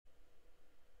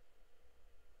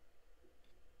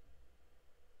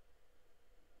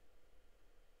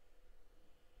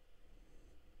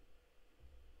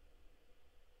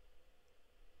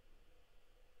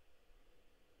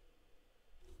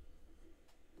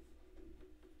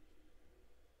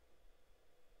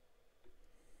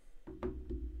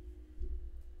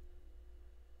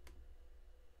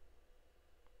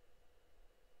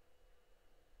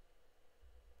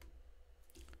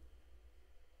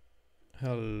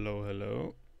Hello,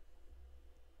 hello.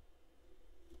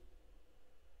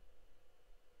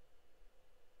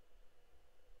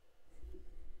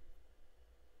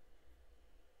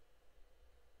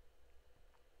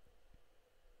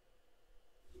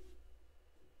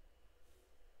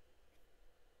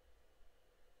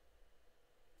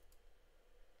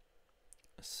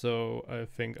 So I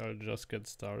think I'll just get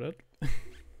started.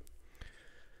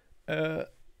 uh,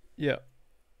 yeah.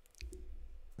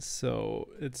 So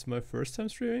it's my first time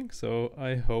streaming, so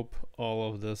I hope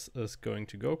all of this is going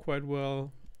to go quite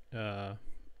well.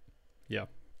 Yeah,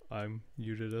 I'm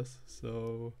new to this,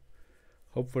 so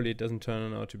hopefully it doesn't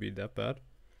turn out to be that bad.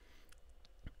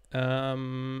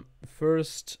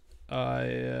 First,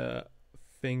 I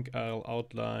think I'll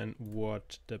outline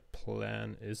what the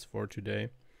plan is for today.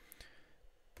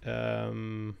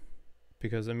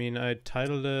 Because I mean, I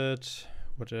titled it.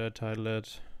 What did I title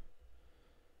it?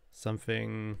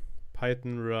 Something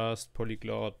Python, Rust,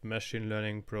 polyglot, machine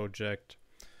learning project.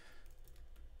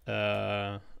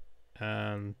 And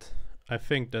I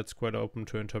think that's quite open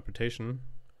to interpretation.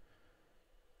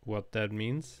 What that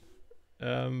means.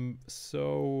 Well,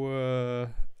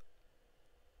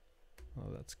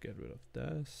 let's get rid of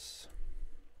this.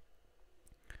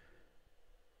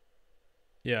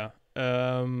 Yeah.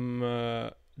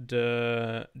 The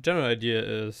general idea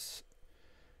is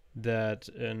that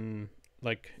in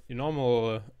like a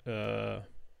normal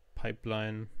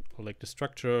pipeline, or like the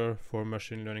structure for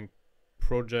machine learning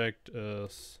project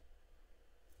is,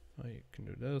 you can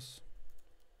do this.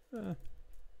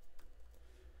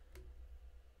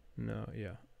 No,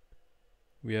 yeah.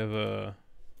 We have a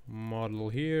model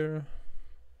here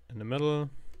in the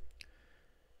middle.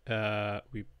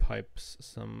 We pipe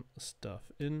some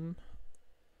stuff in,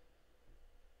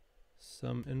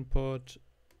 some input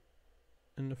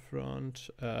in the front,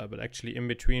 but actually in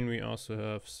between we also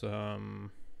have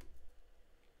some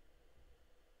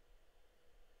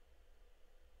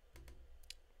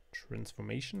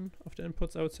transformation of the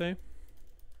inputs, I would say.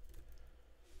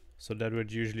 So that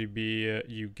would usually be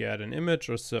you get an image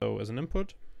or so as an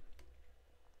input.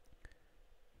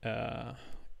 Can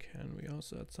we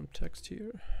also add some text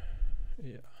here?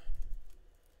 Yeah.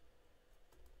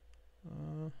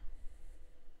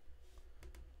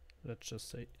 Let's just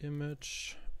say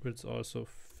image, which also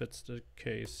fits the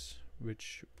case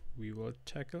which we will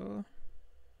tackle.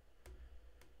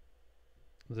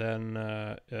 Then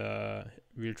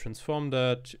we'll transform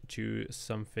that to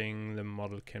something the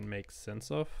model can make sense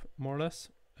of, more or less,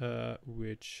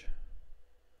 which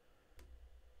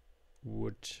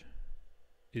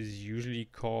is usually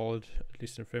called, at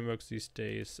least in frameworks these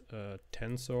days,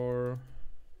 tensor,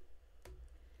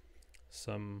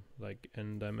 some like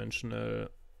n-dimensional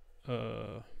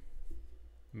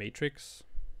matrix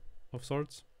of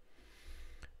sorts.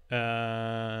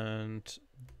 And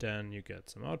then you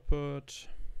get some output.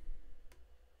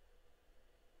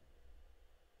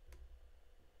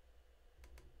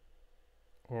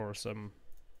 Or some,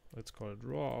 let's call it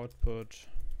raw output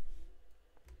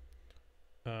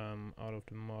out of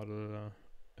the model.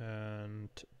 And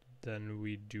then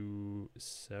we do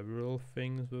several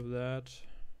things with that.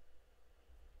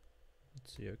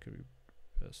 Let's see, how can we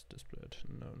best display it?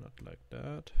 No, not like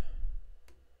that.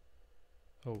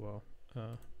 Oh wow,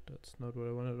 that's not what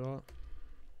I want at all.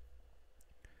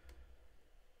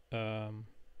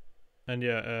 And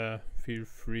yeah, feel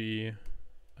free.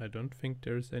 I don't think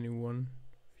there's anyone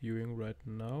viewing right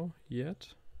now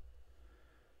yet,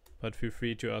 but feel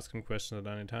free to ask some questions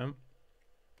at any time.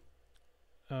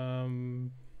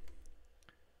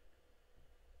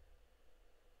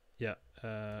 Yeah,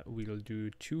 we'll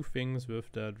do two things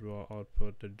with that raw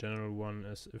output. The general one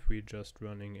is if we're just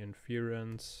running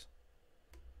inference.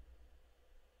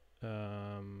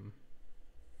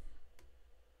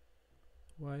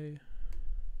 Why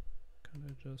can't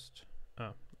I just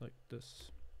like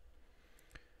this?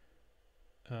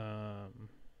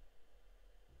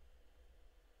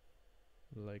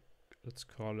 Like, let's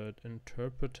call it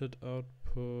interpreted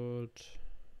output.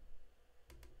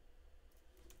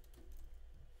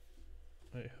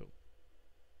 I hope.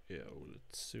 Yeah,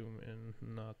 let's zoom in,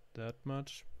 not that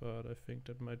much, but I think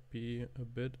that might be a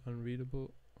bit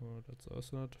unreadable. Oh, that's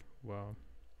also not. Wow.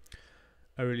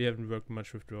 I really haven't worked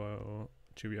much with draw,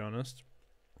 to be honest.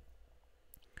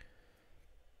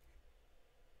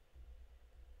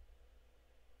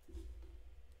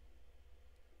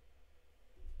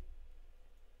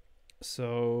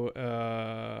 So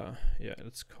yeah,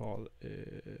 let's call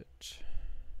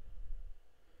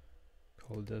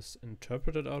this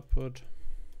interpreted output.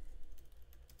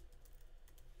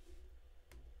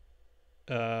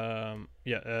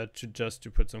 Yeah,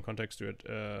 to put some context to it,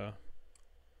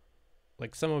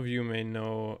 like some of you may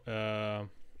know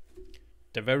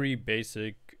the very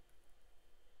basic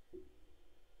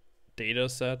data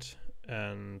set,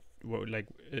 and what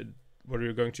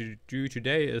we're going to do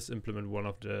today is implement one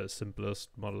of the simplest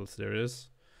models there is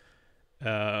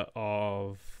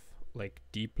of like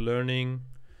deep learning,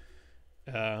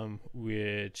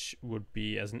 which would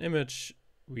be as an image.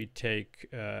 We take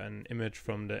an image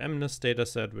from the MNIST data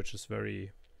set, which is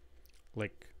very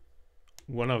like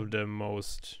one of the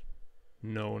most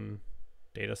known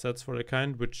data sets for the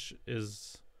kind, which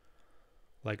is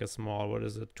like a small, what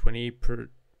is it, 20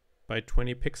 by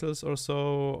 20 pixels or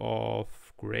so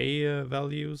of gray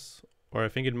values, or I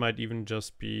think it might even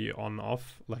just be on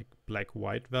off, like black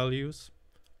white values,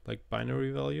 like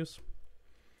binary values.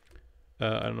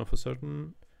 I don't know for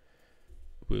certain.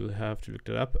 We'll have to look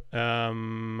that up.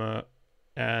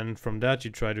 And from that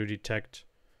you try to detect,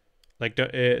 like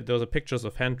those are pictures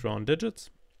of hand-drawn digits,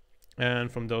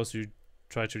 and from those you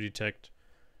try to detect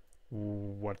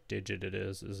what digit it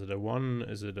is. Is it a 1?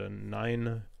 Is it a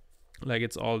 9? Like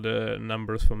it's all the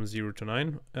numbers from 0 to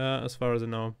 9 as far as I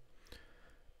know.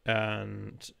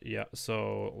 And yeah,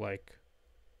 so like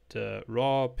the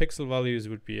raw pixel values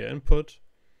would be an input.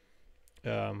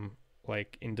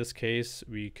 Like in this case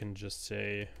we can just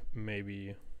say,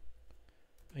 maybe,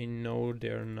 I know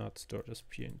they're not stored as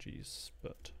PNGs,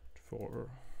 but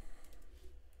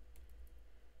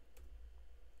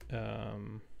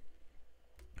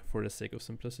for the sake of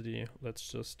simplicity,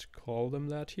 let's just call them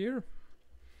that here.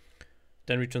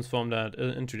 Then we transform that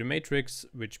into the matrix,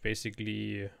 which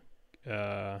basically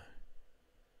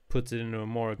puts it into a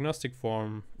more agnostic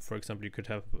form. For example, you could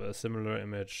have a similar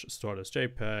image stored as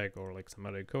JPEG or like some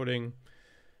other encoding,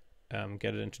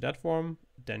 get it into that form.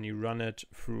 Then you run it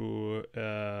through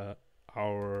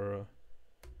our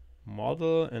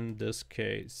model. In this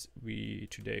case,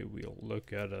 today we'll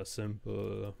look at a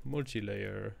simple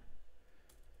multi-layer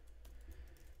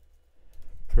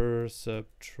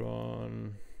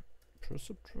perceptron,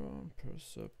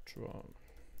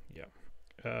 yeah,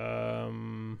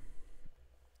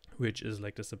 which is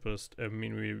like the simplest. I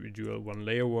mean, we do a one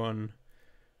layer one,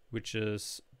 which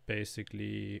is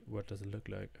basically, what does it look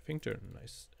like? I think they're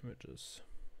nice images,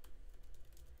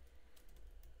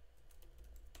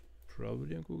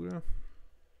 probably on Google.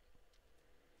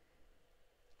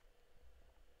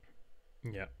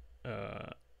 Yeah,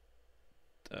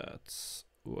 that's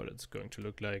what it's going to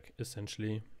look like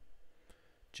essentially,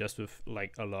 just with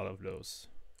like a lot of those,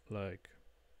 like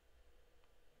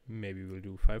maybe we'll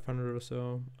do 500 or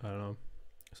so, I don't know.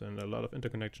 So a lot of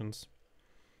interconnections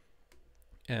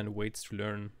and weights to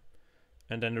learn.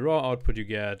 And then the raw output you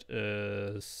get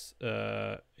is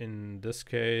in this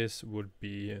case would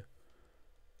be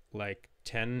like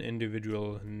 10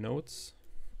 individual nodes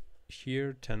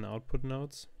here, 10 output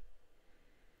nodes.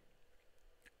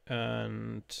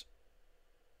 And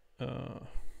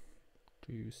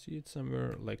do you see it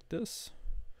somewhere like this?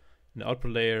 In the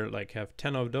output layer, like have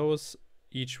 10 of those,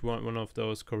 each one of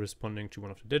those corresponding to one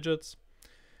of the digits.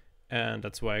 And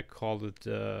that's why I called it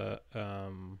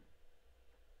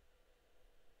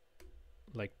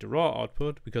like the raw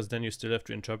output, because then you still have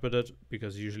to interpret it,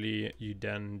 because usually you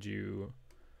then do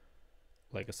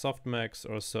like a softmax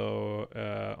or so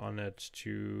on it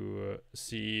to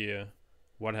see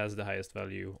what has the highest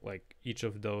value. Like each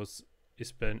of those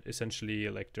is essentially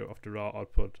like of the raw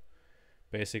output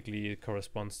basically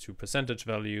corresponds to percentage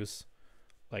values,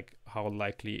 like how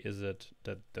likely is it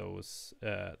that those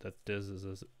that this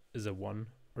is a 1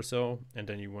 or so. And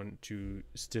then you want to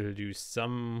still do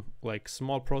some like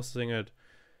small processing it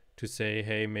to say,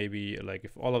 hey, maybe like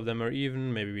if all of them are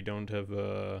even, maybe we don't have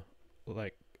a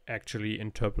like actually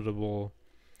interpretable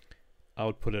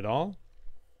output at all.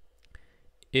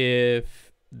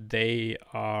 If they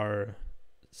are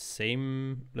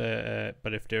same,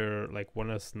 but if they're like one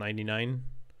is 99%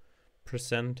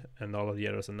 and all of the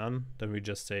others are none, then we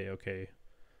just say, okay,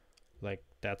 like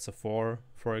that's a 4,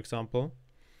 for example.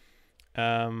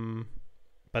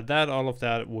 But all of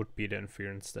that would be the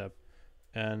inference step.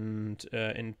 And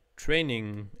in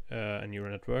training a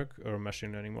neural network or a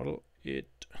machine learning model, I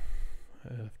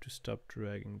have to stop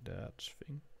dragging that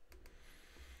thing.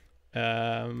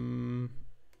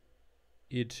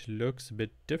 It looks a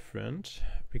bit different,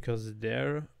 because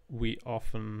there we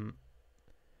often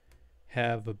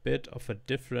have a bit of a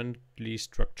differently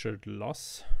structured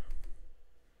loss.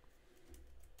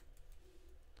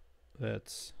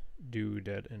 Let's do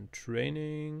that in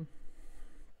training.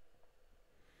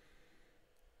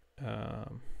 How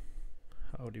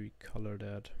do we color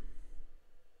that?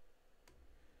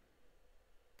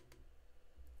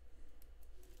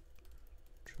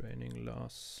 Training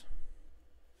loss.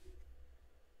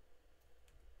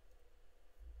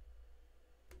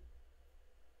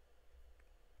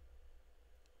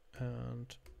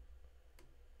 And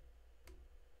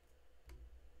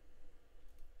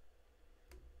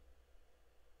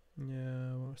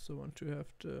yeah, I also want to have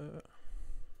the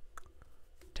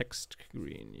text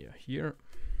green, yeah, here.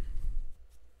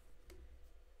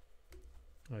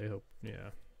 I hope, yeah,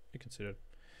 you can see that.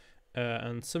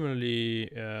 And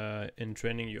similarly, in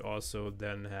training, you also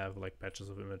then have like batches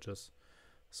of images.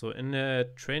 So in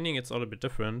training, it's all a bit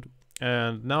different.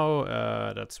 And now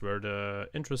that's where the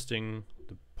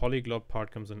polyglot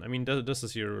part comes in. I mean, this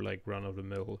is your like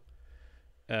run-of-the-mill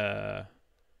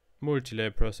multi-layer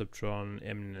perceptron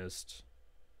MNIST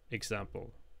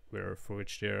example, for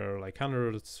which there are like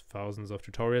hundreds, thousands of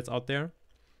tutorials out there.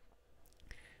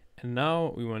 And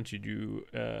now we want to do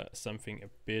something a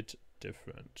bit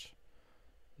different.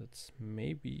 Let's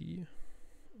maybe...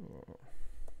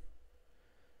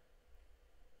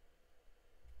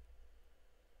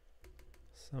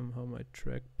 somehow my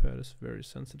trackpad is very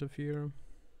sensitive here.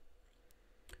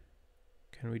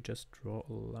 Can we just draw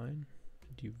a line?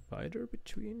 A divider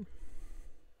between?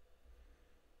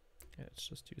 Yeah, let's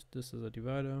just use this as a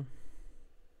divider.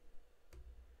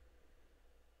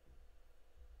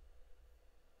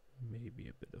 Maybe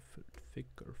a bit of a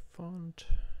thicker font.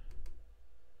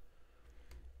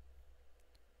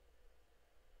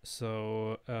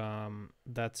 So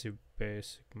that's your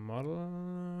basic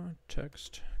model.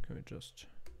 Text. Can we just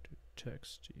do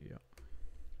text? Yeah.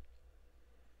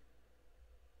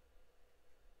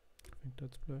 I think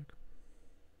that's black.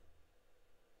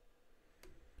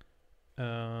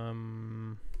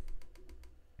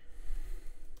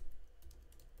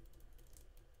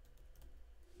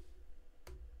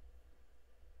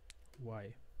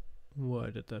 Why? Why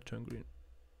did that turn green?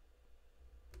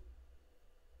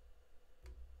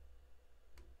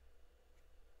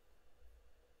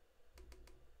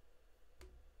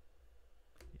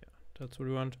 Yeah, that's what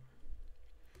we want.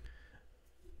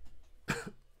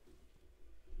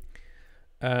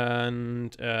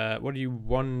 And what you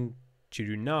want to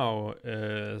do now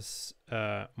is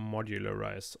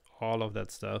modularize all of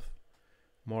that stuff,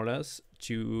 more or less,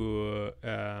 to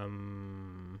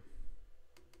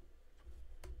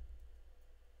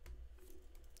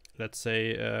let's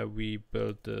say we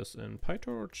build this in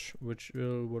PyTorch, which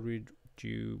will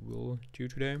do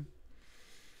today,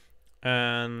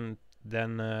 and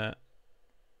then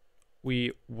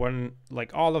we want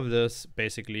like all of this,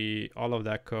 basically all of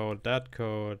that code,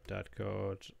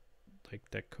 like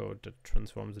that code that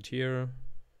transforms it here,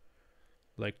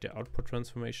 like the output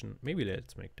transformation. Maybe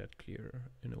let's make that clear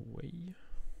in a way.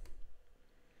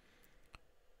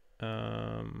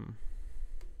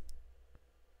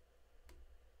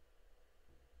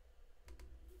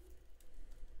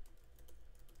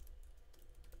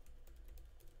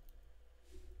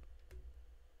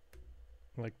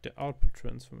 Like the output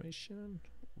transformation.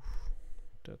 Oof,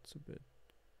 that's a bit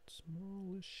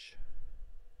smallish.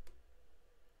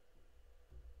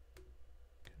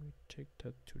 Can we take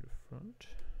that to the front?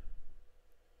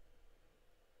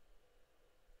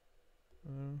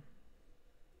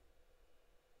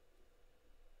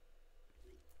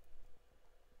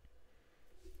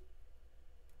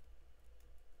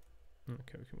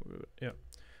 Okay, we can move it. Yeah.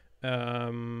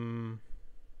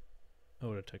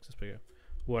 Oh, the text is bigger.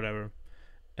 Whatever.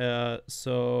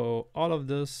 So all of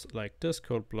this, like this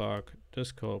code block,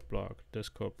 this code block, this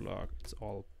code block, it's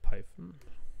all Python.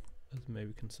 Maybe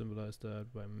we can symbolize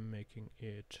that by making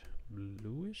it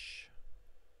bluish,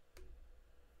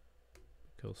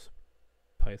 because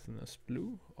Python is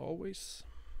blue always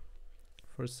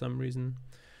for some reason.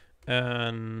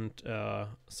 And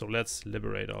so let's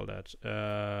liberate all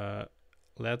that.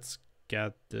 Let's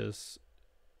get this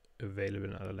available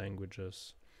in other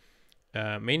languages.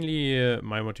 Mainly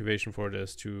my motivation for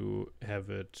this is to have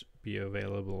it be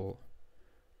available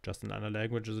just in other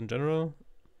languages in general.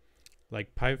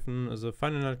 Like Python is a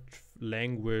fine enough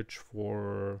language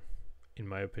for, in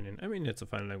my opinion, I mean it's a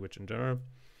fine language in general,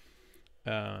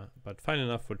 but fine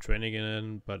enough for training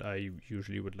in, but I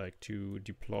usually would like to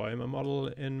deploy my model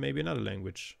in maybe another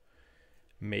language.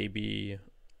 Maybe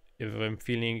if I'm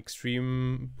feeling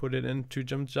extreme, put it into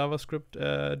JavaScript,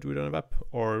 do it on a web,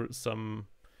 or some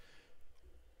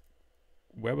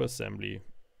WebAssembly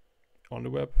on the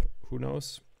web, who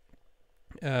knows,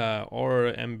 or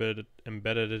embedded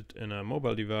it in a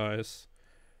mobile device.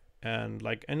 And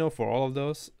like I know for all of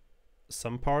those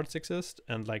some parts exist,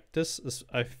 and like this is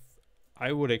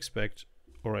I would expect,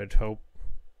 or I'd hope,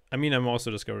 I mean I'm also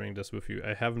discovering this with you,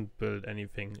 I haven't built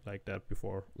anything like that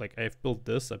before. Like I've built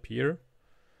this up here,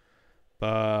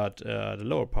 but the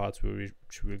lower parts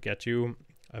which we'll get to,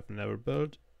 I've never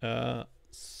built.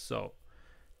 So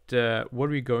what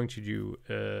we're going to do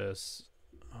is,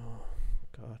 oh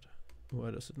god,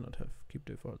 Why does it not have keep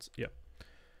defaults? Yeah.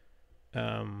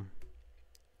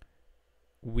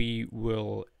 We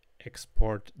will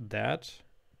export that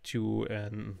to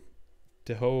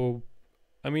the whole.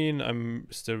 I mean, I'm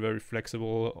still very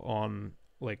flexible on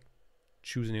like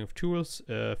choosing of tools.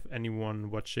 If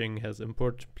anyone watching has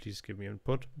input, please give me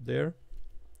input there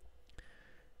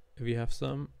if you have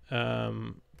some.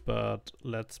 But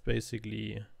let's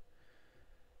basically,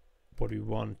 what we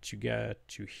want to get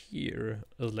to here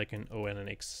is like an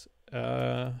ONNX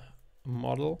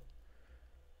model,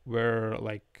 where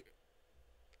like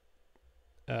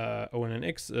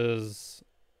ONNX is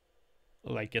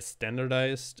like a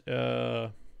standardized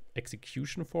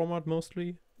execution format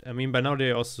mostly. I mean, by now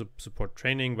they also support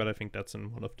training, but I think that's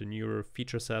in one of the newer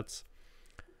feature sets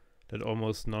that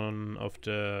almost none of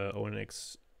the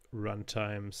ONNX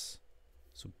runtimes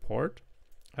support,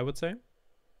 I would say.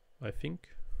 I think.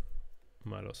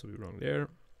 Might also be wrong there.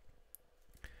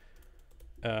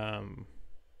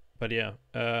 But yeah,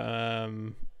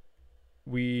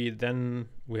 we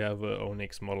have a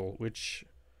ONNX model, which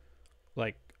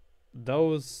like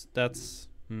that's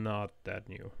not that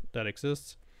new. That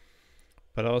exists.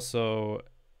 But also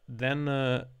then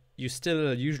you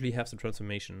still usually have some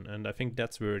transformation, and I think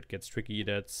that's where it gets tricky.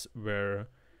 That's where,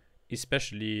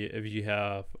 especially if you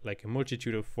have like a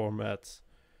multitude of formats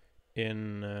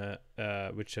in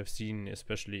which I've seen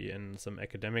especially in some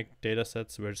academic data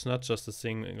sets, where it's not just a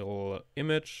single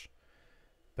image,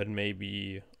 but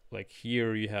maybe like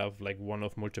here you have like one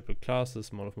of multiple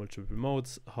classes, one of multiple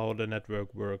modes, how the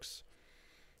network works.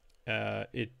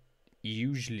 It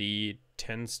usually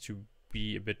tends to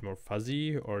be a bit more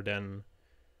fuzzy, or then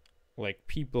like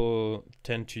people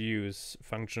tend to use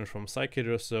functions from scikit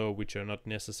or so which are not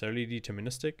necessarily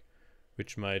deterministic,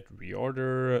 which might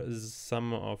reorder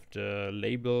some of the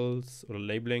labels or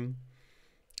labeling.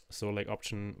 So like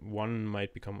option 1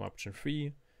 might become option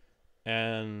 3,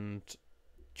 and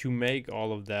to make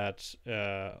all of that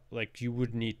like you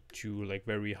would need to like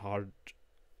very hard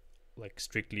like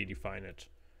strictly define it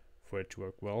for it to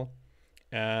work well.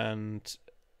 And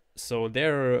so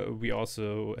there we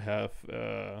also have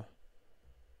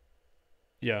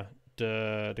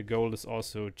the goal is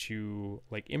also to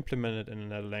like implement it in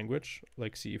another language,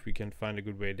 like see if we can find a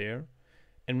good way there,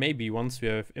 and maybe once we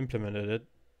have implemented it,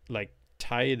 like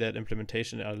tie that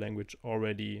implementation in our language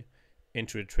already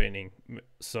into the training.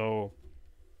 So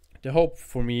the hope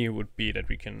for me would be that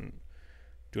we can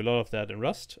do a lot of that in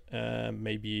Rust,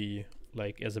 maybe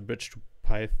like as a bridge to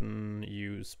Python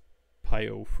use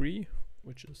Py03,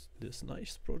 which is this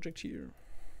nice project here,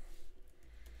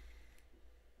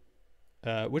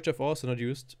 which I've also not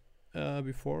used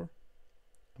before.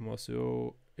 I'm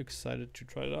also excited to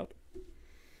try it out.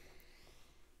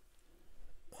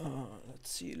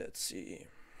 Let's see.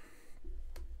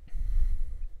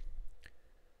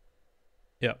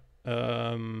 Yeah.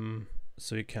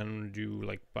 So you can do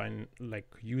like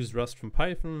use Rust from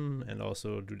Python, and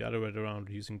also do the other way around,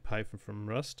 using Python from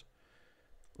Rust.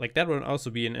 Like that would also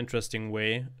be an interesting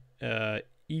way.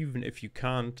 Even if you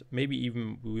can't, maybe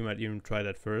even we might even try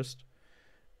that first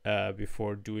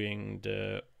before doing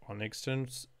the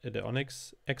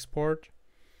ONNX export,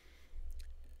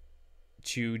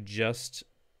 to just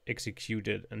execute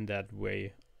it in that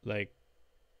way. Like,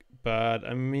 but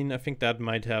I mean, I think that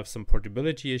might have some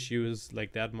portability issues,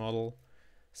 like that model,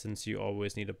 since you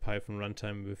always need a Python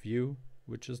runtime with you,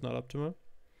 which is not optimal.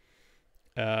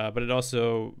 But it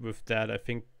also, with that, I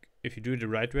think if you do it the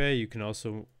right way, you can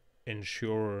also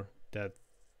ensure that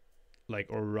like,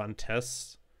 or run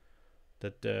tests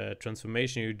that the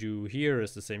transformation you do here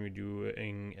is the same you do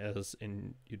as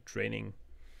in your training.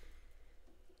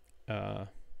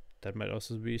 That might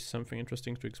also be something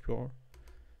interesting to explore.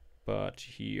 But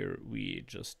here we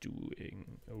just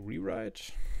doing a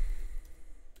rewrite.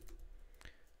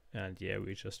 And yeah,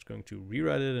 we're just going to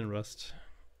rewrite it in Rust,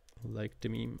 like the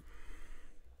meme.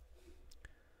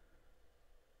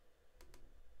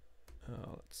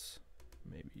 Let's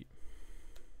maybe...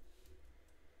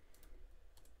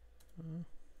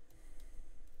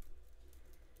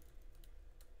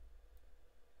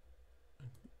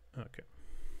 okay.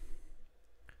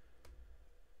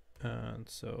 And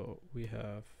so we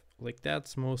have, like,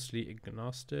 that's mostly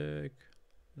agnostic.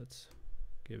 Let's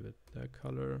give it that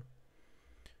color.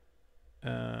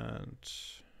 And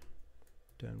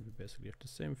then we basically have the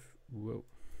same. Whoa.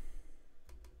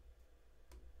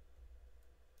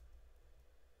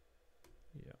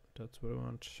 Yeah, that's what I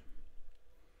want.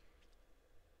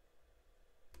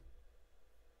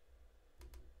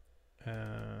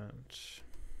 And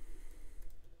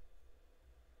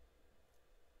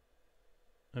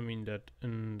I mean that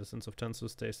in the sense of tensor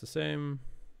stays the same.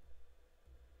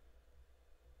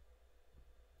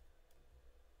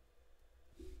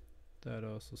 that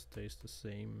also stays the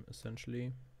same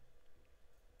essentially.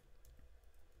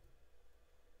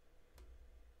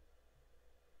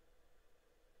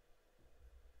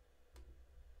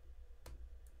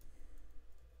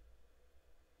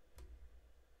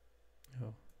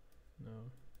 Oh,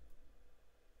 no.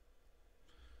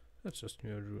 Let's just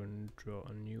draw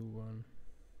a new one.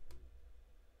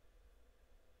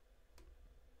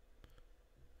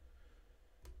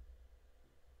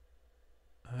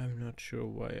 I'm not sure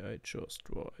why I chose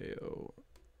draw.io.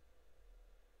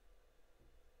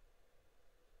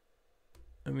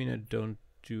 I mean, I don't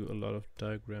do a lot of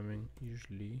diagramming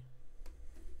usually.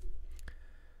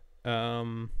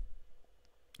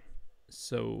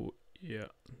 So yeah,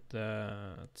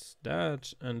 that's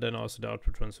that. And then also the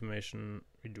output transformation,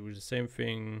 we do the same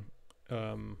thing.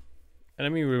 And I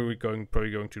mean, we're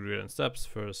probably going to do it in steps.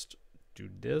 First, do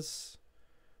this,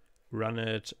 run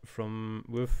it from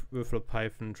with the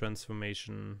Python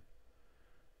transformation.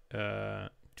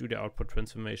 Do the output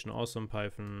transformation also in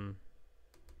Python.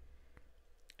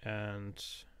 And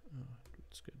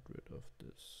let's get rid of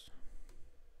this.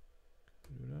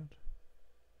 Can we do that?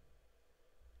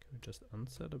 Can we just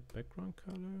unset a background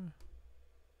color?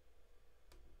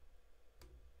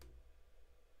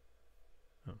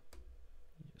 Oh,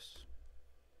 yes.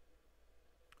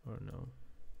 Or no,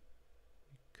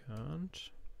 we can't.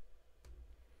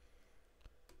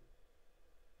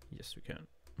 Yes, we can.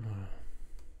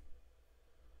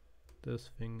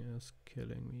 This thing is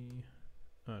killing me.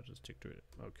 Just stick to it.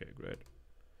 Okay, great.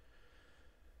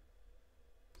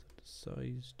 Set the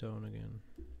size down again.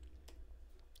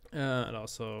 And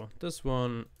also this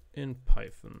one in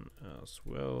Python as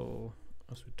well,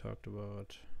 as we talked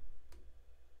about.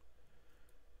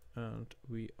 And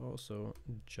we also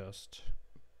just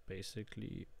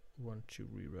basically want to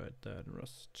rewrite that in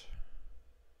Rust.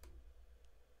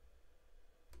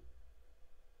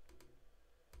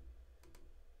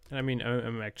 And I mean,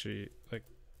 I'm actually like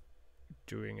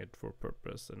doing it for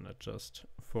purpose and not just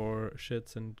for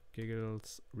shits and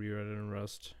giggles. Rewrite it in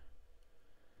Rust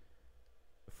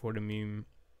for the meme.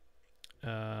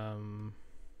 I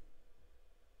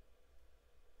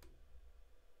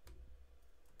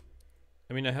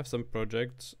mean, I have some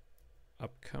projects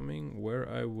upcoming where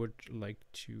I would like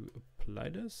to apply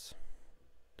this.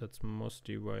 That's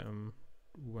mostly why I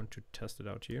want to test it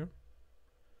out here.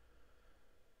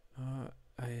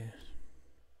 I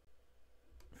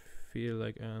feel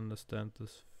like I understand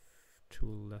this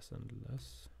tool less and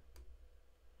less.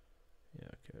 Yeah,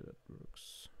 okay, that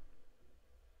works.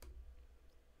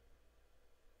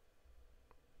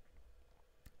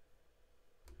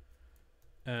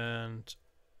 And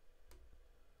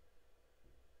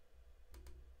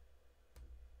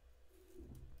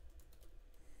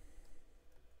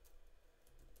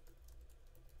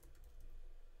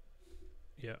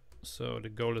yeah, so the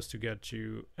goal is to get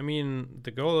you, I mean, the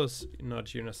goal is not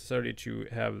here necessarily to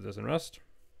have this in Rust.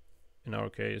 In our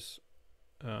case,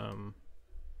 I'd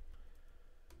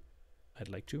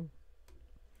like to.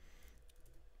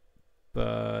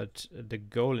 But the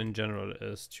goal in general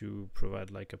is to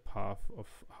provide like a path of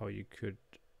how you could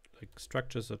like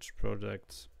structure such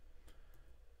projects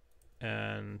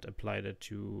and apply that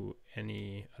to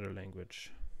any other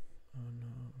language. Oh no.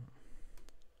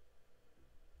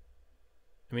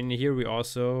 I mean, here we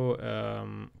also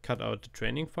cut out the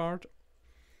training part.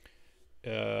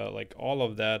 Like all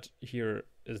of that here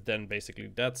is then basically,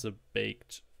 that's a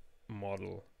baked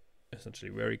model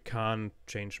essentially, where you can't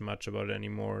change much about it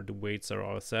anymore. The weights are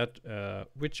all set,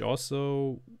 which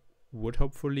also would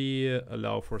hopefully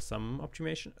allow for some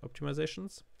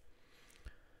optimizations.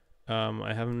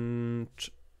 I haven't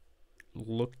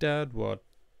looked at what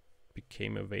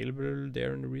became available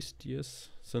there in the recent years,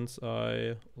 since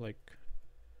I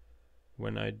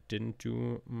when I didn't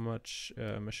do much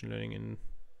machine learning in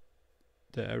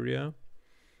the area.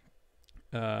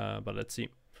 But let's see.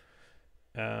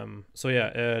 So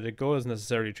yeah, the goal is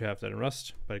necessarily to have that in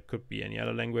Rust, but it could be any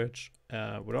other language.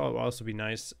 What would also be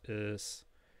nice is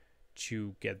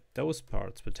to get those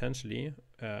parts potentially,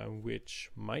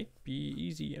 which might be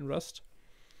easy in Rust,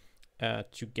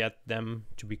 to get them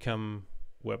to become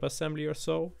WebAssembly or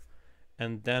so.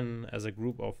 And then as a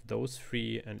group of those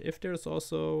three, and if there's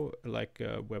also like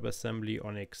a WebAssembly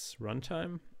Onyx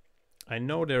runtime, I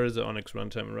know there is an Onyx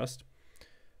runtime in Rust.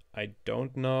 I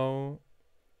don't know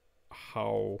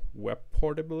how web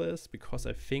portable is, because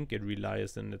I think it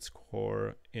relies in its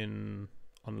core on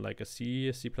like a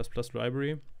C++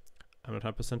 library. I'm not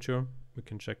 100% sure. We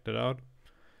can check that out.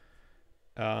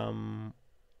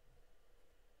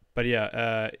 But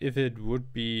yeah, if it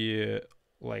would be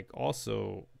like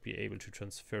also be able to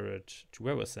transfer it to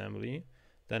WebAssembly,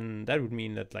 then that would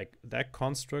mean that like that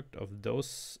construct of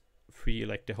those three,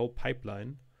 like the whole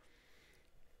pipeline,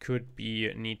 could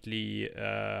be neatly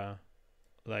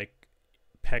like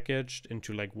packaged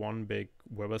into like one big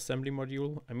WebAssembly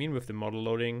module. I mean, with the model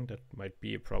loading, that might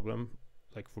be a problem.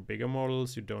 Like for bigger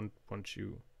models, you don't want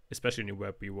to, especially in the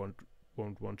web, you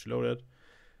won't want to load it.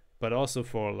 But also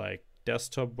for like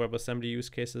desktop WebAssembly use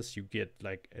cases, you get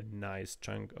like a nice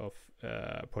chunk of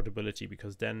portability,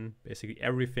 because then basically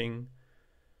everything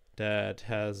that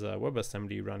has a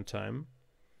WebAssembly runtime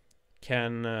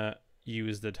can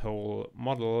use that whole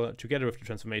model together with the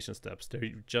transformation steps. There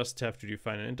you just have to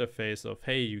define an interface of,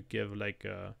 hey, you give like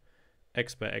a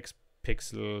x by x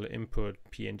pixel input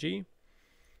PNG,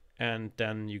 and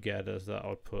then you get as the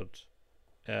output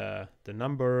the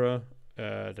number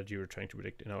that you were trying to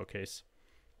predict in our case.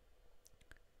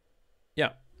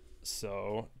 Yeah,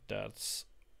 so that's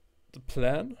the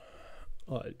plan.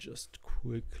 I'll just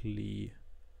quickly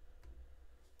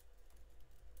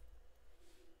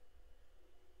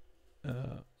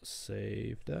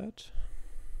save that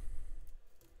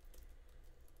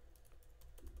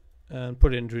and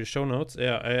put it into the show notes.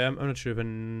 Yeah, I'm not sure if I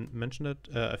mentioned it.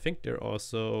 I think they're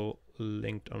also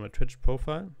linked on my Twitch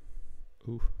profile.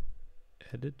 Ooh,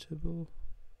 editable.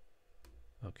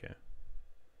 Okay.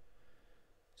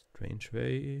 Strange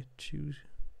way to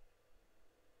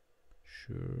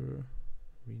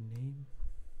rename.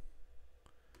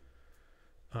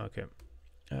 Okay.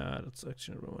 That's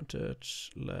actually what I wanted.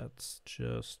 Let's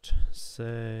just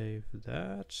save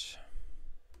that.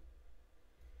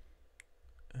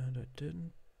 And I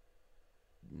didn't.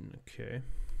 Okay.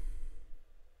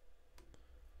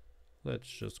 Let's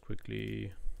just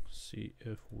quickly see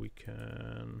if we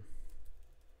can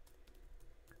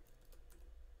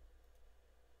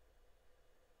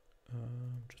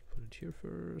just put it here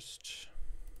first.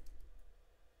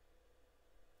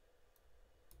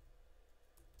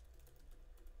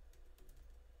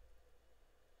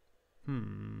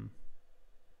 And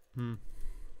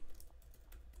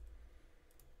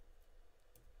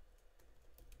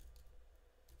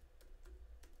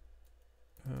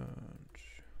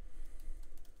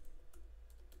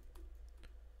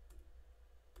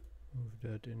move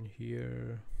that in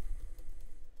here.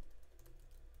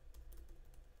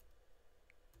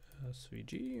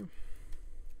 SVG.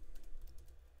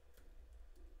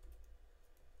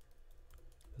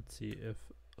 Let's see if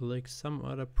like some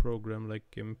other program like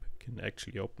GIMP can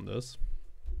actually open this,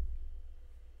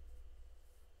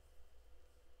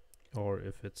 or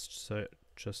if it's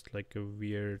just like a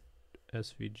weird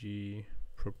SVG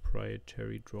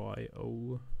proprietary draw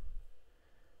IO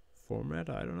format.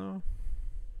 I don't know.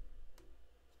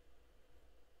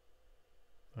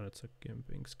 But it's a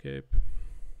GIMP Inkscape.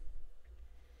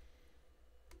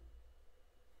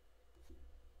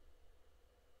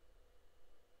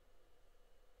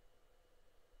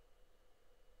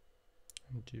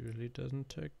 It usually doesn't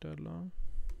take that long.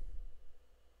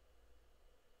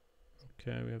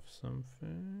 Okay, we have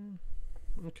something.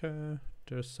 Okay,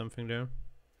 there's something there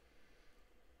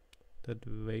that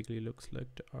vaguely looks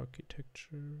like the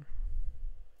architecture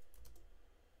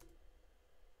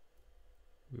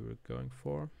we were going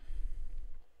for.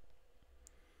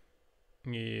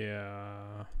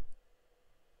 Yeah,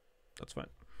 that's fine.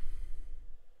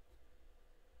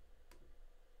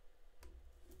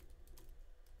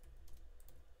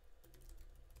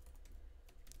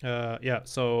 Yeah,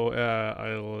 so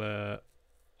I'll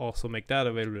also make that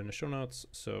available in the show notes.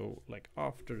 So like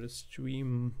after the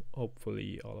stream,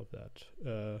 hopefully all of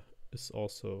that is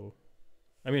also,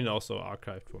 I mean, also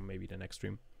archived for maybe the next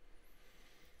stream.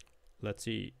 Let's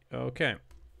see. Okay,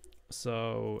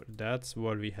 so that's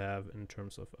what we have in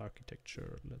terms of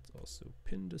architecture. Let's also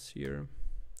pin this here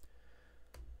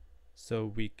so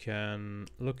we can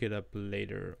look it up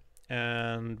later.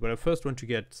 And what I first want to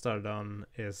get started on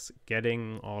is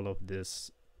getting all of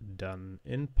this done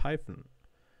in Python,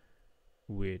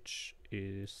 which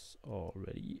is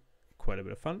already quite a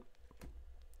bit of fun.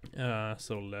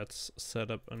 So let's set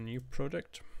up a new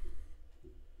project.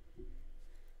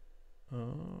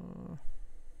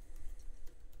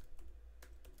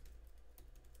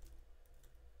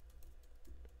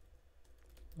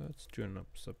 Let's turn up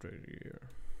subtrade here.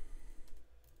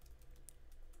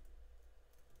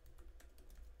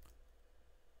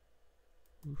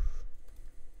 Oof.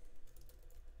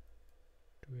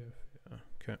 Do we have, yeah,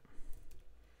 okay.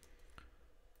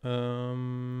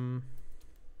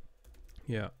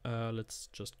 Yeah, let's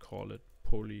just call it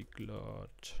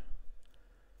polyglot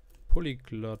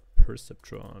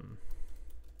perceptron.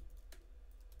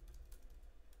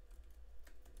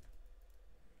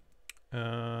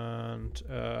 And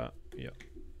yeah,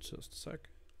 just a sec.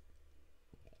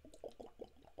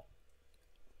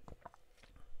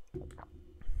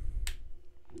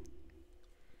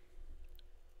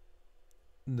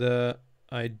 the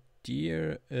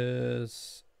idea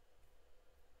is,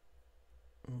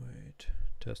 wait,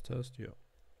 test, yeah.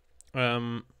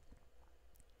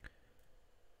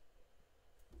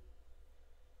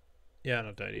 Yeah,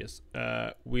 not the ideas.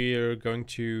 We're going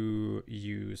to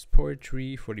use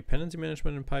poetry for dependency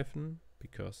management in Python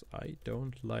because I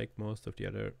don't like most of the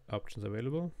other options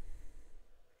available.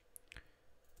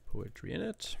 Poetry in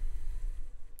it.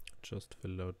 Just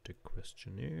fill out the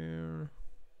questionnaire.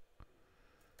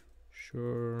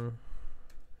 Sure.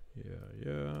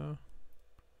 Yeah.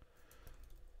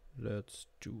 Let's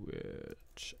do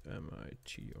it.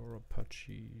 MIT or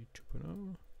Apache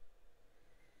 2.0.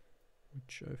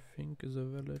 Which I think is a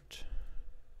valid.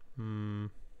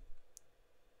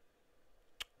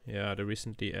 Yeah, they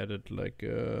recently added like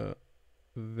a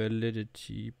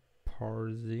validity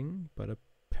parsing, but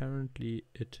apparently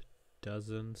it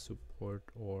doesn't support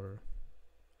or,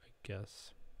 I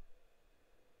guess.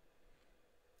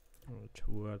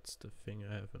 Towards the thing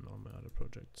I have in all my other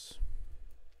projects.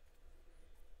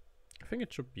 I think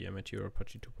it should be MIT or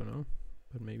Apache 2.0,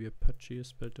 but maybe Apache is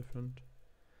spelled different.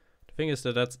 The thing is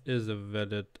that is a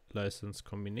valid license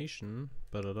combination,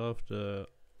 but a lot of the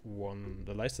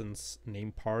license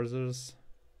name parsers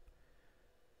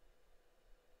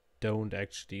don't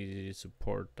actually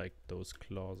support like those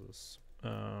clauses.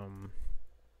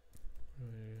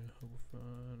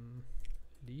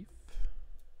 Leaf.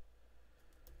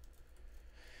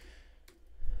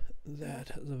 That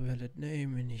has a valid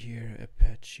name in here,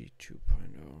 Apache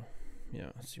 2.0.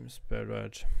 Yeah, seems about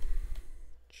right.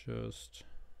 Just,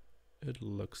 it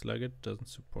looks like it doesn't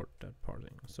support that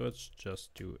parsing. So let's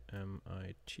just do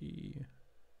MIT.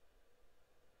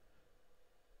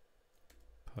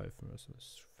 Python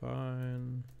is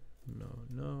fine.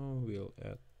 No, we'll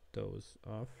add those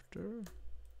after.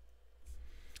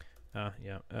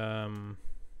 Yeah.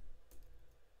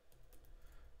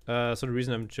 So the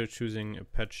reason I'm choosing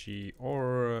Apache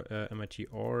or MIT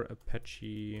or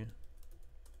Apache,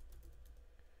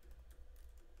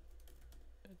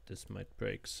 this might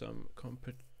break some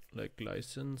like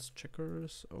license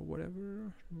checkers or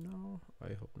whatever. No,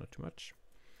 I hope not too much.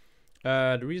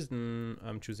 The reason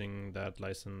I'm choosing that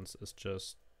license is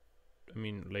just, I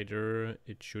mean, later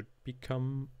it should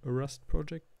become a Rust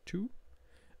project too.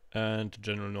 And the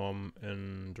general norm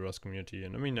in the Rust community,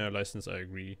 and I mean, license I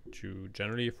agree to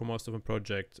generally for most of a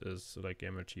project is like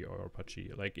MIT or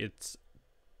Apache. Like it's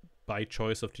by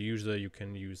choice of the user, you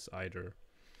can use either.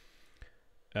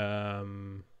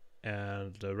 And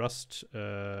the Rust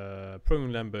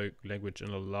programming language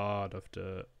and a lot of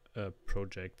the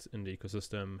projects in the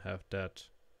ecosystem have that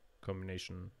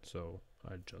combination. So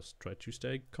I just try to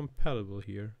stay compatible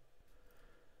here.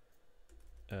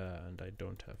 And I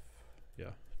don't have,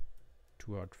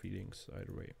 too hard feelings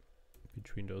either way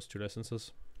between those two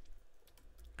licenses.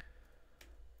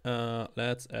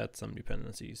 Let's add some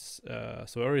dependencies.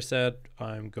 So I already said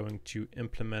I'm going to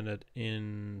implement it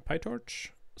in PyTorch.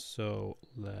 So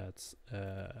let's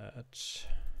add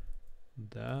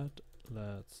that.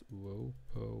 Let's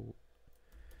wopo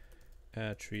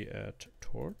tree add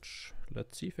torch.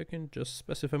 Let's see if I can just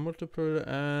specify multiple.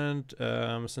 And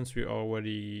since we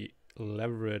already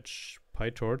leverage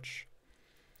PyTorch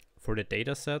for the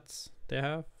data sets they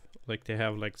have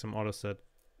like some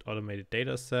automated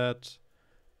data set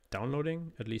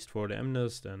downloading, at least for the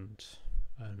MNIST and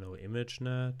I don't know,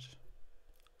 ImageNet,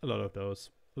 a lot of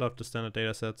the standard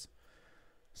data sets.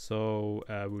 So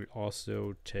we'll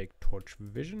also take Torch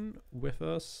Vision with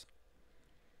us,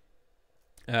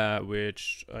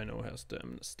 which I know has the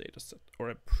MNIST data set, or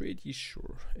I'm pretty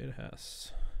sure it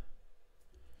has.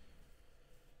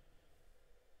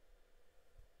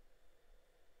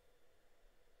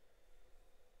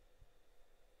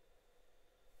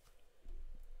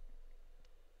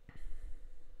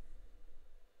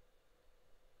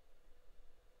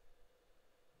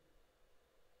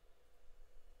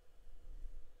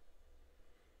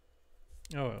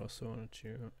 Oh, I also wanted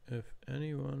to, if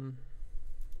anyone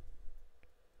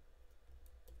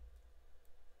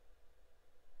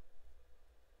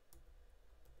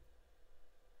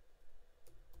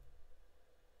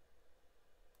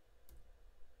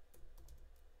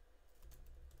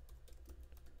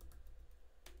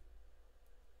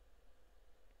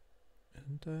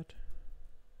isn't that?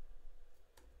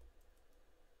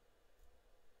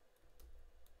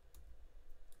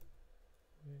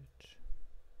 Wait.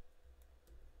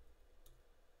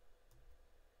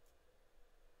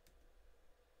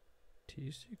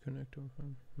 TC connector.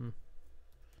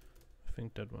 I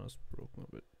think that one is broken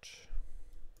a bit.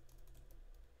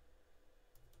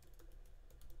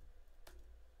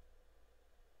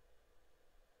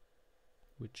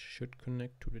 which should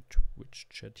connect to the Twitch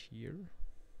chat here.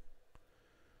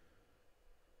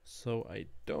 So I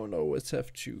don't always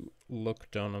have to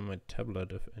look down on my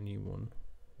tablet if anyone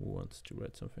wants to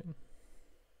write something.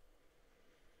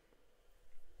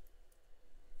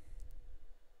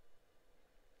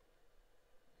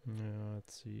 Yeah,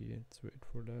 let's see, let's wait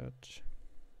for that.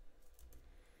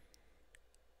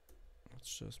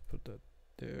 Let's just put that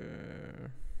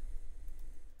there.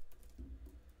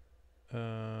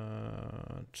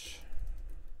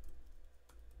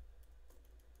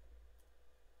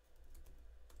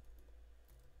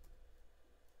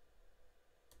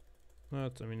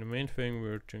 That's, I mean, the main thing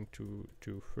we're going to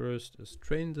do first is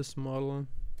train this model.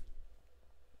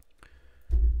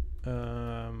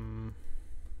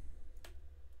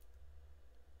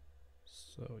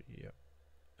 So yeah,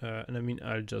 and I mean,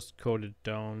 I'll just code it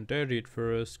down directly at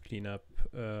first, clean up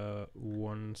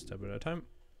one step at a time.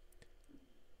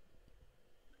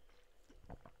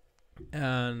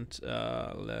 And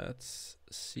let's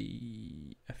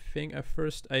see, I think at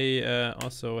first I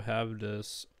also have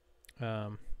this, yeah,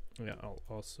 I'll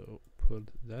also put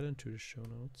that into the show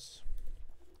notes.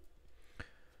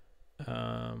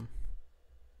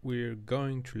 We're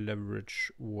going to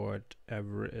leverage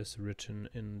whatever is written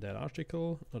in that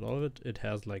article, not all of it. It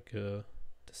has like the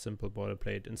simple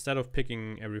boilerplate. Instead of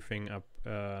picking everything up,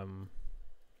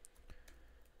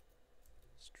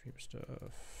 stream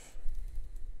stuff.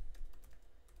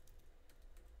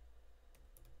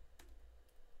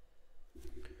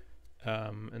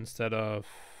 Instead of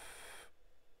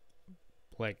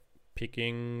like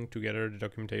picking together the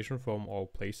documentation from all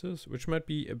places, which might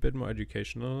be a bit more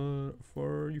educational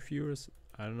for you viewers.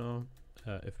 I don't know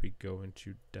if we go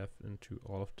into depth into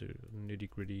all of the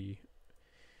nitty-gritty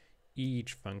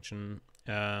each function,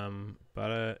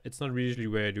 but it's not usually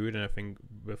where I do it, and I think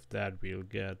with that we'll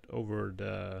get over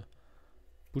the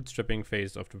bootstrapping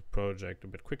phase of the project a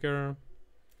bit quicker.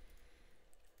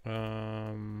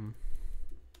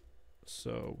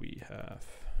 So we have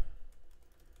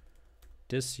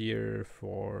this here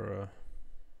for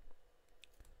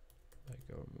like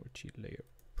our multi-layer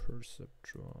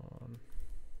perceptron.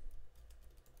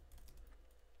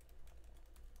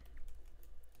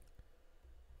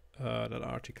 That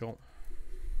article.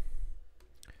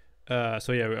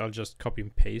 So yeah, I'll just copy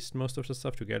and paste most of the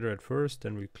stuff together at first,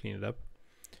 then we clean it up.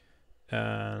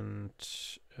 And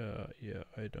yeah,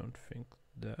 I don't think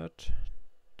that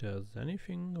does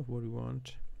anything of what we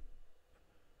want.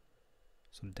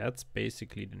 So that's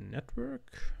basically the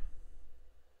network.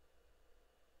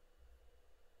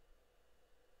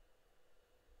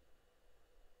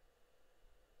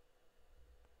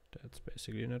 That's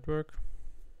basically a network.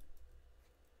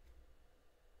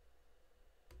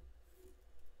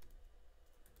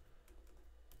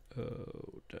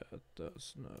 Oh, that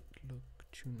does not look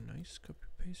too nice. Copy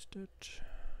paste it.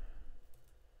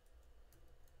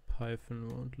 Python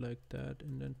won't like that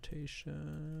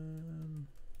indentation.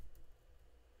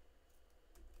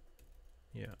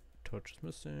 Yeah, torch is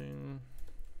missing.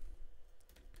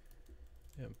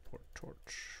 Import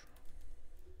torch.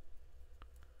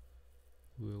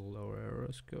 Will our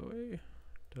errors go away?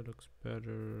 That looks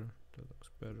better. That looks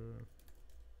better.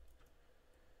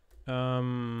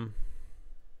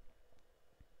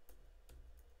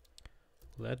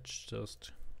 Let's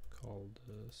just call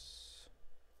this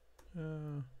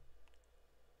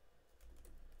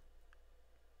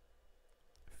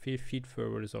feed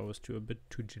forward is always a bit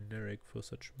too generic for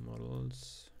such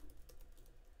models.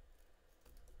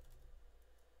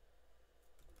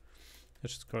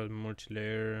 Let's just call it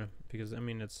multi-layer, because I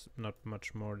mean it's not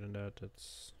much more than that.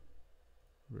 It's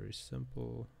very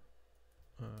simple.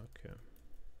 Okay.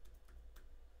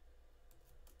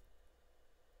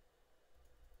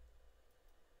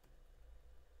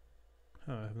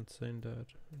 Oh, I haven't seen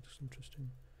that. Looks interesting.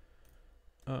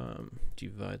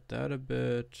 Divide that a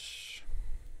bit.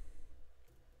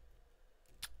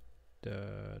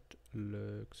 That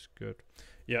looks good.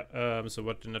 Yeah, so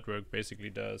what the network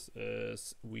basically does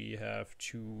is we have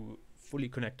two fully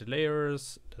connected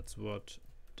layers. That's what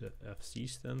the FC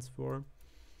stands for.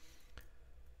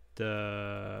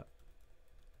 This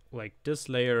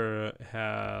layer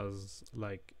has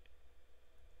like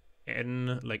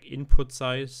n input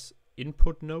size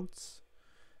input nodes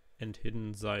and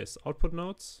hidden size output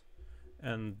nodes,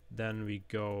 and then we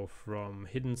go from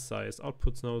hidden size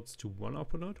output nodes to one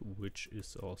output node, which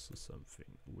is also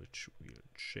something which we'll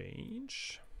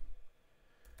change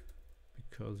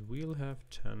because we'll have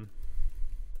 10.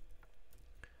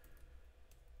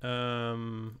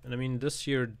 And I mean this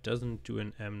here doesn't do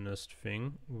an MNIST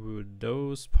thing. With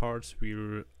those parts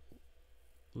we'll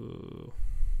do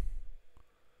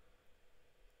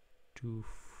do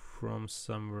from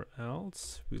somewhere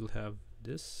else. We'll have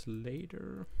this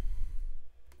later.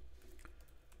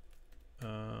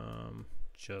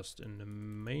 Just in the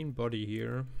main body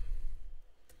here.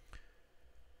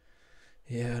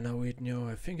 Yeah, now wait, no,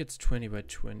 I think it's 20 by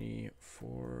 20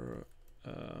 for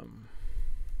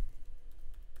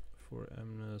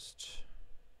MNIST.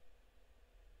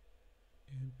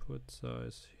 Input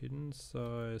size, hidden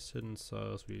size,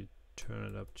 we turn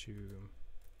it up to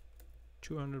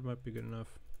 200 might be good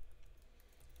enough.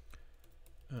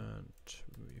 And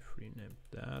we've renamed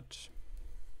that.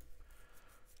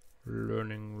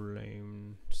 Learning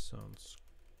lane sounds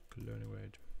learning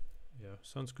rate. Yeah,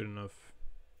 sounds good enough.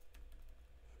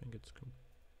 I think it's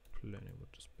complaining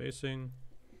about the spacing.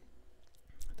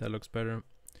 That looks better.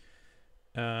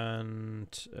 And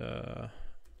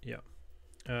yeah,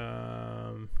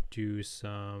 do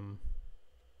some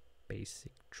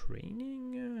basic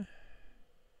training.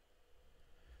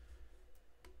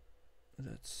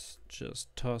 Let's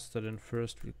just toss that in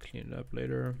first. We'll clean it up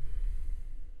later.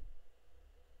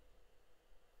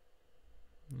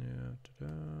 Yeah,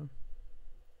 ta-da.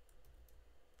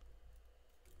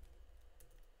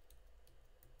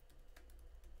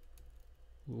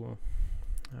 Ooh,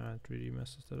 it really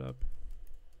messes that up.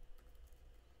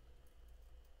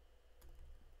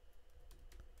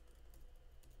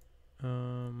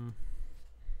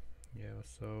 Yeah,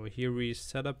 so here we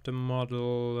set up the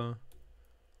model,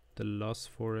 the loss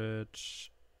for it,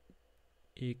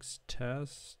 x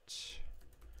test.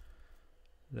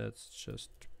 Let's just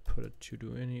put a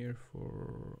to-do in here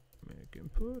for make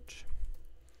input,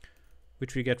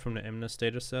 which we get from the MNIST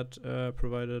dataset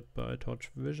provided by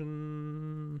Torch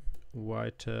Vision.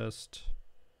 Y test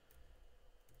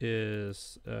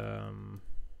is, I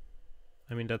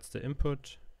mean, that's the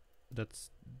input.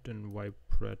 That's then Y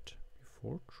pred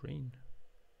before train.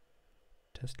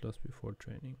 Test loss before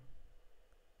training.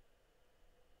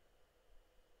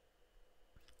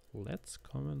 Let's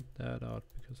comment that out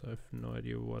because I have no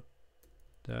idea what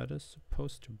that is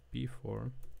supposed to be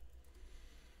for.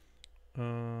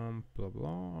 Blah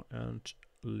blah, and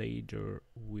later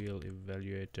we'll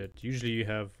evaluate it. Usually you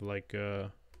have like I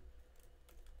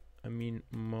mean,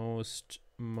 most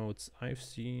modes I've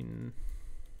seen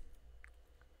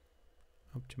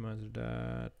optimize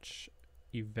that,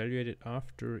 evaluate it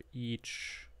after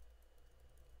each.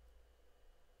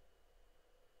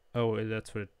 Oh, that's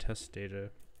for the test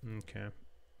data. Okay.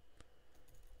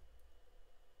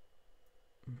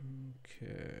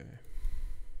 Okay.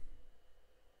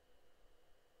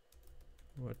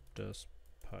 What does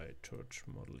PyTorch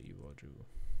model eval do?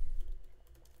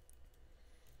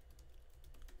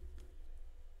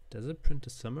 Does it print a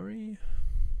summary?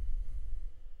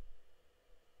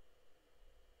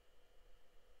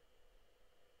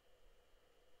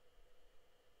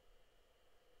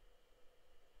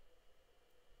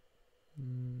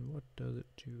 What does it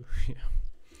do? Yeah.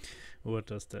 What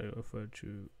does that refer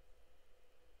to?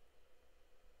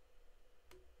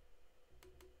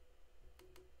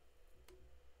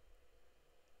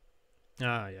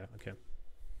 Ah, yeah, okay.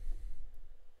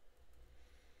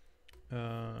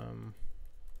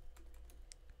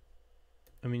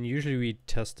 I mean, usually we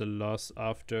test the loss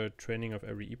after training of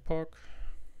every epoch.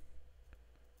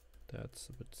 That's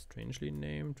a bit strangely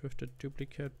named with the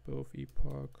duplicate both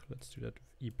epoch. Let's do that with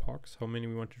epochs. How many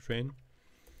we want to train?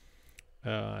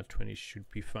 20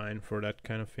 should be fine for that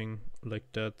kind of thing,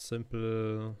 like that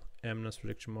simple MNIST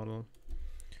prediction model.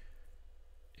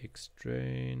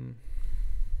 Xtrain.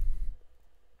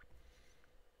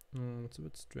 It's a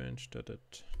bit strange that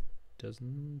it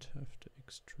doesn't have to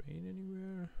Xtrain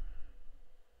anywhere.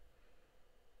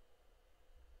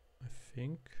 I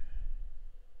think.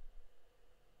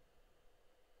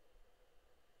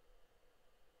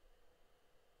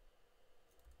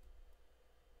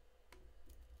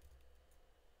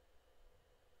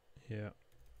 Yeah.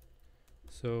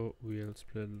 So we'll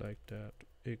split it like that.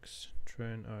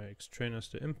 Xtrain, Xtrain is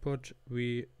the input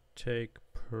we take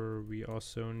per. We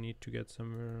also need to get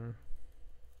somewhere.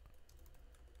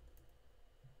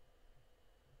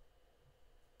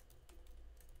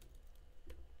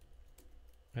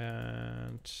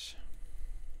 And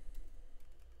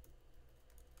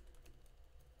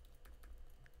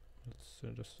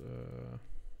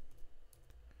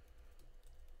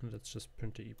let's just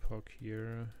print the epoch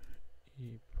here.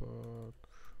 Epoch.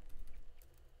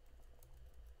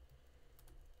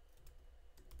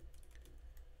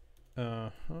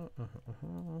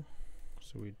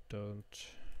 So we don't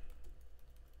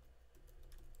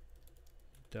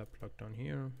need that block down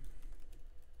here.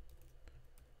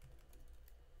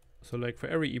 So like for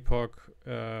every epoch,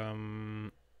 I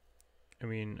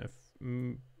mean, if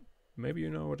maybe you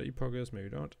know what an epoch is, maybe you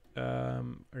don't.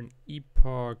 An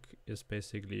epoch is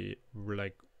basically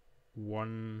like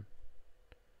one.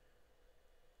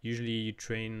 Usually you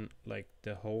train like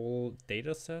the whole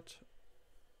data set.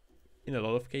 In a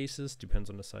lot of cases, depends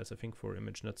on the size. I think for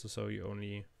ImageNet or so, you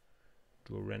only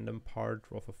do a random part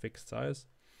of a fixed size.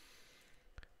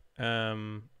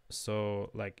 So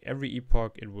like every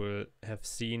epoch, it will have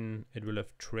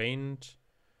trained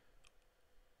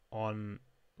on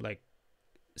like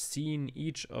seen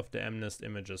each of the MNIST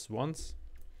images once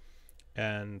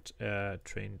and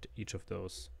trained each of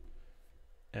those.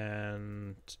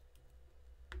 And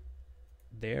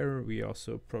there we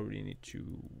also probably need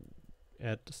to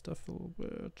add the stuff a little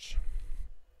bit.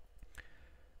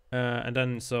 And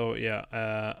then, so yeah,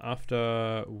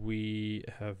 after we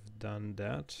have done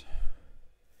that,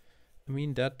 I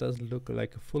mean, that does look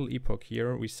like a full epoch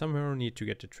here. We somehow need to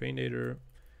get the train data,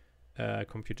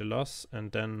 compute the loss,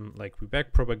 and then like we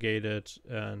backpropagate it,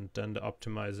 and then the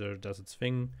optimizer does its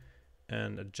thing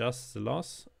and adjusts the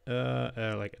loss,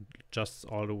 like adjusts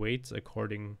all the weights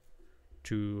according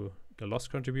to the loss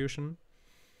contribution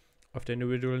of the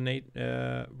individual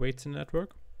weights in the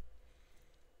network.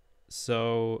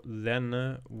 So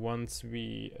then once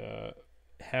we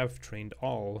have trained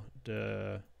all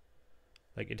the,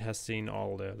 like it has seen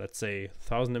all the, let's say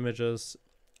 1,000 images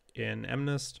in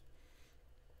MNIST,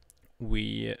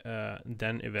 we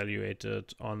then evaluate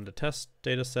it on the test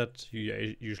data set.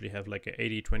 You usually have like a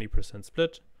 80-20%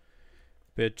 split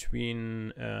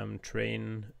between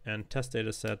train and test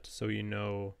data set, so you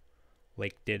know,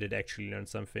 like, did it actually learn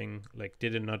something? Like,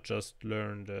 did it not just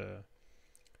learn the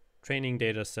training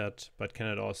data set, but can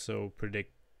it also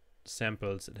predict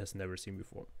samples it has never seen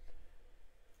before?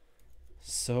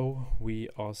 So we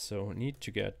also need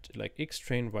to get like X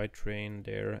train, Y train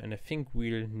there, and I think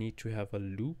we'll need to have a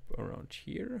loop around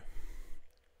here,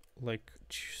 like,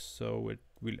 so it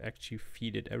will actually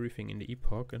feed it everything in the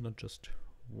epoch and not just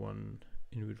one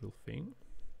individual thing.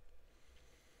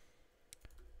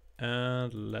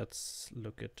 And let's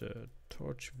look at the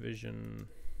torch vision.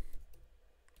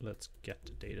 Let's get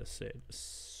the data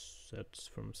sets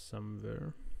from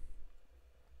somewhere.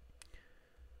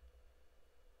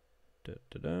 That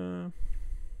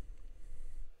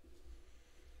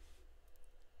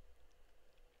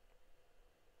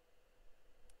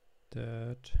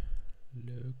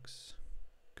looks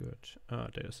good.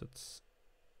 Data sets.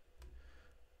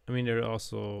 I mean, there are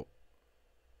also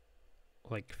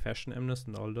like fashion MNIST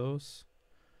and all those,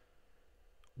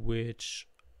 which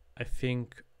I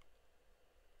think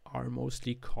are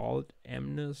mostly called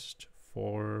MNIST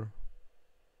for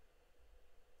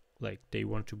like they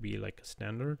want to be like a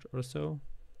standard or so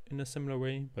in a similar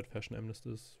way, but fashion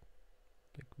MNIST is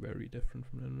like very different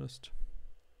from MNIST.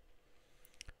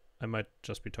 I might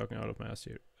just be talking out of my ass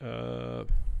here.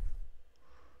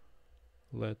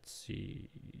 Let's see.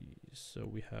 So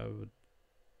we have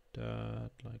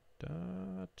that like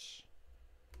that.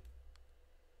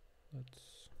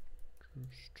 Let's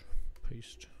just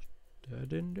paste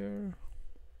that in there.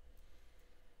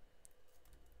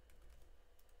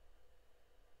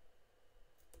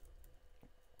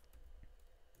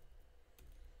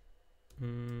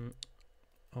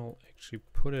 I'll actually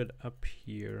put it up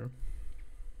here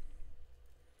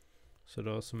so it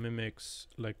also mimics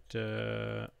like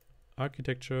the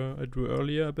architecture I drew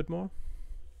earlier a bit more.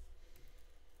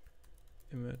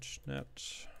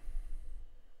 ImageNet.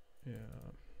 Yeah.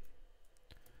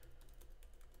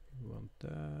 We want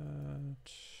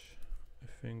that. I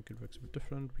think it works a bit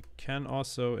different. We can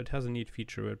also, it has a neat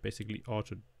feature where it basically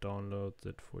auto downloads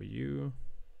it for you.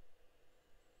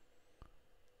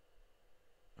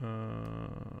 I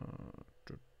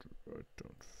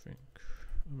don't think,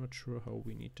 I'm not sure how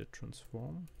we need to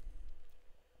transform.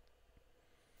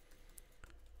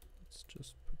 Let's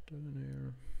just put that in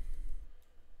here.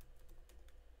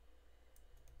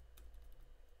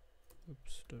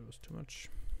 Oops, that was too much.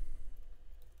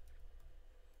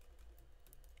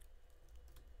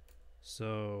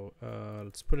 So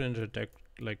let's put it into the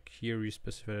like here we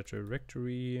specify a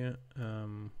directory.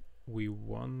 We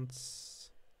want,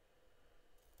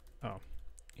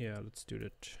 yeah, let's do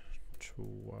that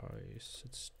twice.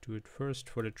 Let's do it first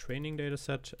for the training data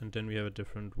set, and then we have a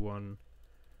different one.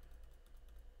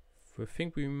 I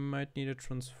think we might need a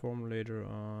transform later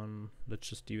on. Let's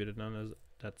just leave it none, as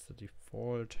that's the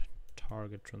default.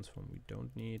 Target transform we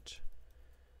don't need,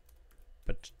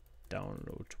 but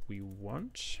download we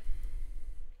want.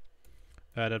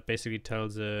 That basically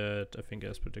tells it, I think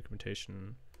as per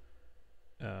documentation,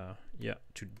 yeah,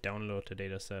 to download the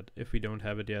data set if we don't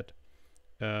have it yet,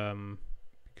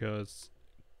 because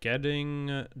getting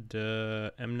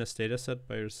the MNIST dataset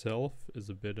by yourself is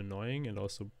a bit annoying, and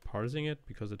also parsing it,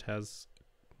 because it has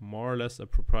more or less a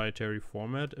proprietary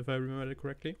format, if I remember it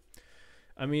correctly.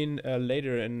 I mean,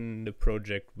 later in the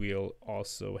project, we'll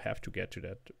also have to get to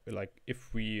that. Like,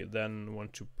 if we then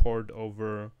want to port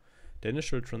over the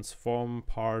initial transform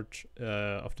part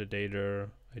of the data,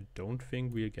 I don't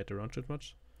think we'll get around to it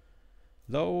much.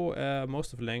 Though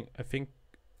most of I think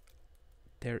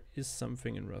there is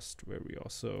something in Rust where we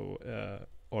also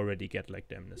already get like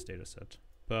the MNIST dataset,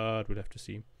 but we'll have to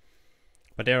see.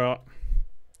 But there are,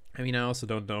 I mean, I also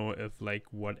don't know if like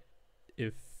what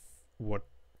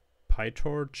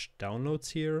PyTorch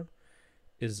downloads here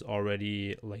is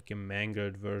already like a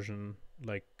mangled version,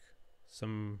 like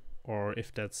some, or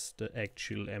if that's the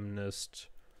actual MNIST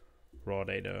raw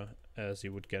data as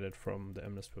you would get it from the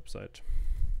MNIST website.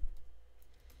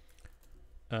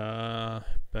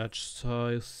 Batch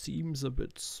size seems a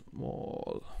bit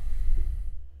small.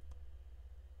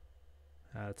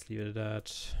 Let's leave it at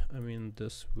that. I mean,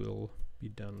 this will be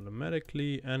done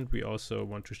automatically, and we also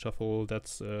want to shuffle.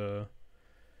 That's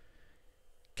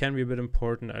can be a bit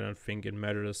important. I don't think it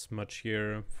matters much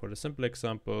here for the simple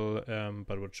example,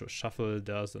 but what shuffle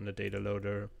does in the data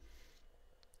loader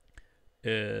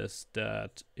is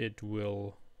that it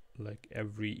will, like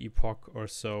every epoch or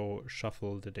so,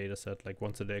 shuffle the dataset. Like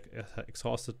once it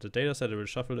exhausted the dataset, it will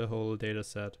shuffle the whole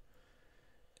dataset.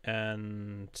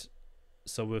 And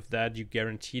so with that, you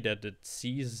guarantee that it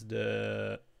sees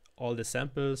all the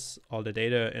samples, all the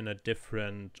data in a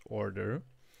different order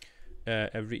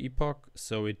every epoch.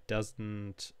 So it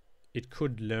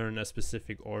could learn a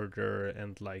specific order,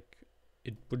 and like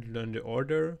it would learn the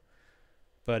order,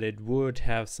 but it would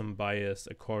have some bias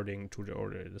according to the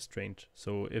order it is trained.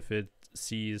 So if it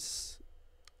sees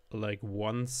like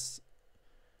once,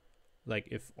 like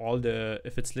if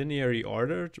it's linearly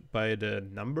ordered by the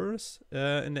numbers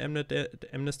in the MNIST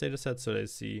dataset, so they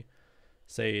see,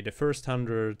 say, the first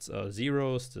 100s are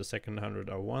zeros, the second 100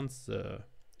 are ones,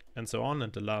 and so on,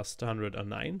 and the last 100 are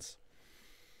nines,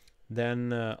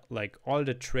 then like all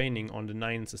the training on the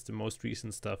nines is the most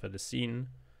recent stuff that is seen.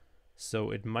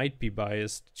 So it might be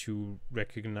biased to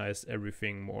recognize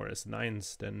everything more as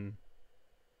nines than,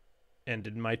 and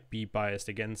it might be biased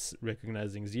against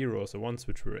recognizing zeros or ones,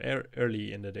 which were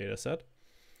early in the data set,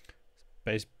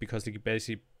 because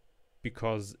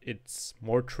it's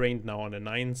more trained now on the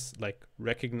nines, like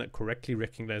correctly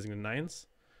recognizing the nines,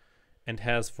 and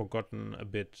has forgotten a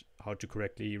bit how to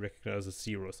correctly recognize the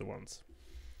zeros, the ones.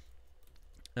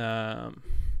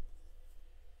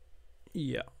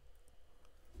 Yeah.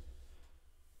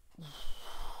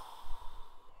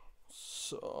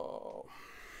 So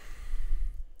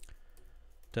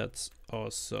that's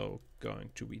also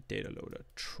going to be data loader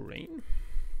train.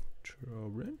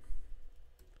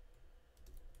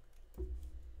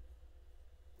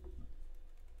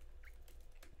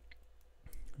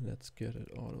 Let's get it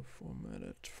auto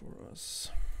formatted for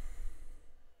us.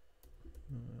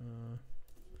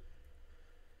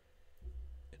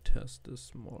 It has the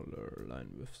smaller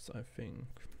line widths, I think.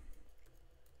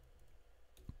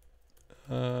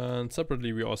 And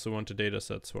separately, we also want the data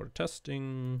sets for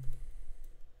testing.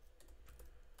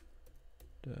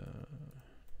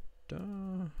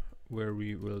 Where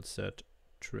we will set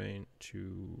train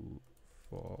to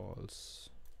false,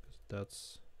 because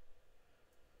that's,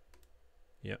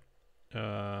 yeah.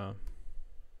 There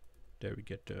we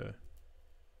get the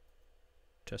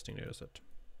testing data set.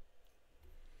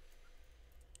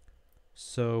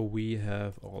 So we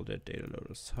have all the data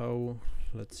loaders.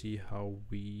 Let's see how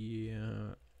we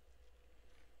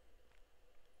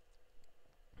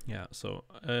yeah, so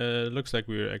it looks like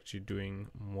we're actually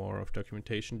doing more of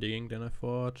documentation digging than I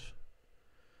thought.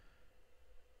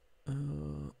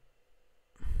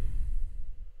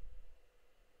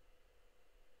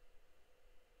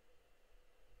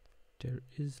 There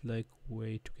is like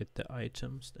way to get the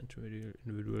items than to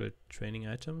individual training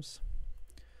items.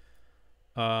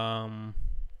 You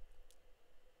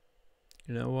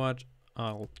know what?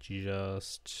 I'll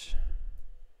just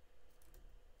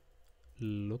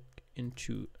look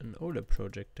into an older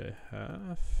project I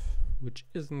have, which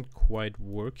isn't quite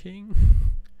working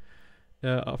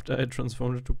after I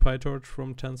transformed it to PyTorch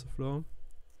from TensorFlow.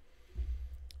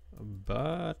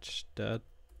 But that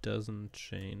doesn't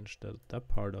change that that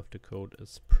part of the code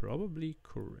is probably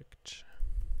correct.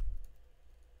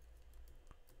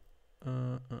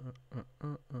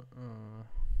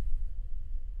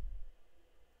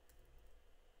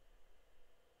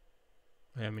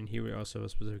 I mean, here we also have a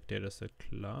specific dataset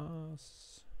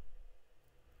class,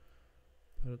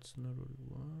 but it's not what we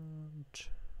want.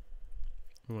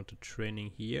 We want the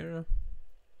training here.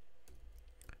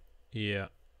 Yeah,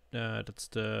 that's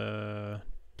the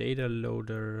data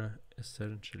loader.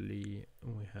 Essentially,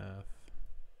 we have.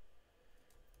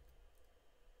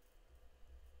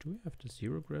 Do we have the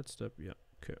 0 grad step? Yeah.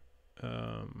 Okay.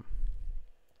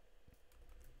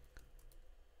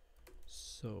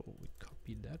 So we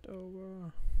copy that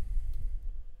over.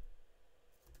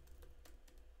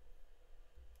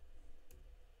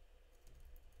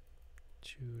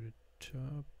 To the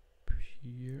top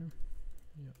here.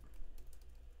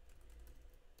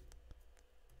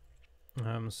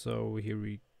 Yeah. So here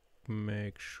we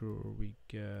make sure we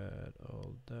get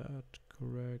all that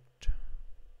correct.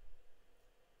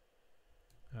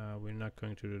 We're not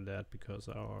going to do that because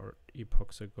our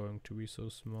epochs are going to be so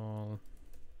small.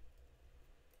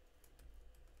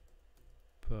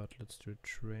 But let's do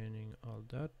training, all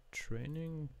that.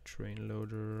 Training, train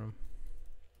loader.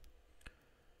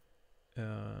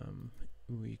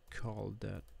 We call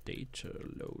that data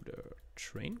loader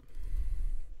train.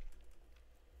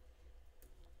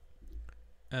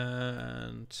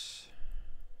 And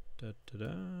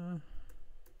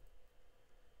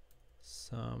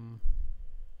some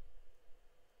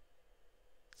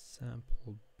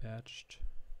sample batched.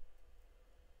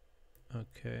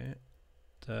 Okay,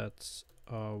 that's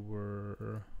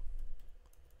our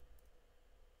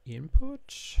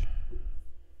input.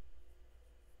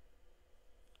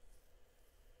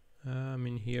 I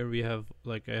mean, here we have,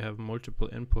 like, I have multiple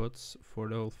inputs for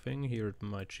the whole thing. Here it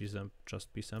might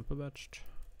just be sample batched.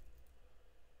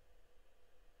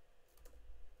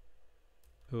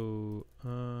 Oh,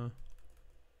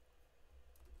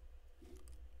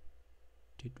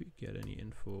 did we get any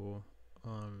info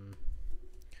on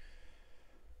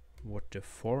what the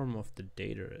form of the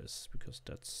data is? Because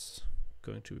that's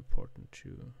going to be important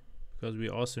too. Because we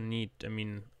also need, I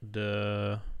mean,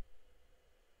 the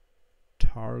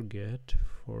target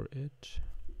for it.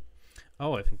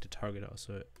 Oh, I think the target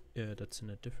also, yeah, that's in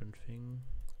a different thing.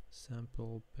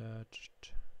 Sample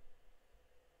batched.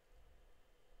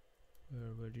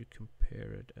 Where will you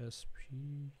compare it? SP.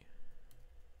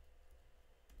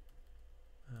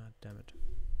 Ah, damn it.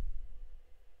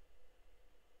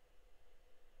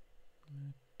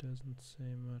 It doesn't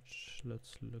say much.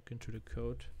 Let's look into the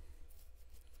code.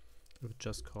 We've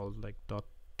just called like dot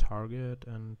target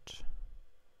and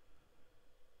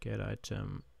get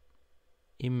item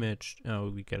image.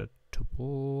 Oh, we get a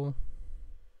tuple.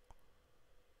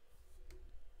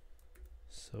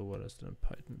 So what is then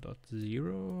Python dot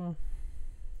 0?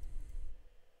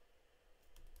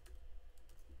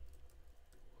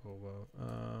 Oh well.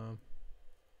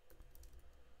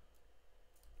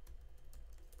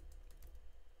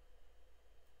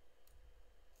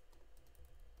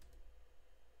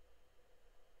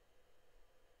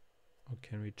 Or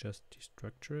can we just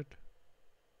destructure it?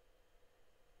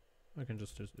 I can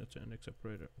just that's an index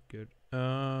operator. Good.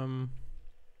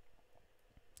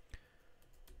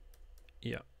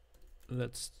 Yeah.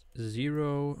 Let's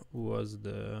 0 was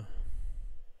the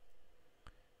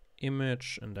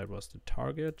image and that was the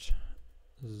target.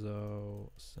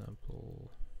 So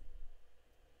sample.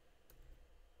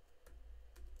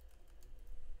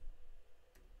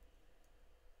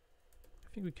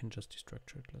 I think we can just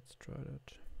destructure it. Let's try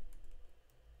that.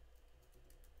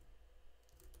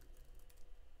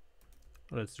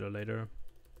 Let's do it later.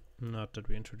 Not that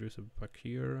we introduce a bug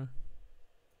here.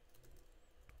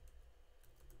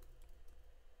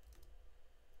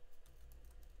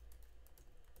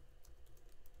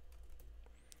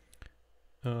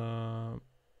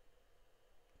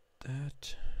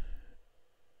 That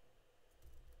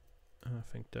I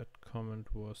think that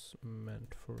comment was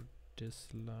meant for this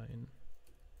line,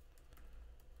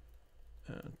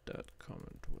 and that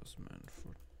comment was meant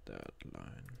for that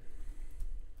line.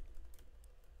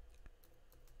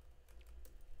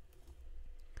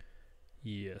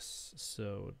 Yes,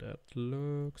 so that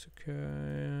looks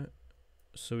okay.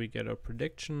 So we get our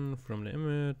prediction from the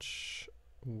image.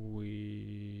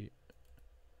 We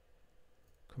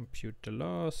compute the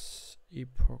loss,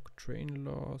 epoch train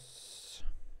loss.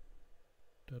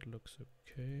 That looks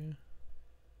okay.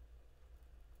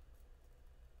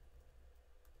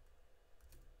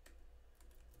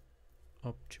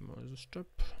 Optimize the step.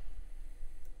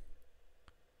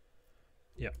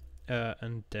 Yeah.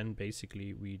 And then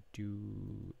basically we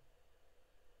do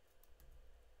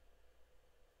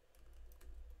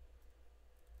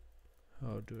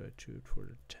how do I do it for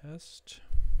the test?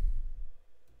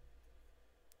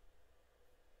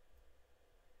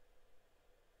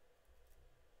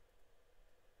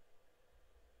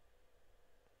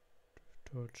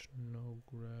 Torch no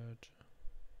grad.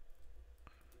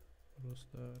 What was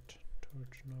that?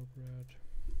 Torch no grad.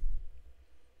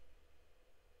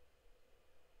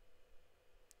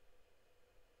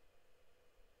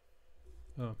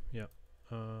 Oh, yeah.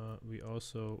 We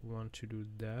also want to do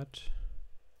that.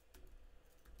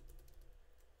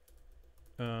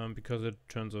 Because it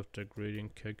turns off the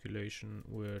gradient calculation,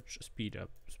 which speeds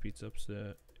up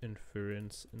the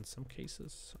inference in some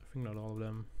cases. I think not all of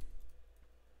them.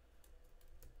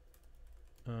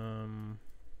 Can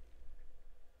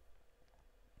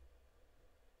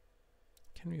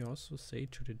we also say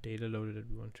to the data loader that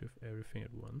we want to have everything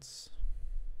at once?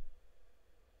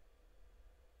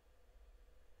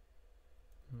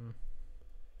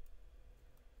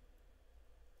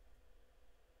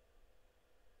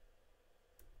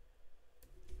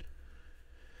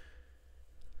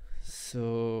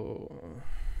 So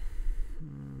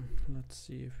let's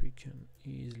see if we can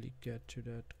easily get to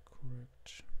that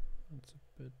correct. That's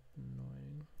a bit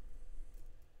annoying.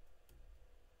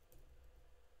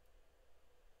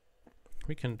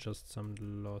 We can just sum the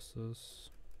losses.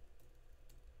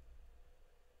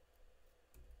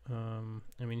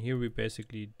 I mean, here we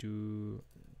basically do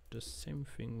the same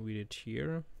thing we did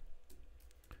here,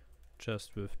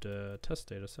 just with the test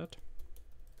data set.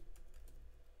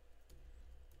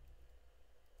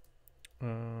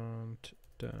 And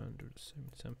then do the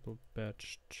same sample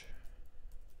batched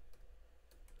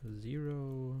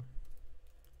 0,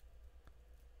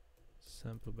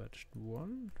 sample batched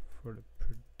 1 for the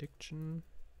prediction,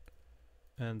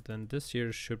 and then this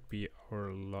here should be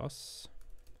our loss,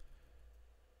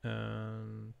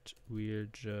 and we'll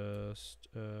just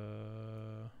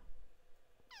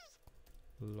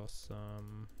loss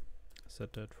sum,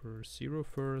 set that for 0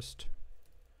 first,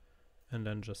 and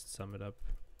then just sum it up.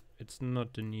 It's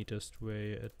not the neatest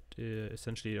way. It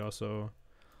essentially also,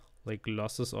 like,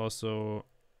 loss is also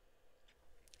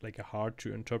like a hard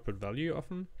to interpret value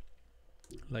often.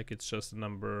 Like, it's just a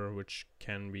number which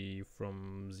can be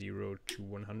from 0 to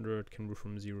 100, can be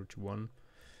from 0 to 1.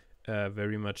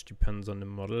 Very much depends on the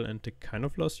model and the kind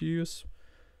of loss you use.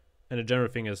 And the general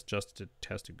thing is just the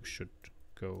testing should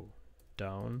go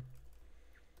down.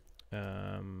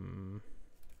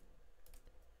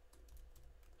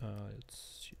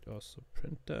 Let's also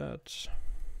print that.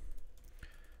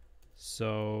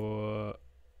 So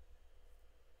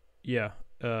yeah,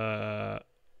 I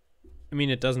mean,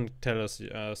 it doesn't tell us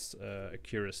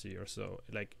accuracy or so.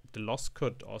 Like, the loss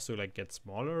could also like get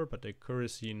smaller, but the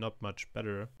accuracy not much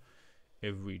better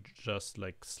if we just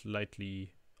like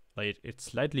slightly, like, it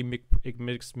slightly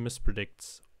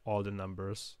mispredicts all the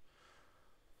numbers.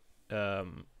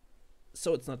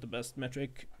 So it's not the best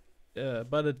metric,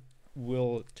 but it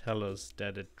will tell us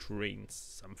that it trains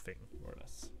something, more or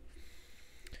less.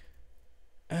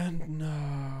 And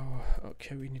now,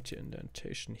 okay, we need the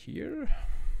indentation here.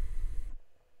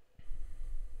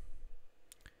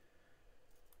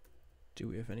 Do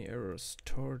we have any errors?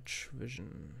 Torch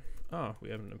vision. Ah, we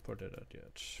haven't imported that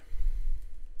yet.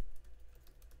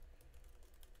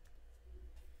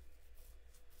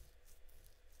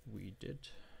 We did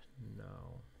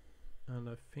now. And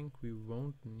I think we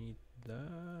won't need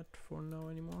that for now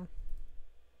anymore.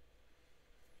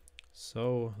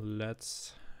 So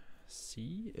let's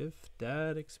see if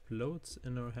that explodes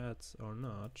in our heads or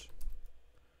not.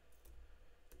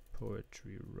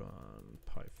 Poetry run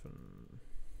Python.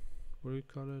 What do we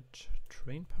call it?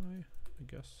 TrainPy, I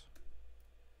guess.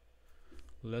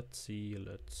 Let's see.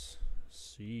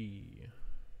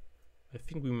 I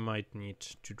think we might need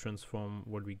to transform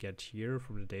what we get here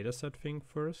from the dataset thing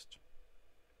first,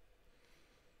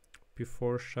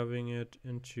 before shoving it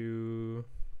into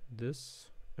this.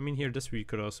 I mean, here this we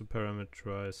could also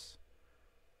parameterize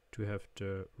to have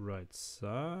the right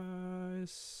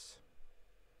size.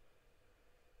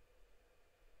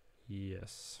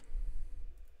 Yes.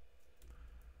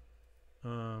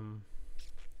 I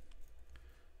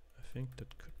think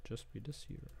that could just be this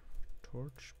here.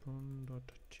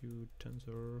 Torch.to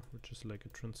tensor, which is like a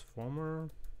transformer.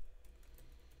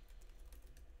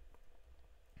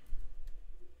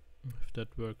 If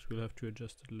that works, we'll have to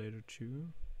adjust it later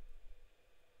too.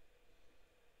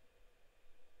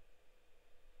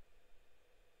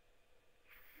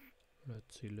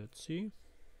 Let's see.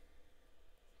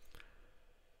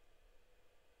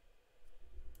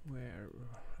 Where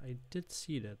I did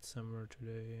see that somewhere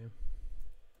today.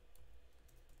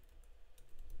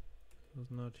 It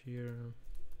was not here.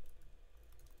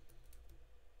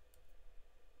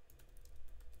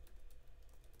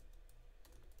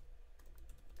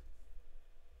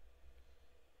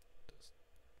 Does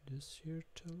this here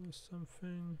tell us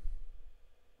something?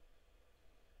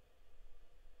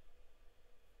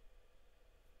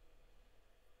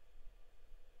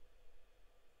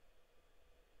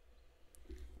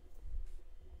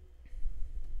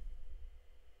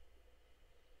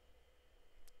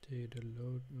 Data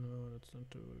load, no, that's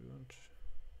not what we want.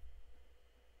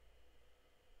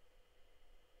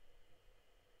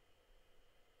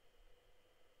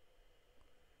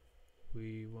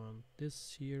 We want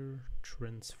this here,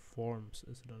 transforms.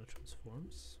 Is it on a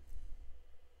transforms?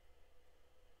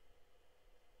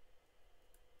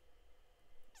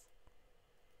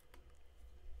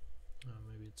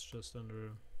 Maybe it's just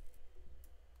under,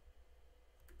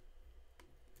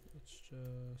 it's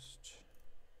just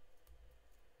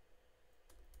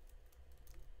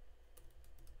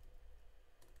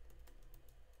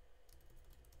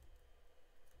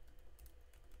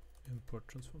import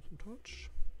transforms from torch.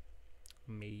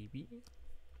 Maybe.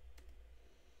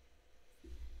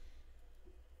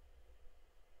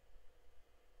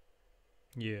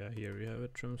 Yeah, here we have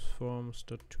it,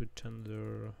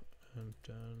 transforms.toTensor, and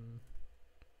then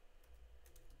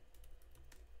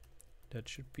that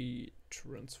should be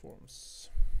transforms.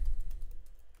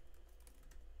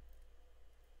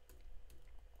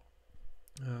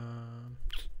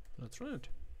 Let's run it.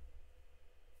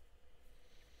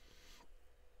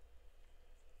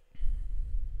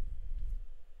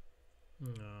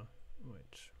 No,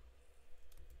 wait.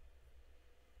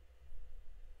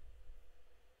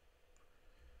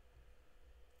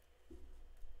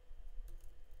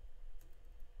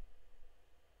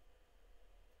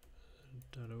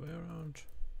 The other way around.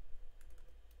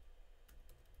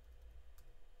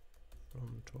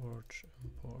 From torch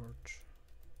import.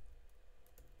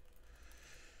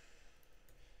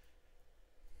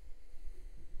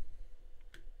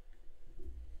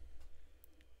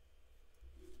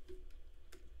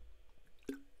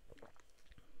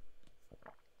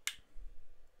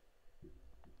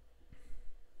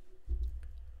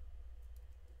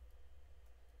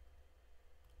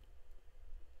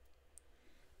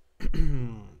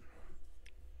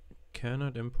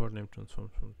 Cannot import name transform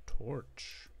from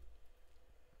torch.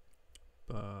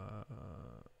 But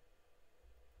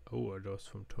oh, it was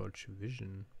from torch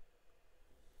vision.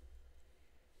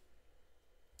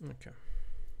 Okay.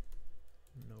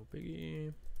 No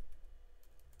biggie.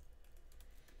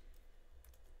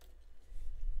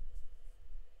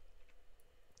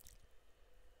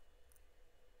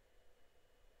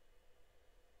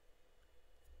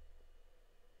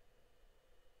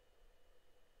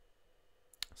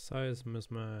 Size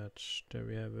mismatch. There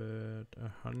we have it.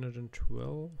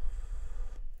 112.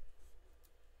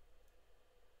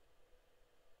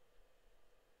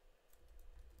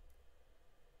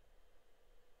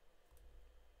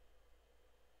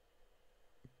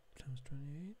 Times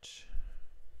 28.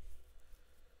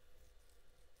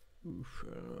 Oof,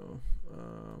 I don't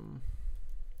know.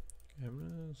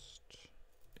 Chemist.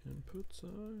 Input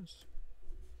size.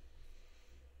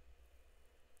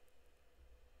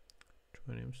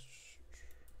 20.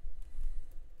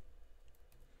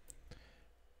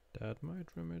 That might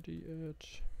remedy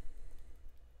it.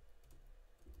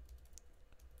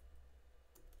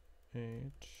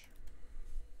 8.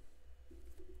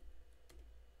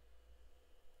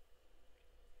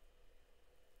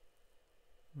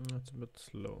 That's a bit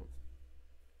slow.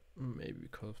 Maybe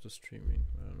because of the streaming.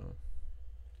 I don't know.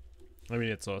 I mean,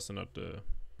 it's also not the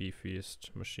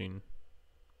beefiest machine.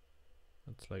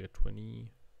 It's like a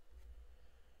 20.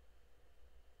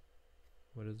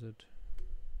 What is it?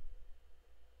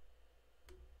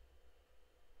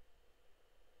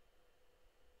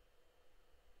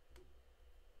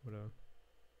 Whatever.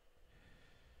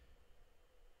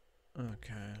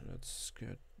 Okay, let's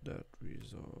get that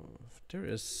resolved. There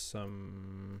is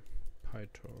some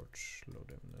PyTorch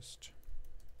load-mnist.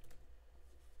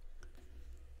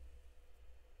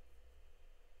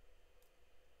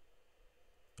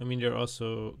 I mean, there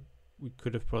also, we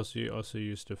could have possibly also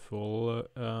used a full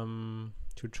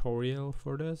tutorial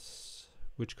for this,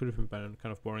 which could have been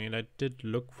kind of boring, and I did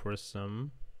look for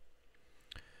some.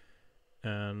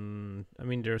 And I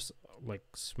mean, there's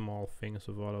like small things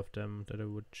of all of them that I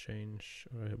would change,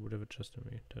 or I would have adjusted.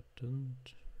 Me that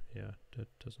doesn't, yeah, that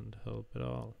doesn't help at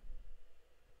all.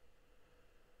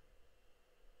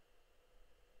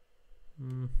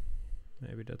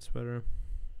 Maybe that's better.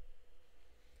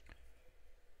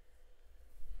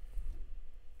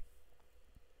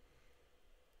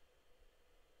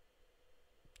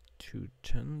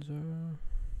 toTensor.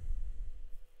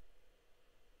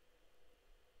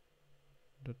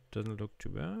 That doesn't look too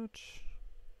bad.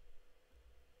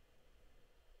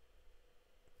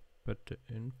 But the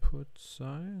input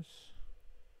size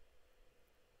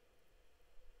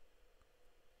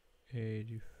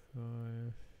 85.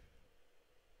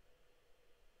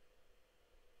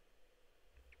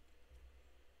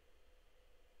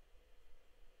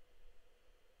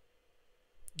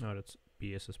 Oh, that's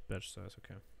BSS batch size,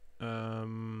 okay.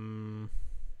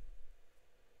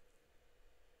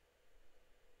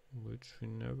 which we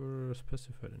never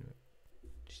specified anyway.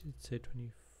 Did it say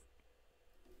 20?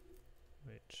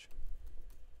 Wait.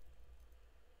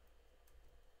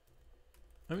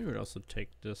 I mean, we'll also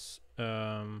take this.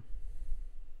 I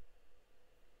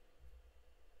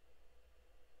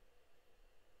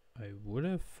would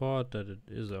have thought that it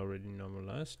is already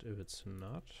normalized. If it's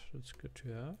not, it's good to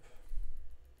have.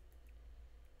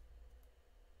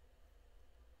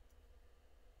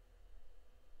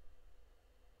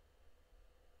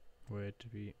 Wait to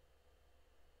be.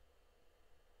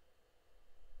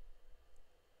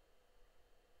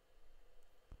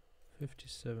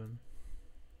 $57.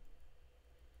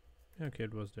 Okay,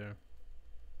 it was there.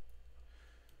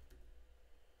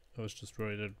 I was just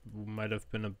worried that might have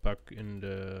been a bug in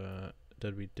the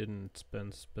that we didn't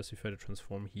specify the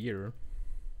transform here.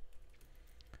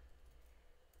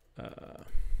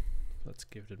 Let's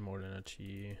give it more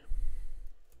energy.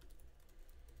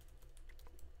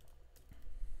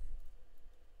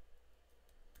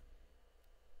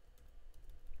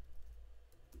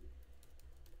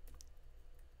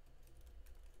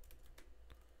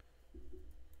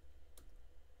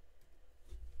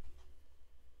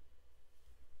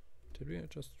 Did we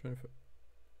adjust 25?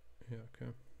 Yeah,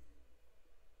 okay.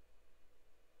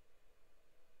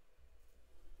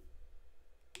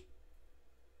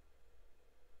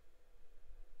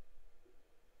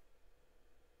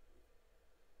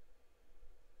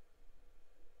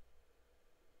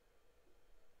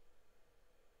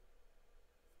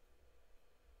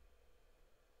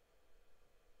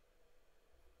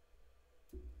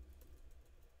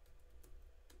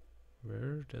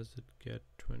 Where does it get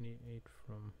 28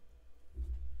 from?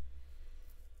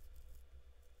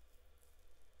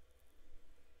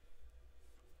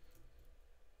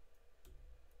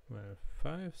 Well,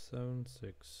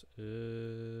 576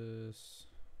 is...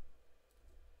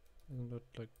 Isn't that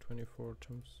like 24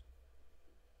 times?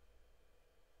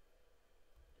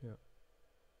 Yeah.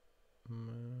 12,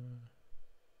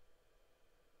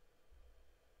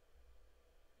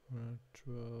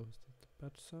 is that the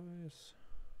batch size?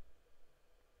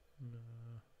 No.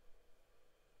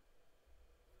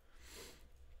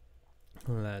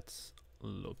 Let's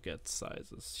look at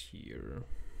sizes here.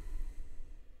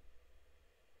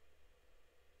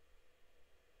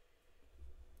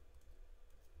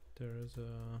 There is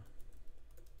a...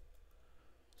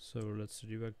 So let's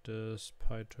debug this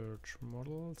PyTorch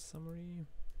model summary.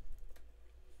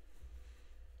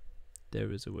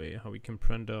 There is a way how we can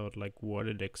print out like what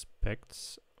it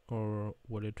expects or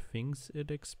what it thinks it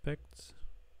expects.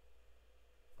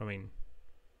 I mean,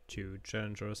 to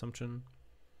challenge our assumption.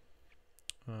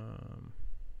 Oh,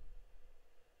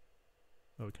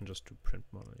 we can just do print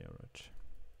model, yeah,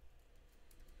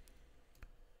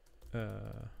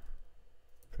 right.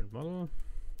 Print model,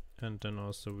 and then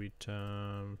also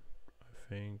return, I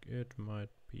think it might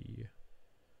be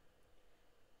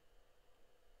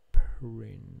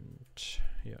print,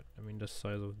 yeah, I mean the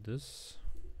size of this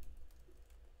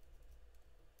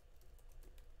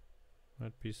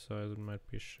might be size, it might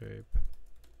be shape,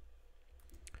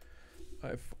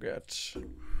 I forget.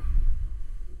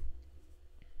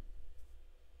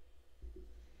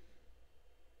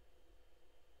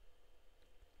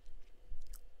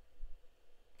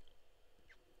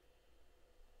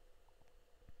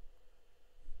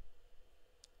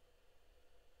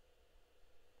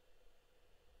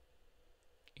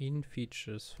 In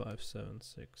features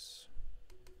 576.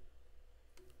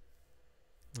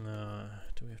 Do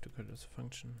we have to call it as a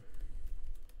function?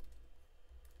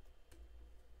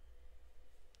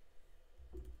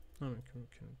 Oh, we can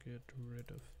get rid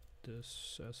of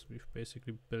this as we've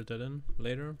basically built that in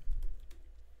later.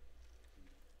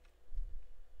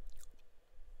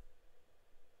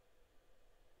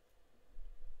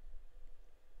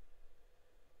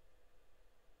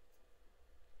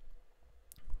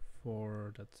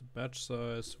 For that's the batch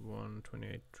size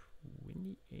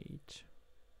 12828.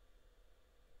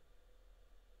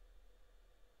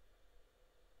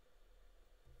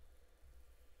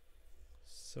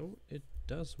 So it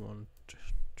does want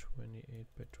 28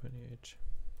 by 28.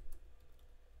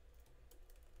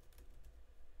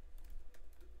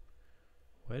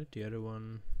 Why did the other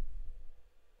one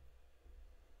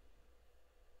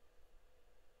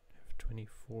have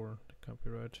 24? That can't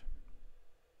be right.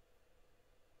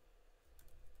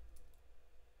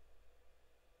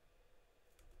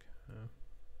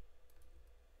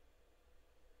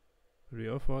 But we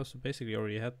also basically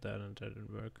already had that and that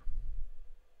didn't work.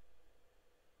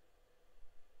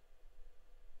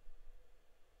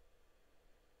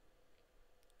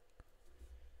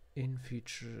 In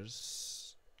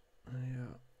features,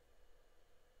 yeah,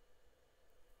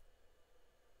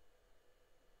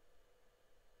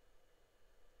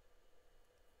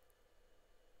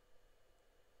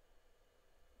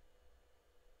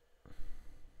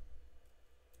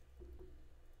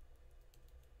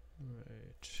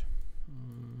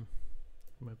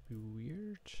 might be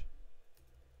weird.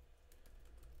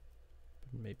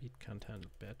 But maybe it can't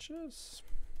handle batches.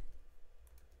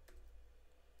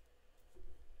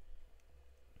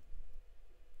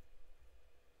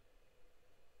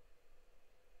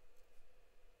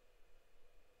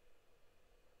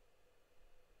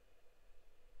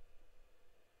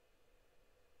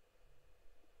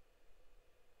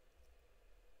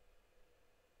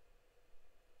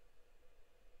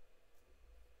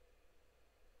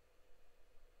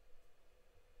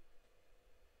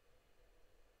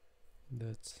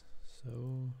 That's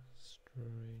so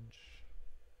strange.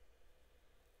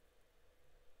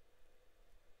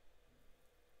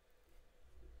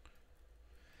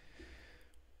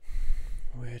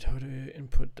 Wait, how do I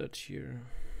input that here?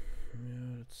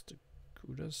 Yeah, that's the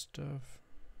CUDA stuff.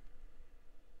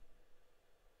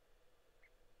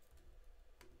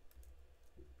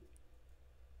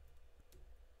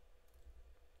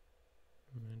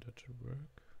 That should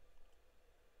work.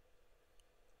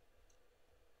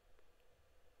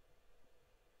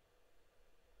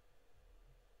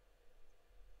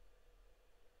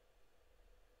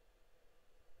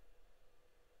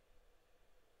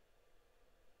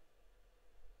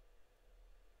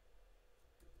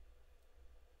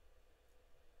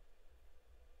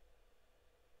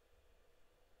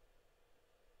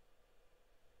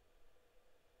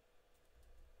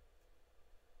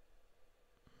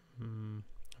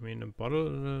 I mean, a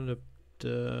bottle,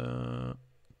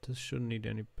 this shouldn't need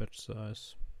any batch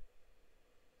size.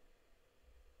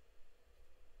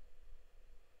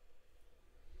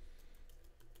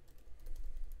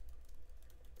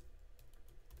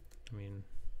 I mean,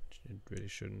 it really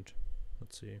shouldn't.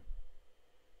 Let's see.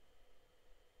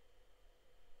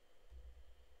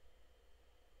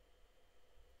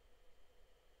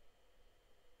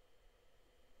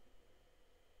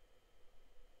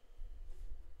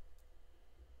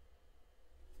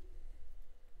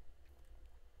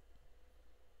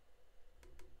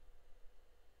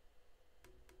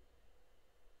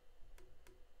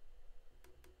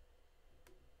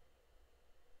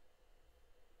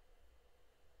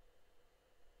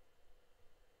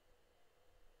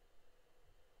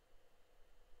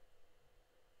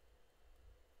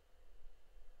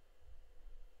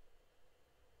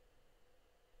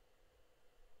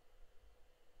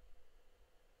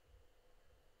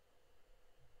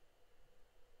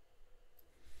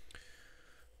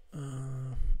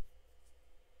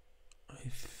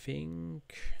 I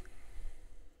think,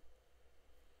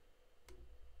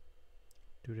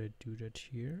 do I do that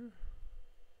here?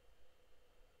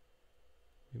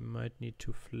 We might need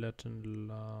to flatten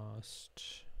the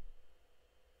last.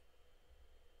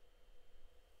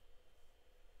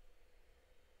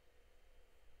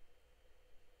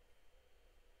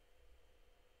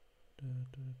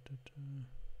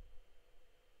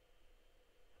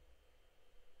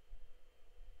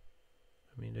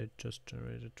 I mean, it just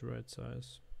generated the right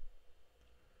size.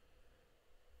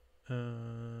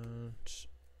 And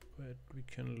but we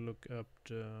can look up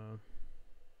the,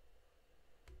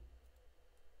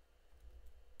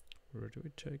 where do we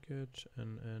take it?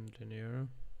 And linear.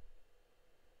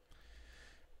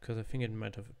 Because I think it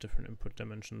might have different input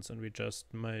dimensions, and we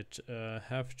just might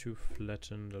have to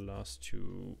flatten the last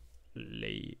two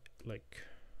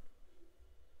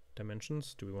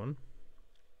dimensions. Do we want?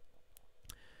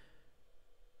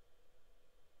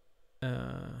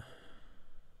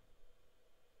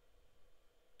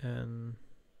 And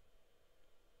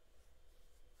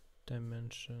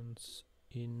dimensions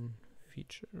in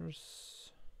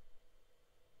features.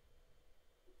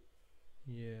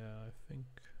 Yeah, I think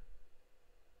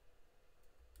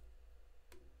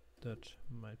that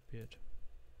might be it.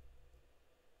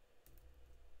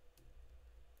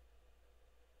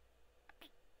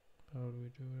 How do we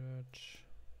do that?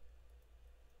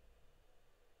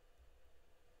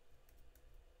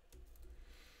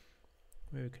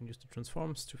 Maybe we can use the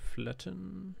transforms to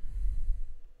flatten.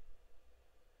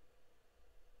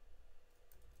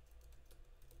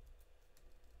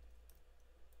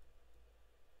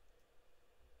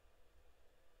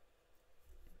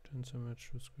 Tensor match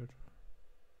was good.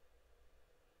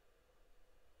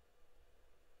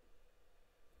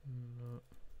 No.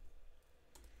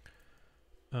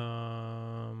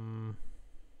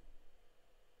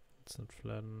 Let's not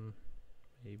flatten.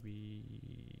 Maybe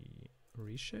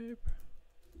reshape.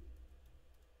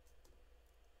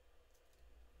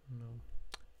 No,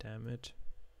 damn it.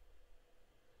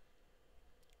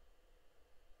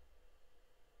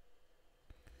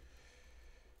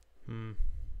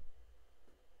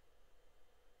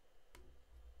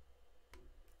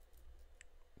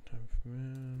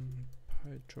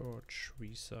 PyTorch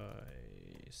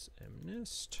resize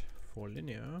mnist for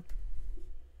linear.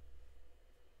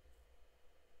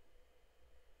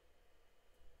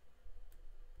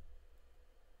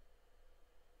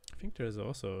 I think there's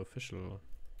also official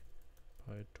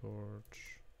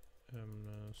PyTorch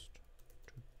MNest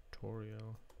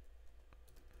tutorial.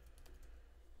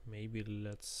 Maybe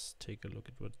let's take a look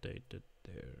at what they did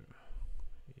there.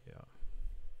 Yeah.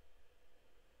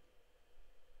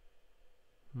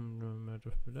 No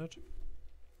matter for that.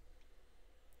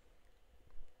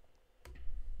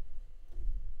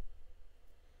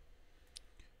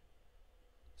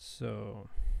 So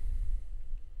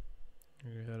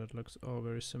yeah, that looks all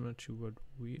very similar to what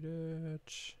we did.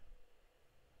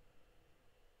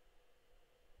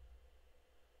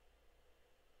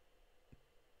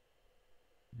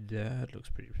 That looks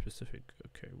pretty specific.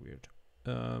 Okay, weird.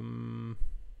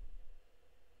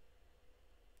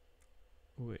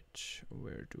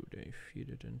 Where do they feed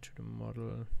it into the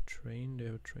model? Train, they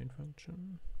have a train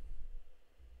function.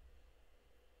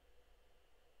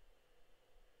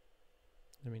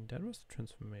 I mean, that was the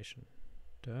transformation.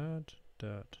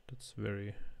 That's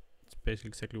very, it's basically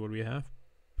exactly what we have,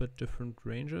 but different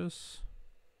ranges.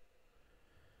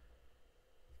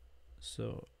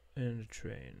 So, in the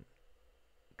train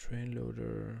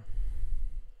loader,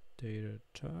 data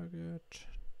target,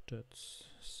 that's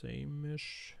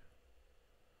same-ish.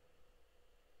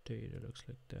 Data looks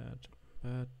like that,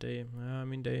 but they, I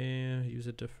mean, they use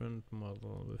a different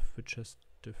model with which has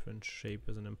different shape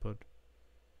as an input.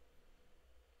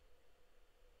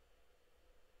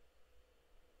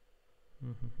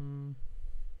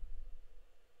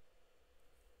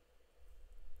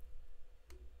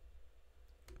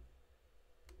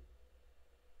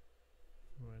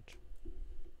 Right.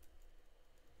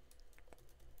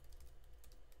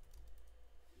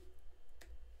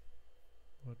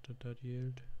 What did that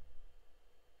yield?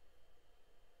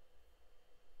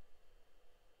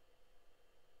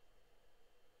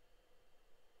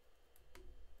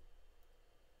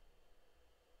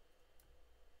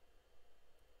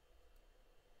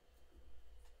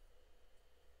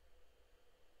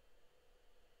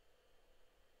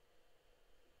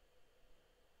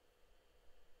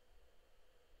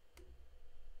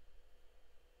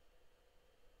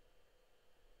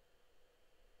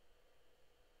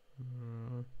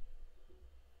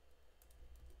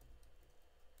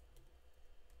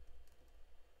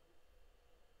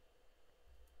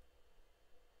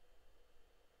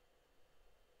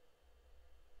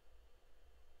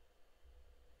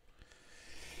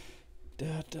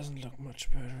 That doesn't look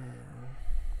much better.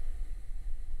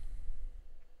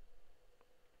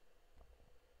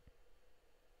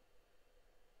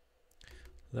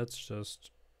 Let's just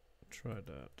try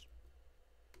that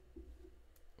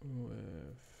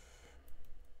with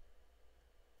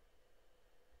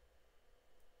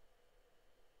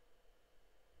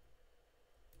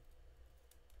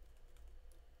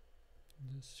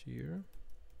this here.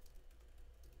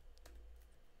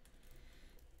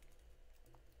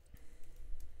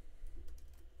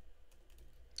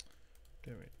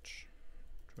 Damage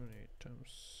 28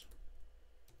 times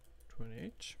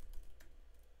 28.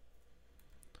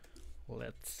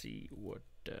 Let's see what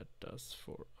that does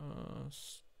for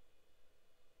us.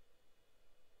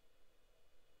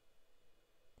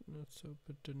 Let's hope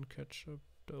it didn't catch up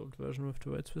the old version with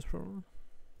the white space problem.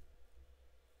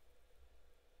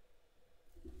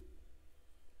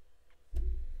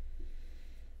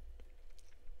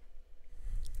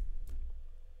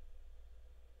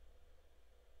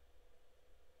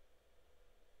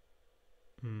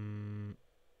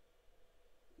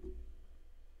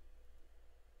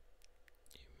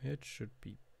 Image should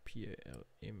be PAL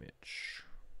image.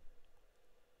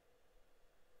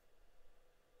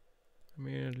 I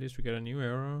mean, at least we got a new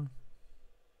error.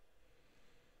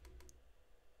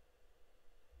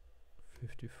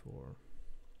 54.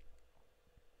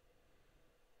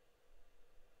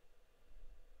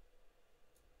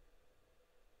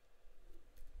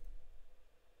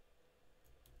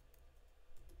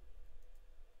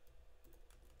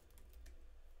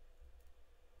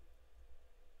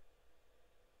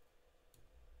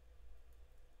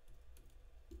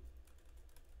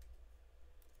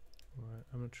 Right,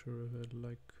 I'm not sure if I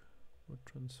like what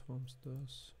transforms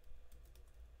does.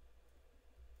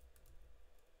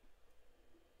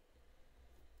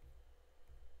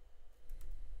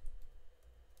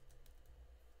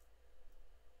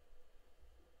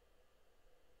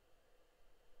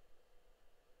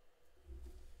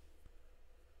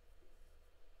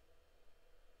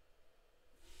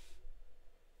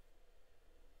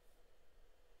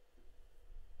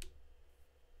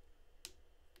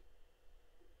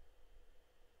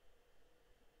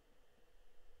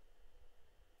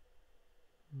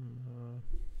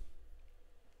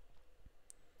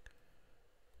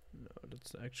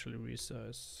 let's actually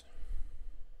resize.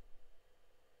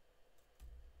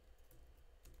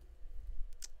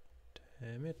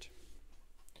 Damn it.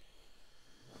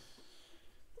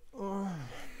 Oh.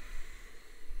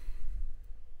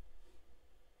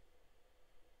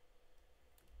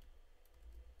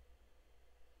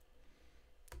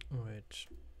 Wait.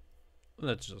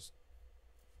 Let's just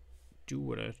do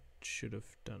what I should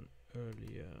have done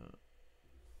earlier.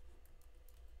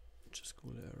 Just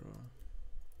school error.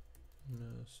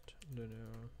 Nest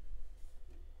linear.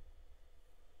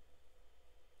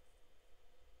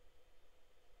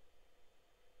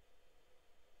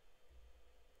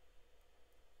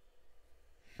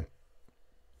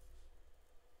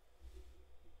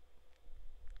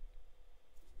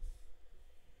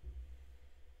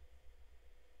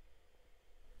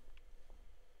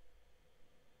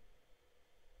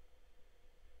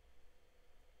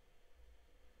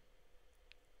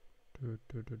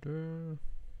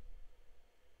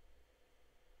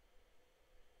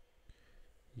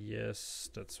 Yes,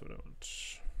 that's what I want.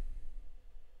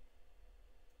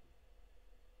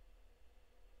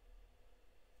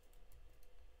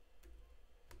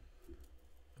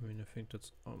 I mean, I think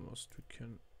that's almost we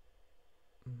can.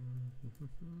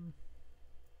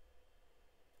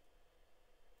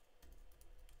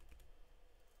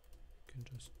 Can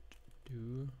just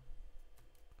do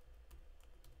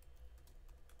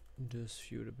this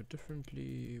viewed a bit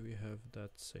differently. We have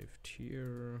that saved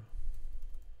here.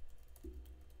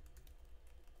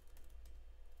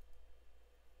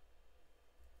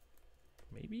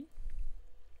 Maybe?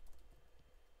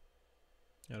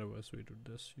 Otherwise we do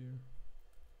this here.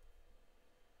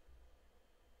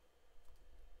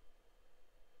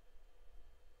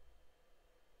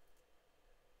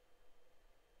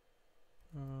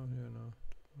 Oh, yeah, no,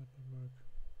 that might not work.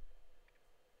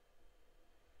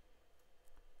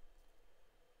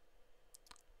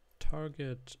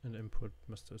 Target and input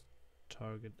must have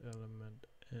target element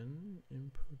n,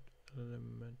 input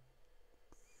element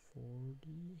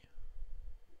 40.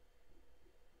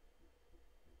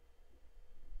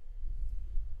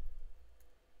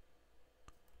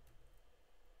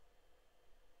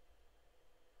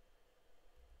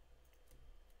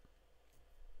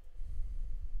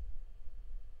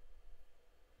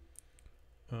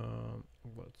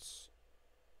 Let's,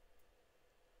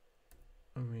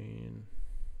 I mean,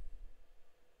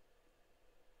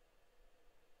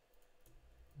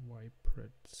 wipe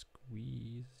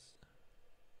squeeze.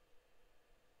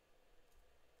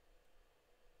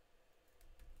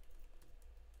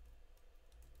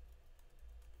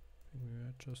 We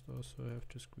just also have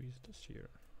to squeeze this here.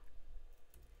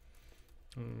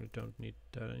 We don't need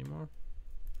that anymore.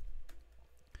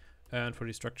 And for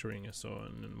restructuring, I saw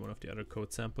in one of the other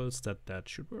code samples that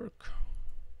should work.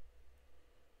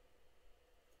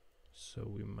 So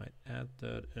we might add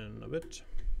that in a bit.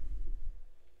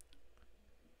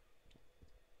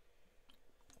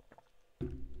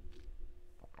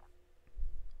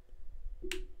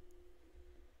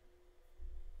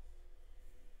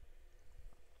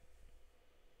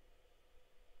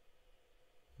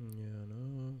 Yeah,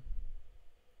 no.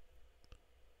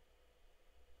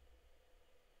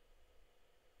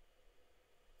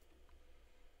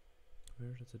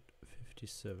 Where is it?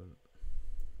 57.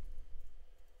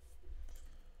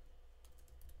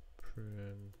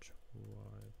 Print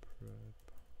y prep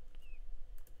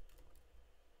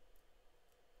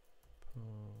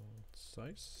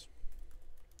size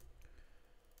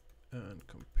and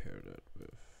compare that with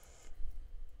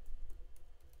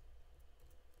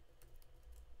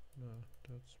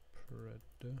that's pred,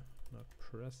 not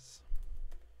press.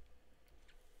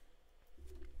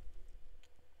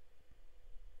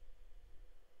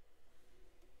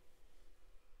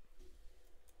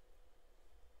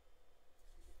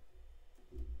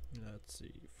 Let's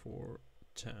see,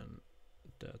 410,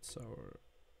 that's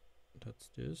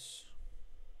this.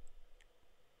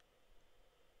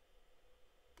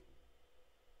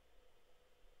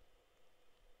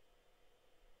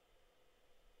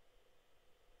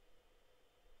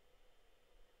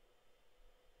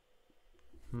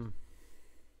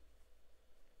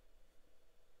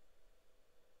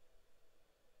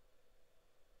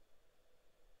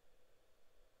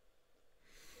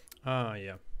 Ah,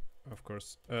 yeah, of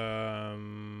course. I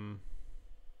mean,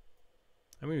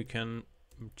 we can,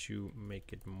 to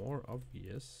make it more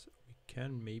obvious, we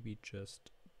can maybe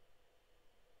just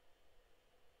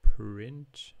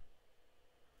print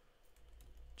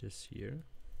this here.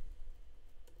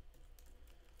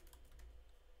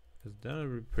 Because then it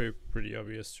would be pretty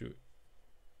obvious to.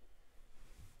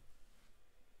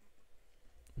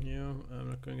 Yeah, I'm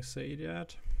not going to say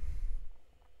that.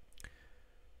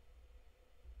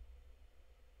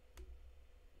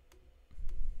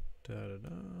 Da da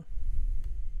da.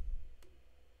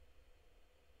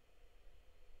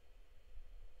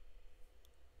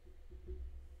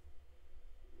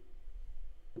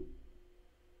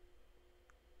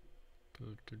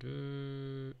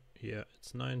 Yeah,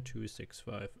 it's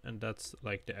 9265, and that's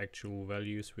like the actual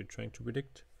values we're trying to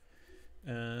predict.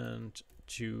 And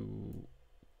to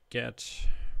get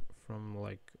from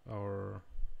like our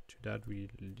to that, we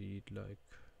need like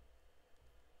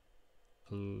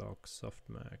a log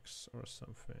softmax or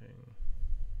something.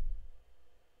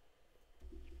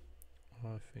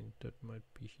 I think that might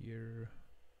be here.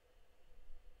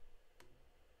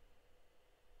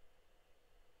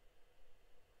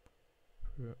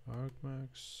 Per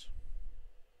argmax.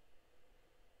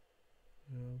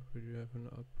 Yeah, we do have an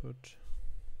output.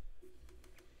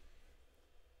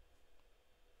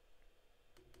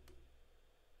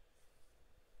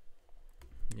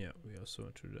 Yeah, we also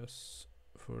want to do this.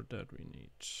 For that we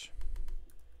need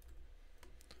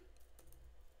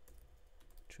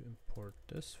to import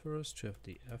this first, to have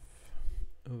the f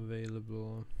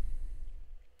available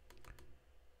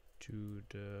to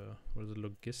the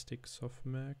logistics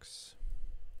softmax.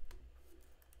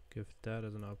 Give that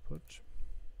as an output.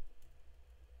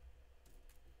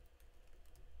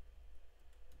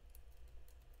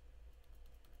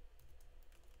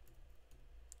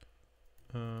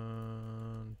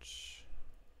 And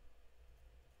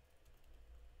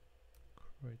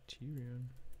criterion,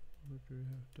 where do we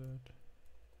have that?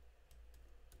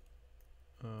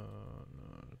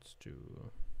 No, let's do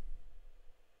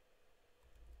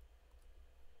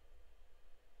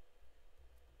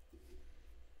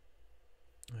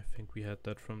I think we had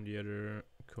that from the other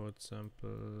code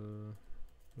sample.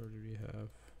 Where do we have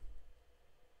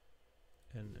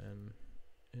NN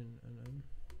in NN?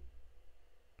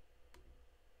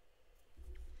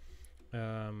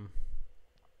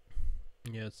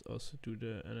 Yeah, let's also do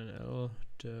the NNL,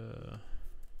 the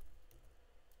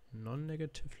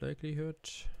non-negative likelihood,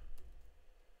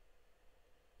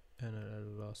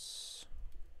 NNL loss.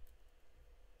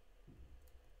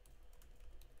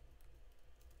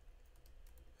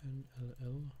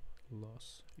 NLL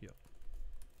loss, yeah.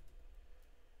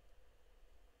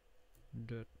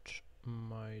 That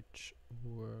might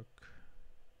work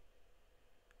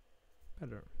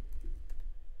better.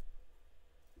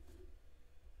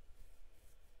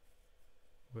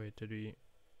 Wait, did we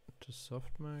to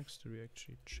softmax? Did we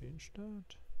actually change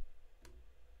that?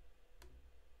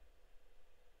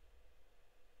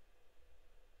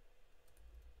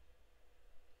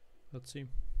 Let's see.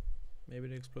 Maybe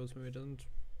it explodes, maybe it doesn't.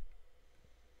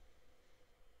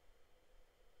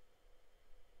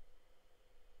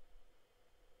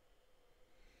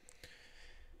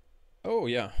 Oh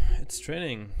yeah, it's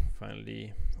training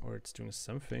finally, or it's doing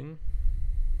something.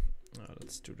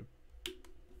 Let's do the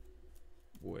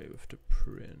way with the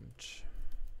print.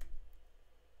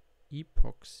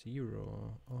 Epoch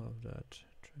 0, all of that.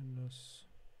 Trainers.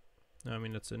 I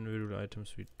mean, that's individual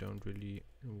items. We don't really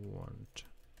want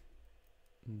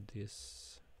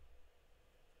this.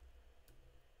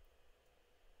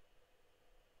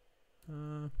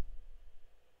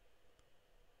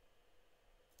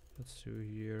 Let's do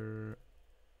here.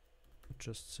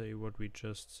 Just say what we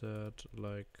just said,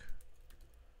 like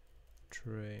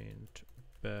trained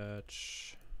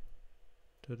batch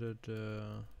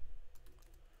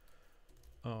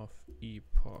of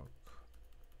epoch.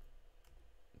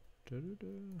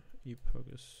 Epoch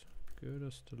is good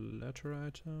as the letter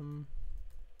item,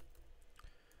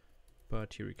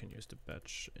 but here we can use the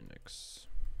batch index.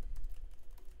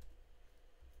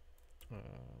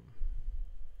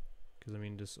 Because I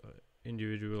mean, this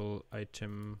individual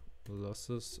item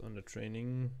losses on the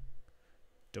training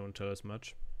don't tell us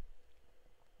much.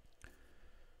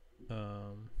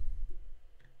 Yeah.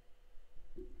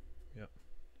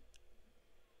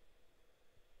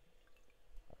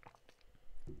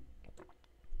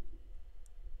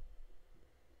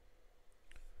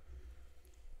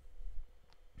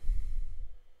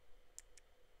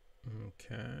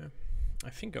 Okay. I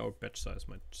think our batch size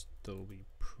might still be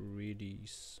pretty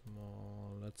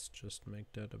small. Let's just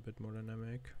make that a bit more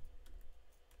dynamic.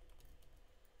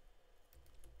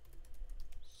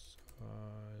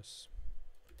 Size.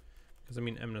 Because I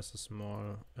mean, MNES is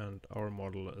small and our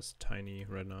model is tiny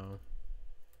right now.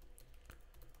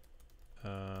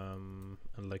 And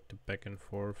like the back and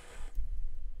forth,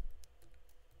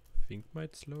 I think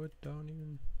might slow it down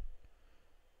even.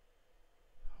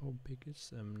 How big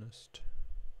is MNES?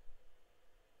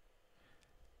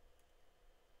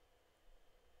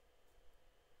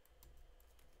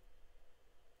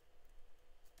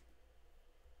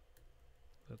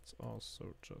 Let's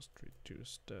also just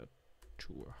reduce that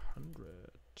to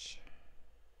 100.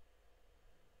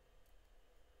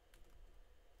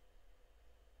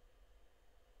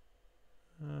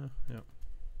 Yeah.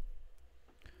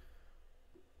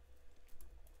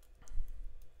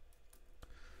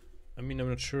 I mean, I'm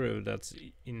not sure if that's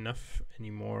enough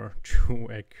anymore to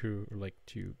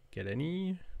to get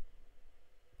any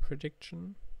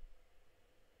prediction.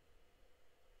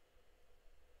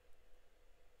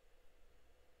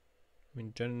 I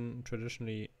mean,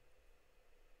 traditionally,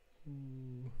 I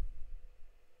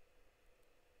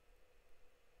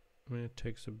mean, it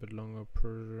takes a bit longer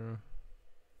per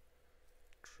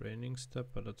training step,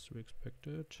 but that's to be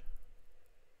expected.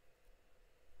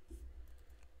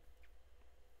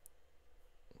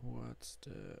 What's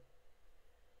the...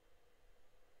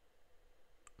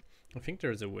 I think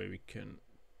there's a way we can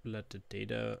let the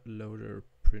data loader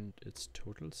print its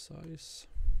total size.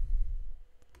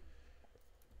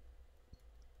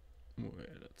 Well,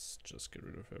 let's just get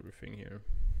rid of everything here.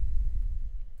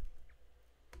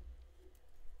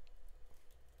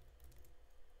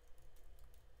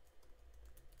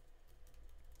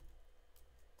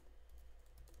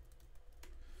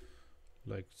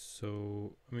 Like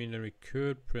so, I mean, then we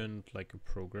could print like a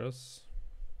progress.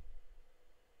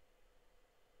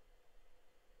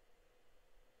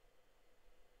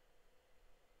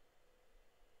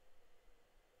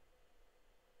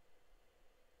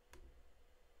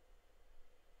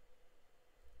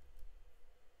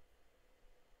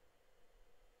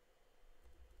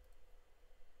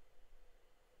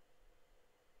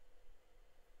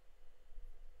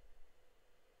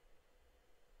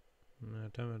 Nah,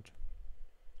 damn it.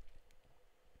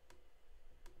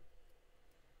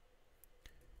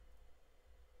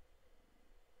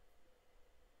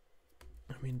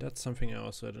 I mean, that's something I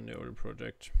also had in the older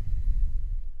project.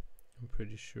 I'm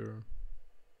pretty sure.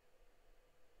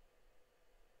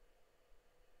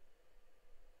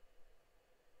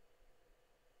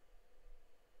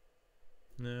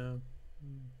 Yeah.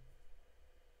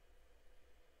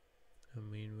 I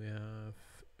mean, we have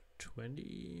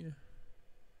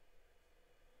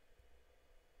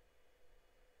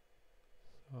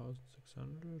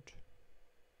 20,600,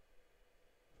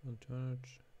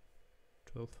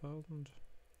 12,000.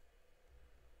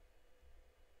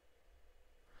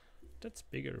 That's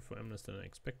bigger for MNIST than I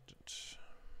expected.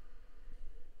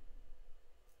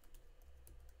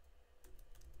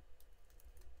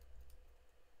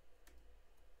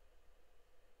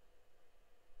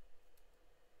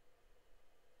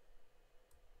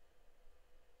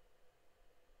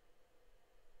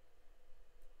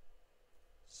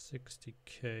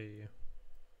 $60K.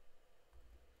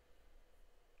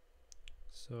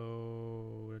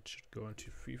 So it should go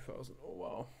into 3,000. Oh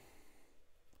wow.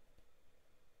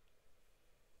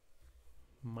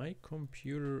 My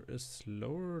computer is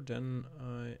slower than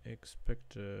I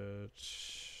expected.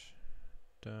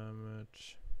 Damn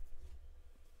it.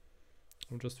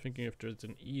 I'm just thinking if there's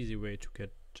an easy way to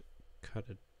cut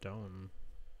it down.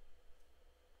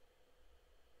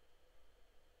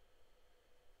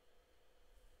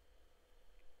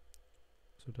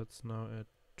 So that's now at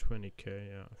 20K,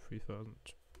 yeah, 3,000.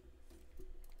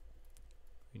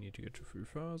 We need to get to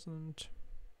 3,000.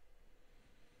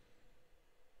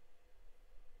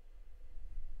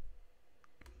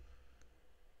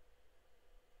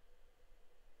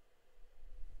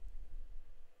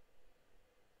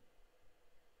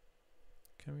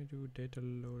 Can we do data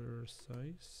loader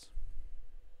size?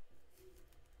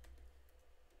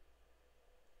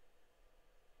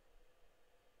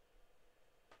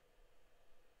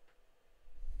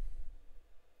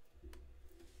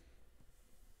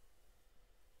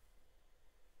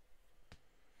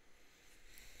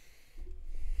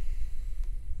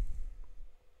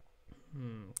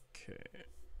 Okay.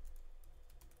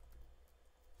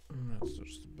 That's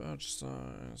just the batch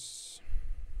size.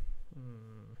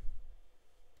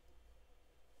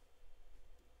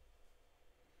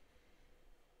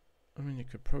 I mean, you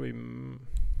could probably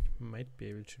might be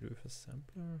able to do with a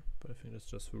sampler, but I think that's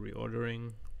just for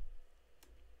reordering.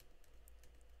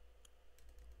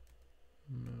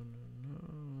 No.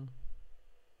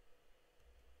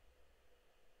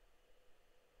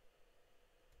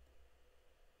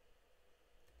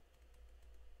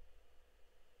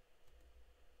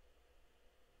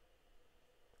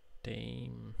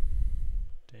 Damn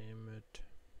it.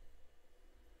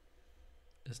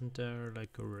 Isn't there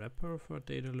like a wrapper for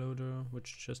data loader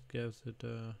which just gives it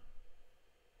a...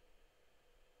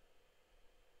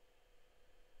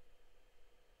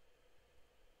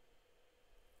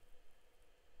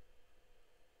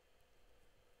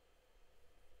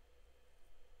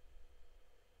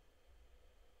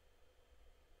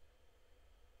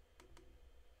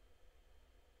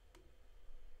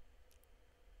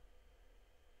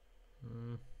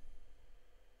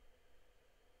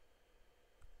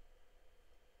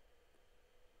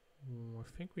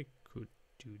 think we could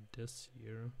do this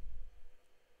here.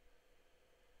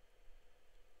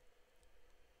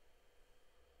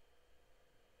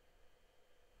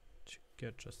 To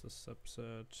get just a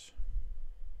subset.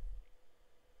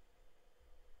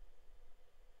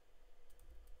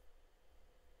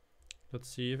 Let's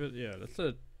see if it, yeah, let's let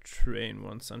it train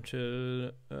once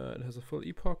until it has a full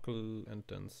epoch and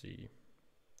then see.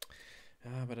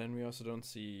 But then we also don't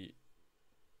see.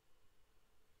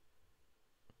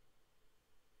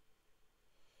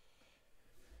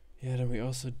 Yeah, then we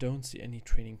also don't see any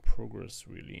training progress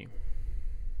really.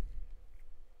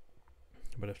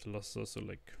 But if the loss is also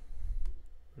like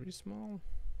very small.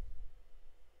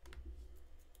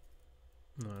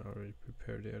 No, I already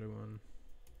prepared the other one.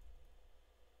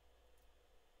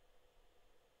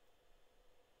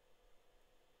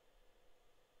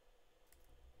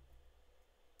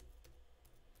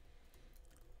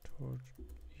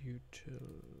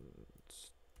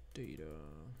 Utils data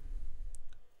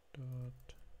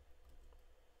dot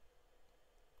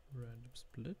random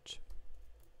split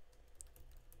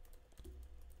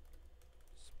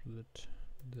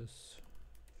this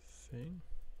thing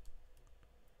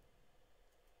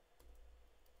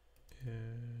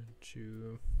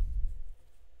into,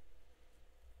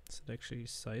 is it actually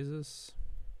sizes?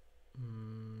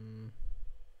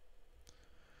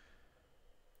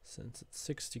 Since it's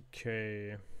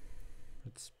 60k,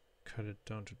 let's cut it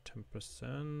down to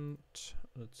 10%.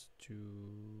 Let's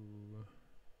do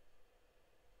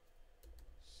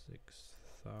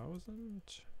 6,000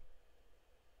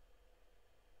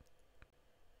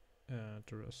 and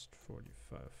the rest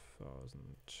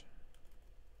 45,000,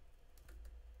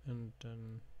 and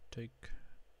then take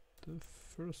the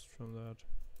first from that.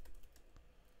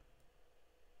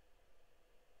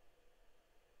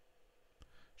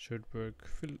 Should work.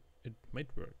 It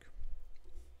might work.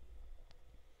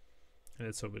 And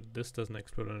let's hope this doesn't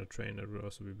explode on a train. That would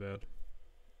also be bad.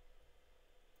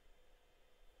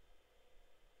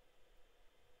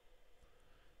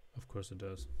 Of course it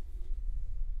does.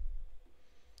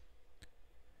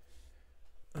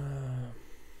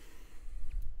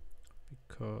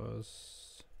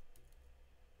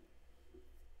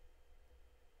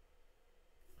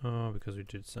 Because we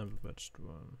did sample batched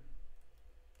one.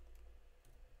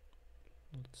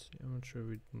 Let's see, I'm not sure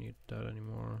we need that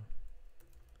anymore.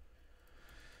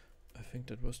 I think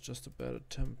that was just a bad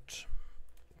attempt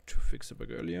to fix a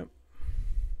bug earlier.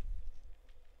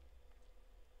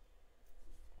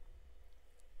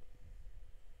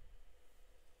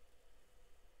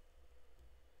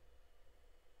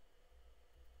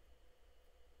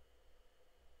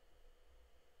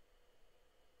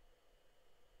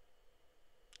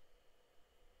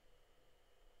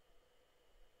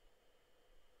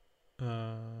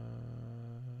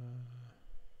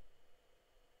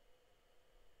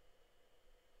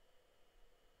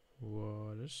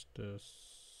 What is this?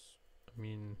 I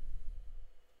mean,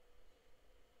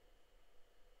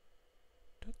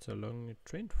 that's how long it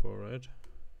trained for, right?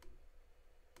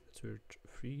 It's weird.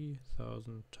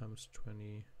 3,000 times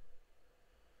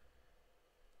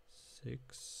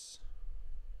 26.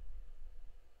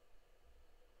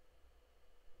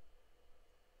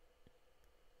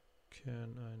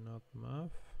 Can I not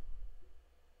math?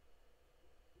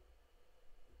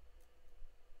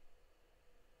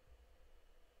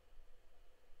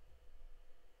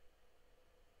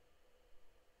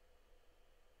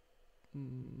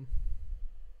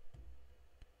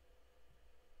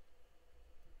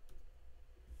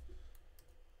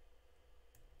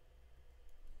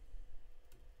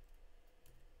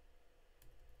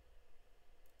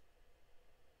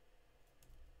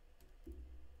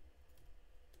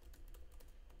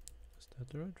 Is that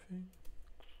the right thing?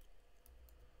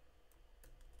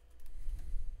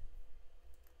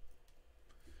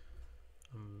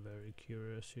 I'm very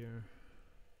curious here.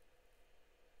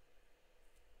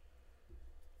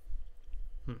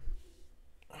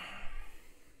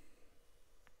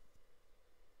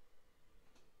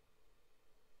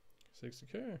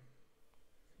 60k.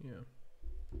 Yeah.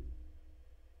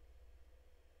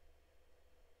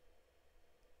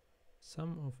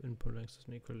 Sum of input lengths is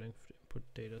an equal length input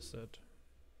data set.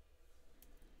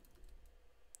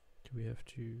 Do we have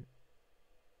to?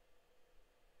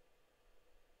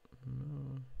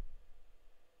 No.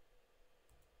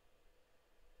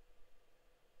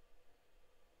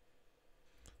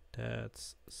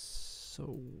 That's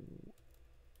so.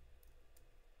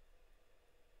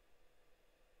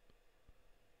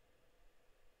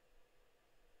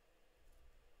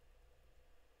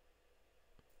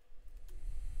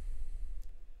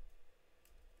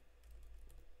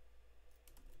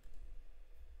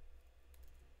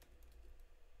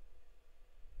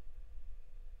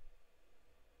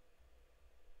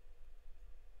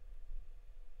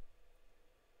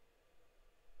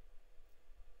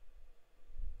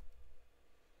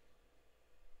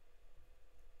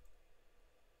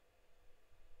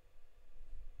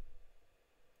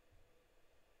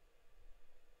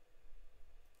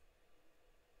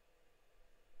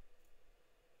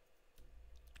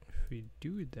 we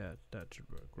do that, that should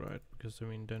work, right? Because I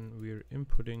mean, then we're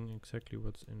inputting exactly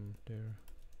what's in there.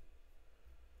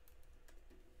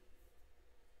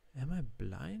 Am I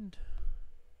blind?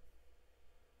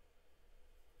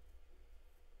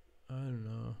 I don't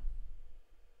know.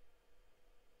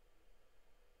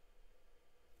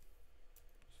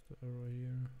 What's the error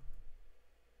here?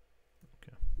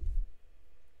 Okay.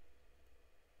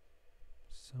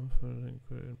 Something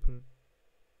could input.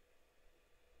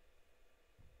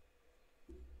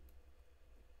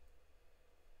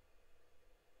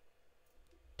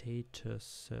 Data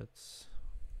sets.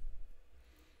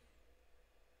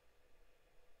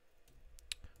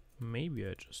 Maybe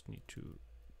I just need to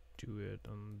do it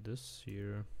on this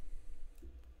here.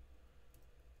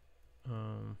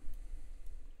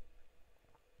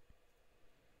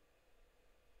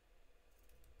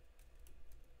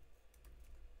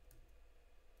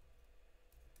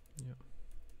 Yeah.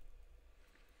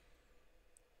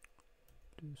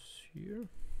 This here.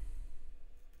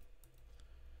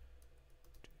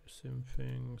 Do the same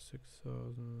thing,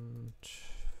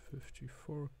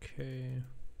 6054K.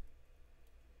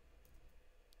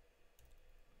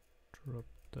 Drop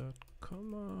that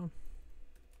comma.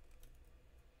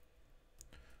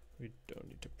 We don't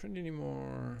need to print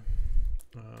anymore.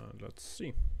 Let's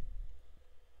see.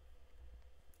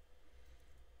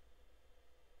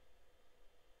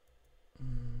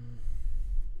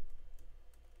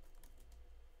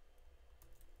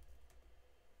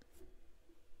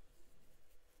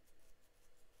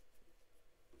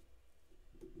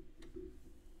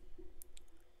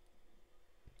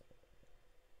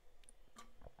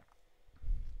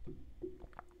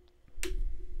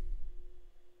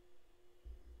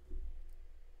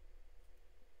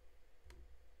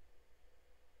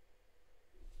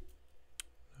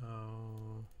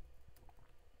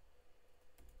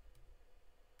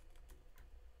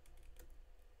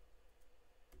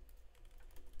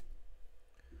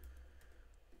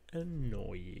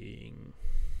 Annoying.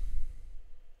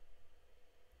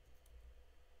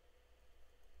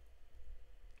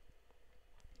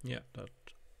 Yeah, that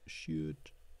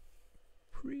should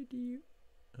pretty.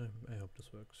 I hope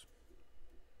this works.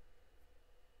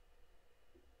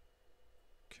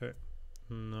 Okay,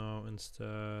 now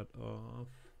instead of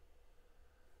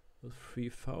the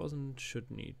 3000 should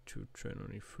need to train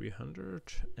only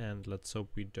 300, and let's hope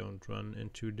we don't run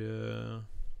into the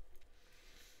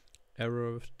error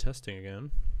of testing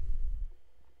again.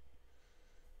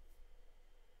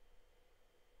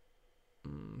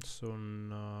 So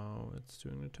now it's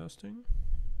doing the testing.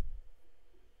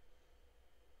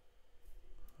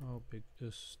 How big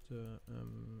is the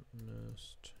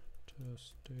MNIST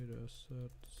test data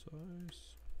set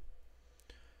size?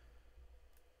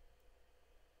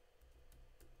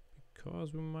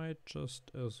 Because we might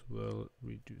just as well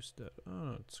reduce that.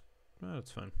 Oh,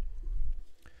 that's fine.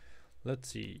 Let's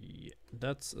see.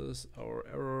 That is our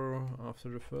error after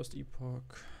the first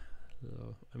epoch.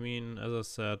 I mean, as I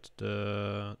said,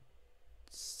 the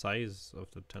size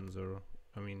of the tensor,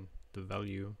 I mean, the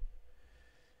value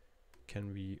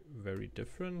can be very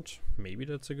different. Maybe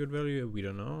that's a good value, we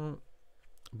don't know.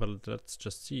 But let's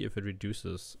just see if it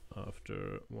reduces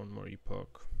after one more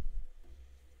epoch.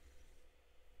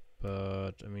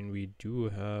 But I mean, we do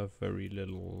have very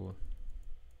little,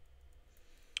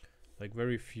 like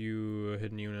very few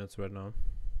hidden units right now.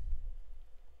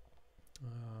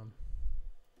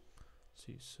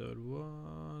 See, so it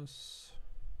was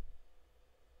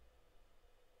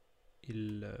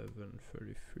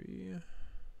 1133.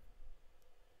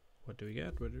 What do we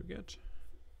get? What do we get?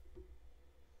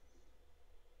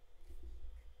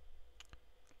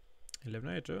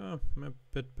 11.8, a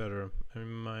bit better. I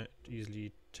might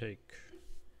easily take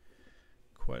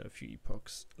quite a few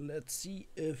epochs. Let's see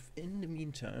if in the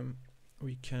meantime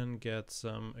we can get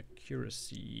some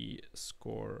accuracy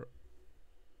score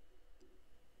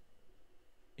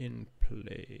in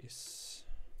place.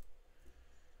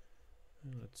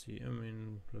 And let's see. I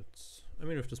mean,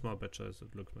 with the small batch size,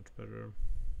 it looks much better.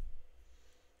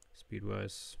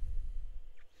 Speed-wise,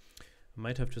 I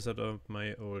might have to set up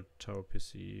my old tower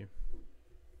PC,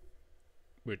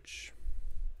 which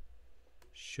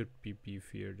should be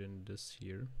beefier than this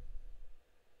here.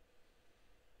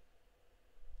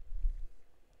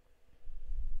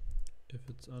 If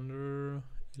it's under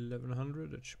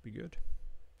 1100, it should be good.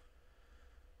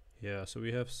 Yeah, so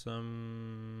we have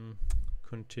some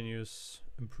continuous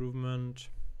improvement,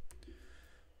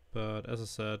 but as I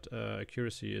said,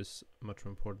 accuracy is much more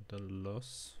important than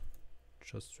loss,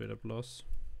 just straight up loss.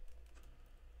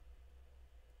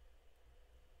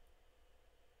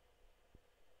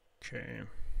 Okay.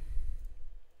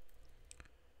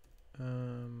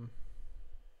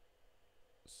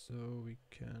 So we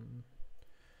can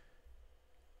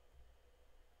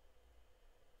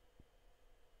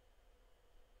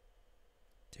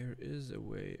there is a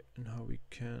way in how we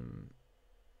can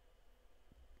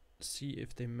see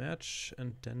if they match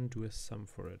and then do a sum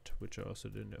for it, which I also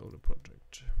did in the older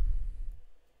project.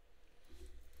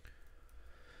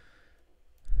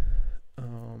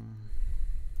 No.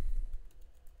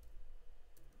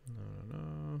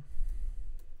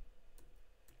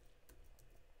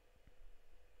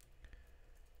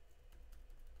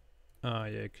 Ah,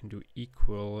 yeah, you can do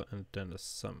equal and then a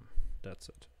sum. That's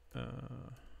it.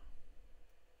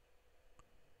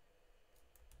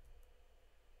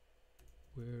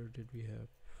 Where did we have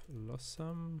loss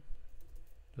sum?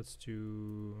 Let's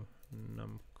do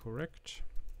num correct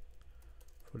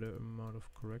for the amount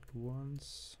of correct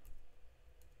ones.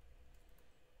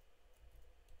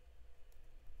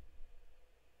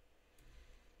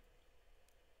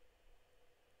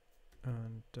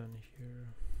 And then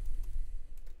here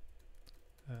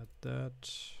add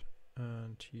that,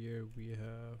 and here we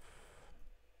have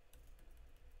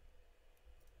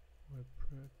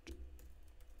webpred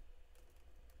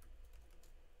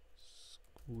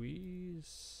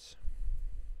squeeze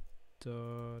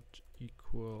dot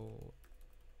equal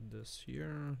this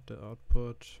here, the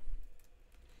output,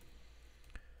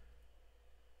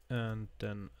 and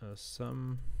then a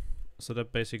sum. So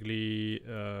that basically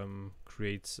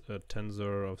creates a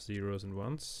tensor of zeros and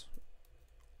ones,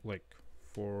 like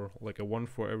a 1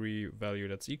 for every value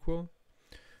that's equal,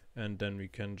 and then we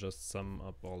can just sum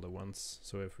up all the ones.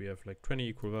 So if we have like 20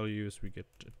 equal values, we get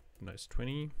a nice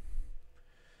 20.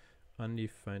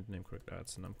 Undefined name correct.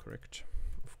 That's num correct,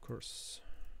 of course.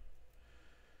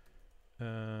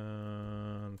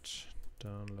 And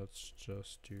then let's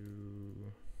just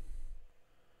do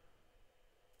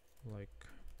like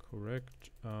correct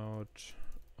out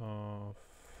of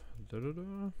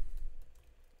dot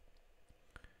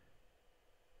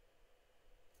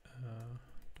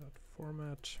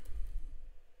format.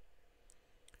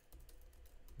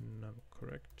 Num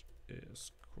correct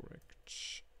is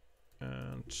correct,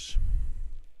 and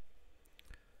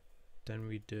then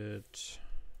we did,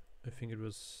 I think it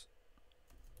was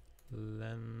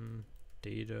len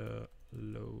data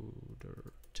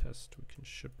loader test. We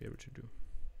should be able to do.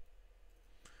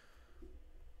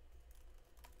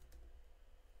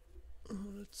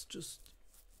 Let's just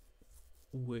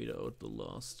wait out the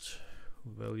last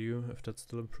value if that's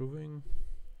still improving.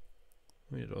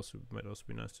 I mean, it might also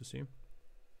be nice to see.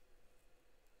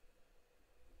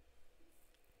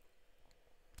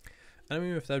 I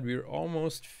mean, with that, we're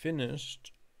almost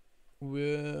finished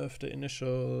with the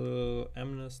initial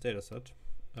MNIST dataset,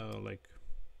 like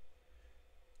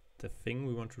the thing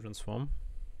we want to transform.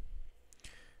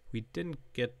 We didn't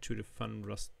get to the fun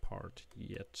Rust part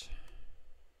yet.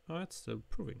 Oh, it's still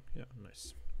proving. Yeah,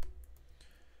 nice.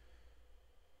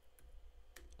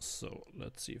 So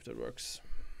let's see if that works.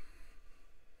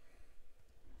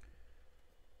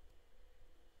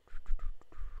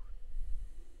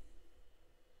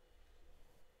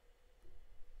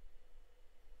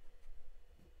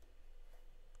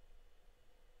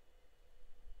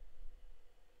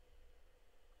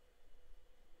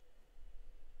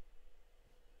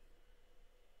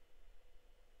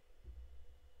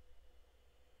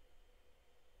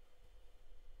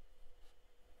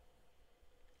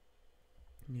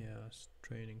 Yes,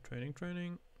 training.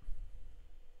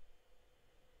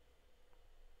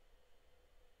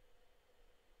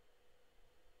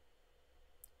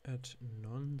 At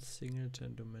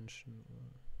non-singleton dimension.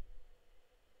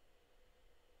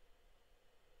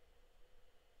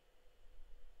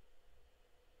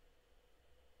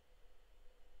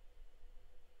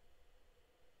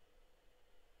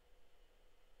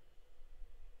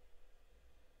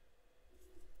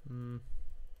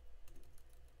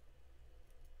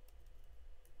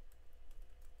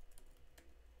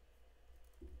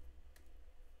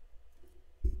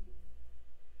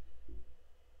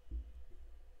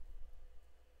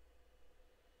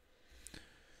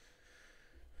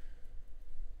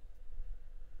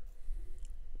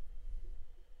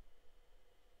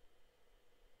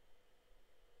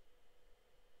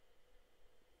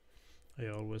 I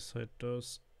always hate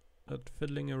those at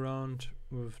fiddling around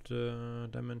with the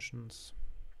dimensions.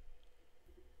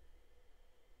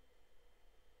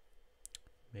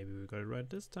 Maybe we got it right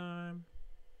this time.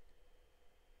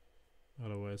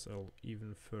 Otherwise I'll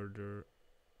even further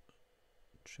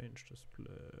change the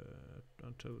split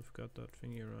until we've got that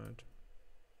thingy right.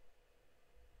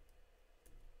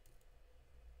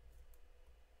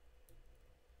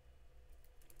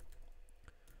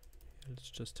 Let's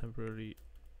just temporarily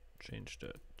change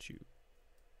that to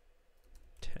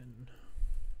 10.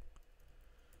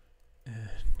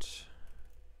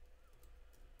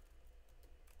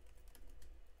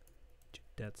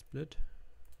 that split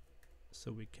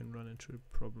so we can run into the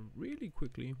problem really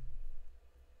quickly.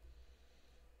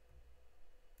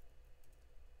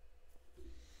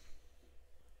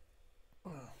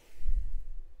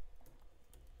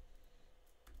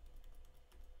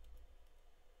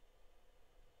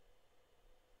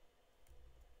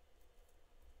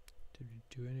 Did we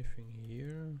do anything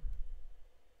here?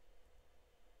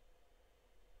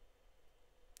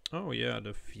 Oh yeah,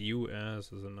 the view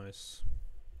as is a nice...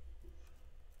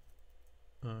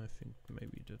 I think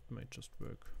maybe that might just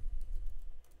work.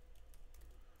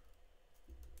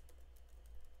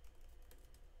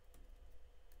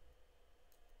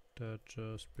 That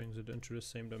just brings it into the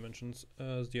same dimensions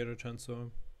as the other tensor.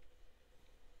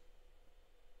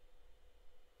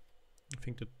 I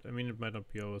think that, I mean, it might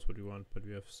not be always what we want, but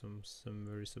we have some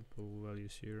very simple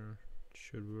values here. It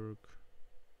should work.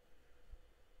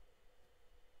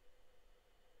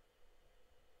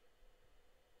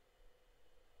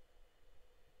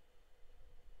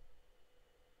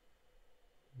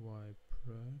 Y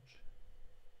proj.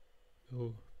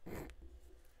 Oh.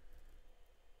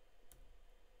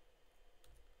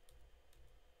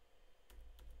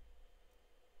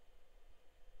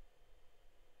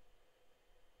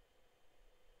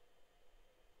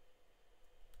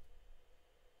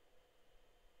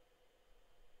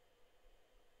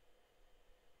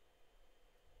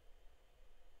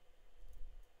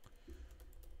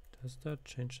 Does that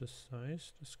change the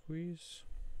size, the squeeze?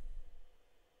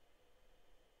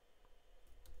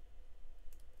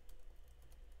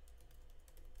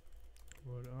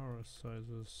 What are our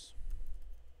sizes?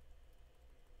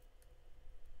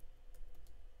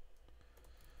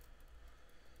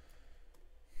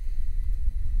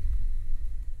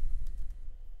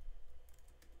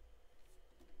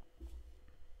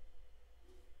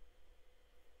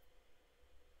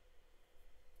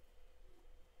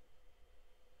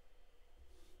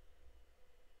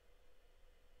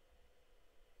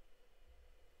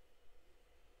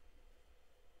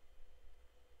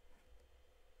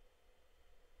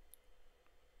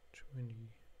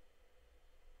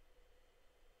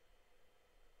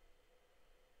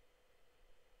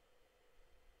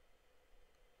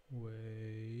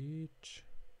 Wait.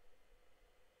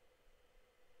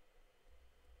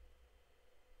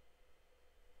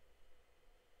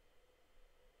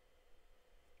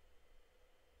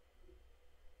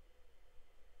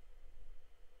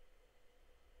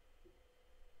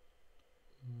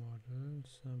 Model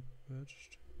sample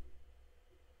batched.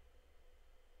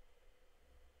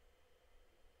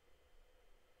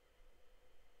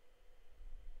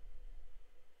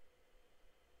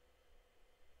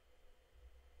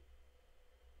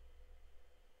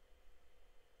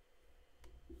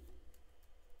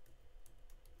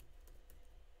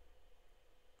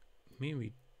 Maybe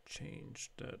we changed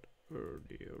that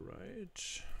earlier,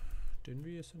 right? Didn't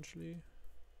we essentially?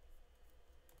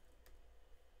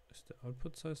 Is the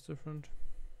output size different?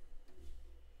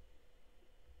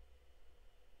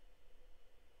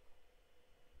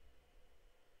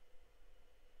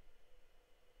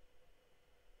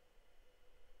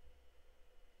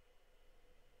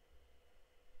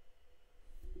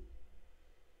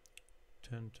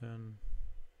 Ten.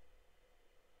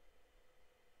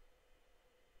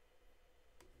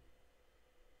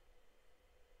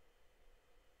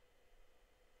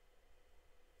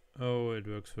 Oh, it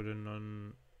works for the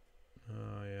non...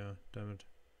 Oh, yeah, damn it.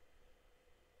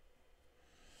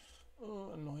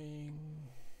 Oh, annoying.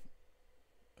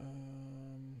 Oh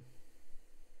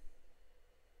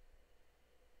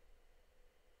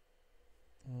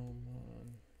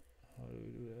man, how do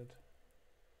we do that?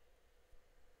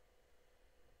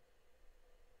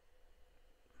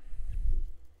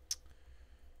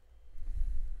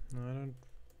 No, I don't...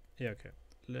 Yeah, okay.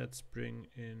 Let's bring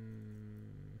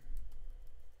in...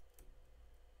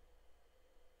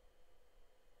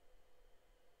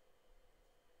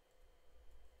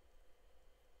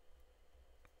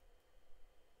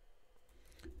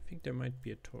 I think there might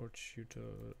be a torch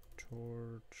shooter.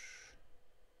 Torch.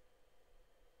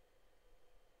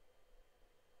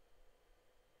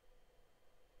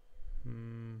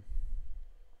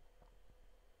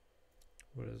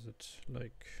 What is it?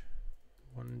 Like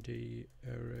 1D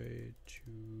array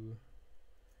to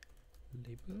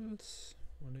labels?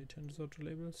 1D tensor to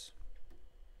labels?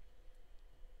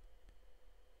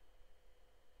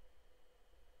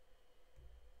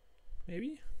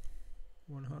 Maybe?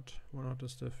 One hot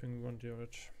is the thing we want to do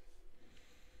it.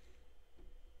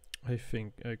 I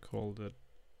think I called it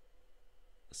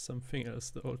something else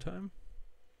the whole time.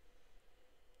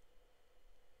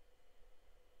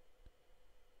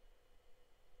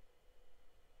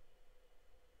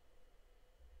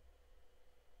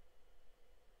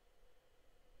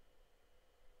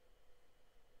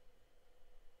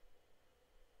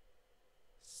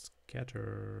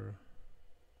 scatter.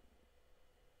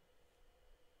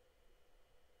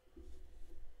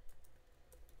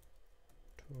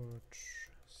 Torch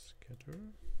scatter.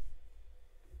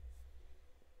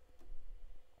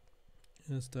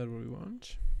 Is that what we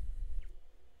want?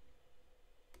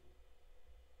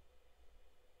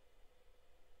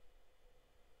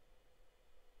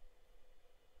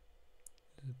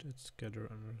 It's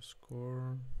scatter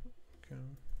underscore. Okay.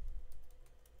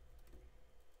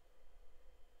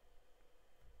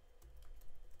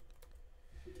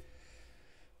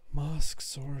 Mask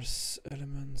source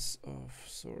elements of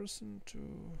source into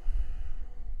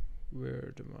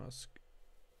where the mask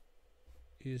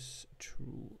is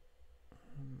true.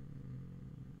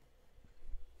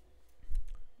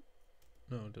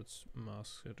 No, that's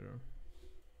mask scatter.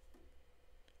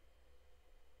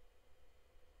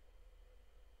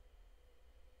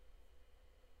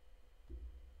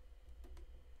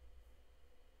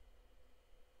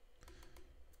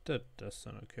 That does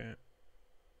sound okay.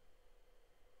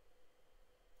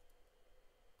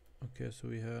 Okay, so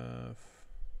we have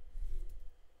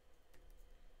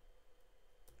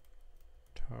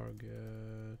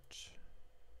target,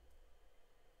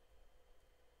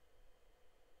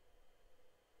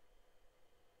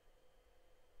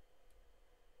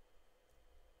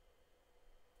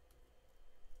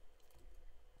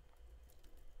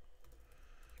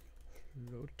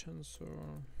 float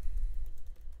tensor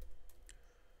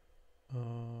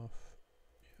of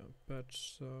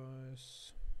batch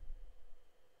size.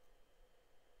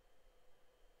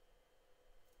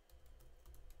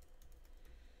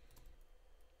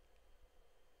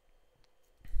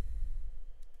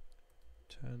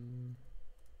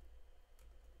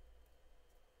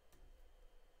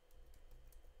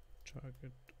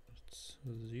 Target, let's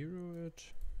 0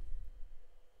 it.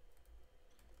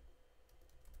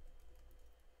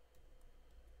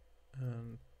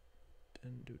 And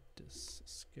then do this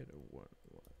scatter 1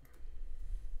 1.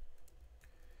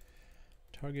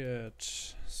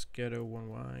 Target scatter 1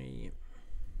 y.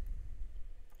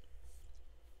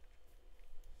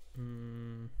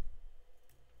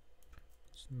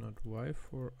 It's not y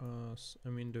for us. I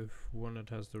mean, the one that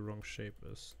has the wrong shape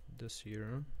is this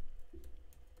here.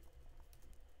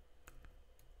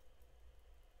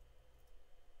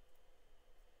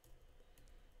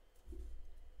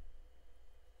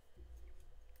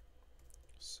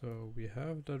 So we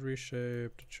have that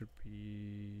reshaped. It should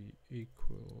be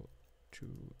equal to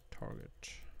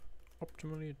target.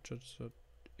 Optimally,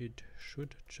 it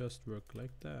should just work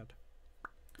like that.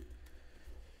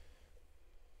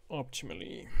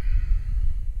 Optimally.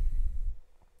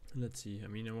 Let's see. I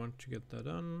mean, I want to get that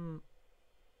done.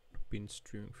 Been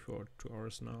streaming for 2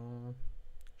 hours now.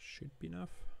 Should be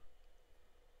enough.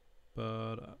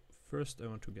 But first, I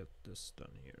want to get this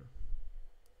done here.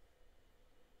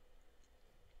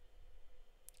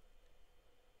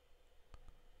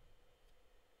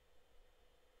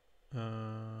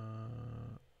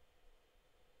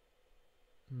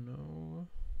 No.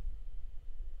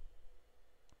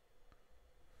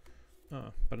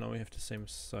 But now we have the same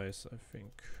size. I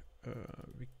think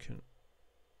we can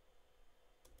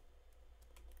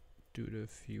do the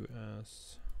view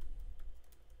as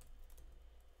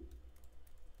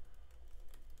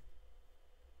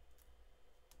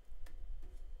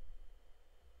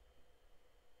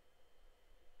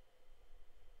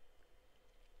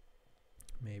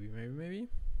maybe.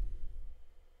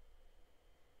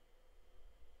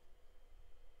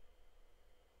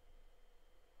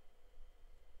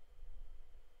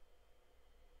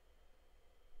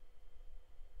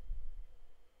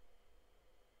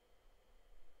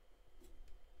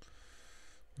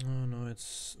 Oh no,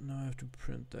 it's now I have to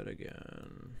print that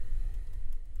again.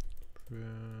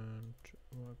 Print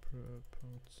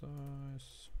point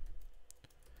size.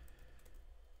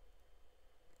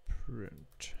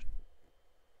 Print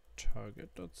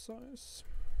target dot size.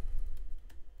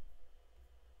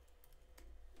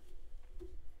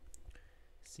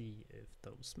 See if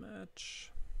those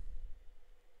match.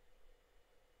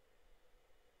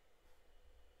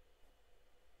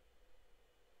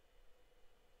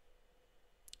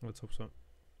 Let's hope so.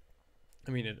 I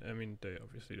mean, they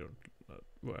obviously don't know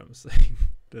what I'm saying.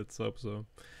 Let's hope so.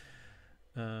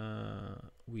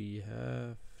 We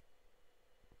have,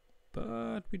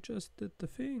 but we just did the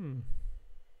thing.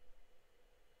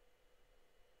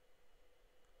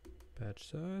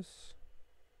 Batch size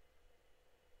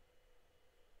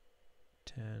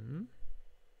 10.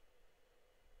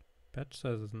 Batch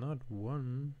size is not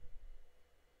 1.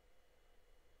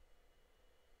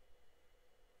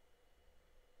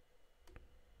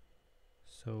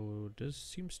 So this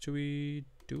seems to be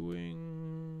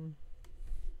doing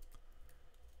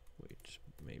Wait,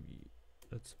 maybe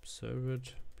let's observe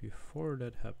it before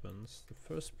that happens. The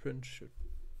first print should...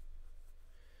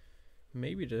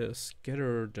 Maybe the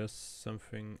scatter does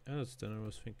something else than I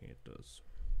was thinking it does.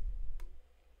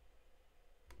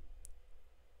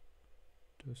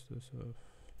 Does this have...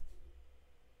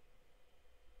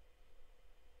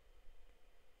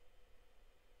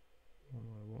 one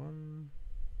by one?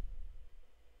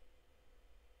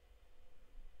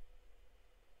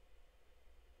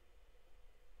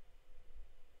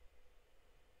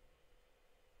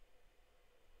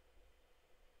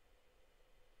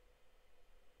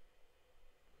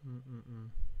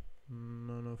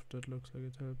 None of that looks like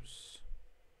it helps.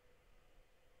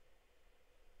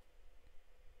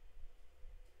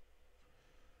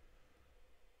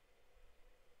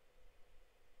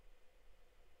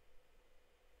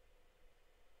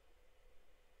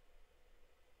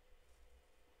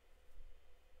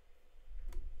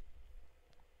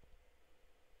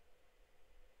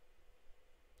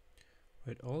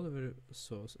 Write all the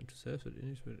source into cells with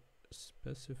index were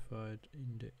specified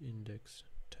in the index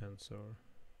tensor.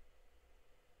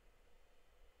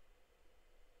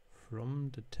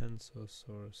 From the tensor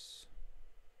source.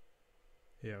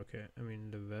 Yeah, okay. I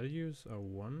mean, the values are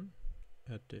 1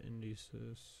 at the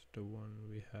indices, the one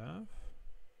we have.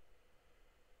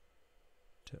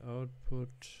 The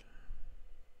output.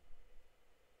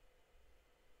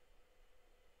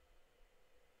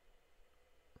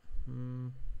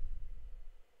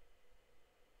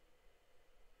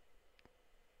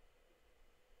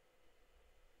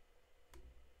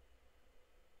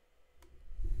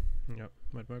 Yeah,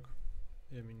 might work.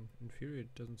 I mean, in theory,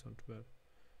 it doesn't sound too bad.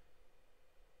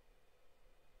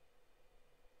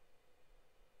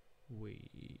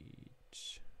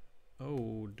 Wait.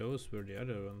 Oh, those were the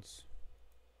other ones.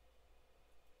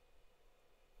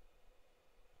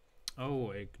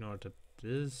 Oh, I ignored that.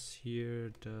 This here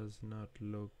does not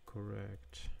look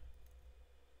correct.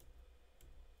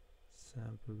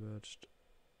 Sample batched.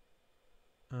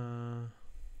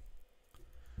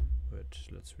 Wait,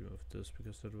 let's remove this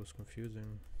because that was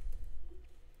confusing.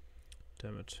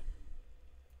 Damn it.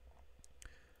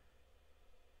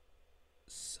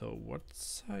 So what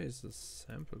size is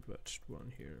sample batched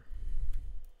one here?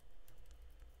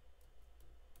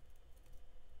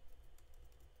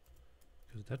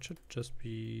 Because that should just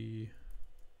be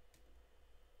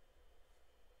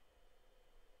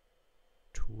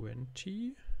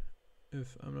 20,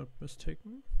 if I'm not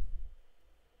mistaken.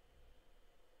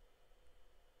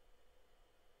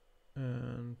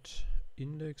 And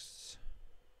index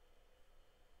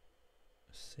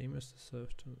same as the self.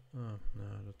 Oh no,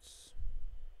 that's...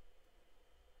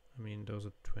 I mean, those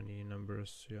are 20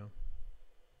 numbers, yeah.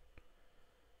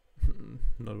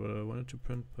 Not what I wanted to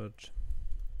print, but...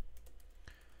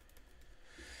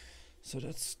 So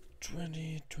that's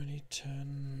 20,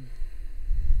 2010,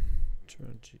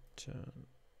 2010.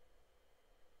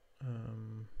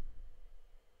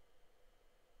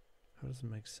 How does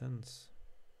it make sense?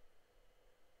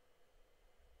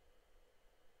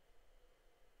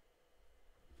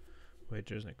 Wait,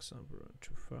 there's an example,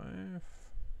 125.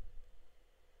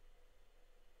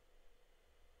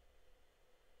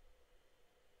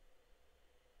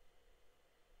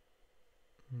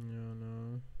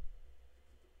 No.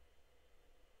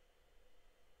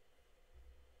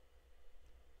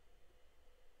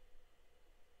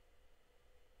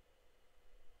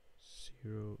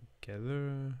 0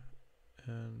 gather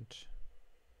and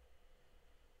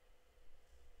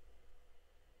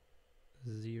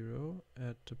 0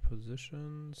 at the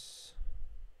positions.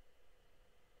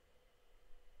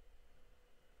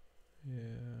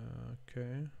 Yeah,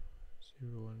 okay.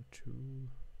 0, 1, 2.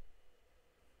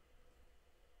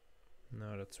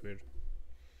 No, that's weird.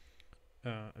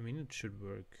 I mean, it should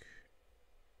work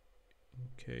in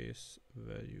case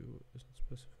value isn't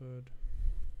specified.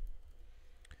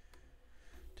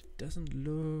 It doesn't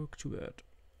look too bad.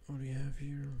 What do we have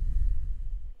here?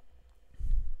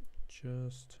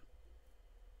 Just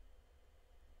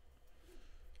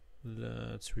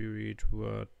let's reread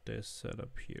what they set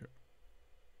up here,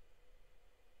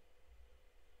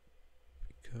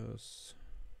 because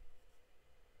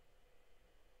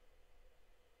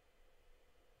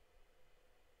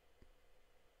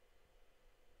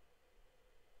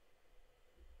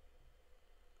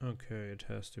okay, it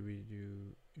has to be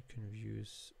you can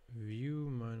use view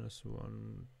minus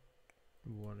one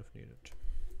if needed.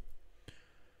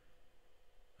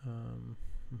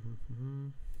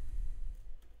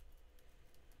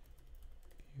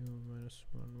 View minus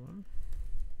 1.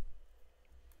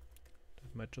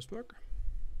 That might just work.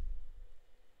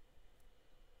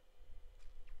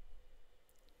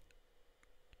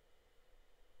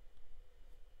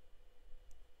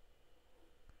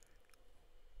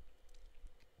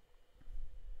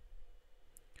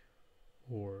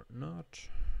 or not,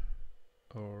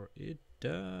 or it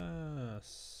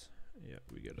does. Yeah,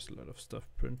 we get a lot of stuff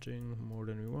printing, more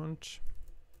than we want.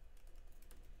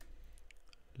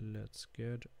 Let's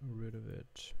get rid of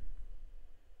it.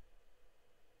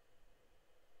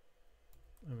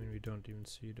 I mean, we don't even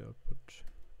see the output.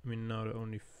 I mean, now the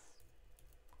only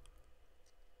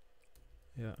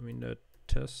yeah, I mean, the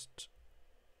test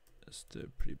is still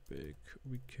pretty big.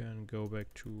 We can go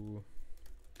back to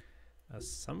a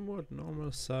somewhat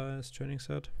normal size training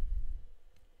set.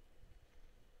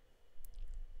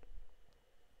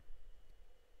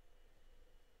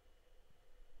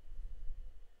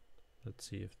 Let's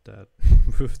see if that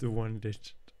with the 1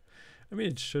 digit. I mean,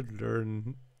 it should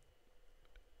learn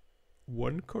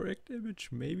one correct image,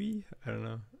 maybe? I don't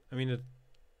know. I mean, a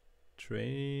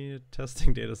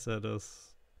testing data set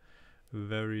is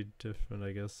very different,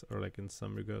 I guess, or like in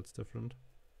some regards different.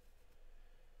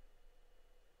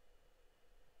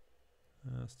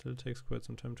 Still takes quite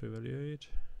some time to evaluate.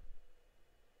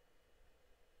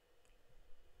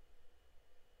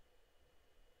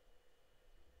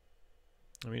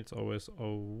 I mean, it's always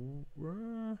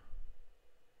over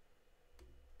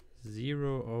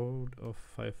 0 out of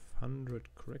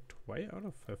 500 correct. Why out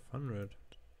of 500?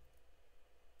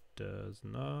 Does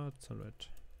not sound right.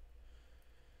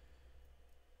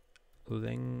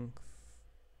 Length.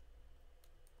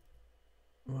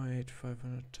 Wait,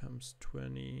 500 times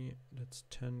 20. That's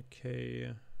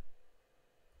 10k.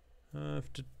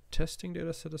 If the testing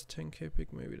data set is 10k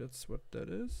big, maybe that's what that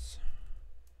is.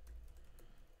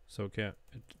 So okay,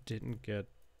 it didn't get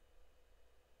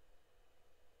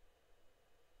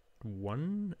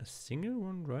a single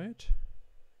one, right?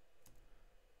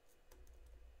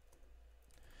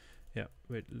 Yeah,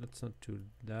 wait, let's not do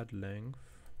that length,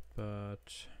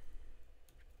 but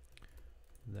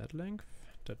that length,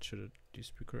 that should at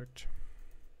least be correct.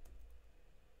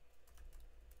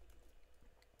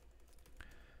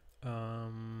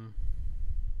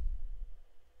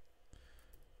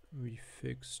 We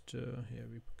fixed, yeah,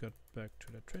 we got back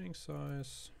to the training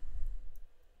size.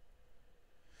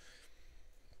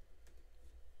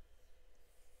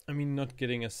 I mean, not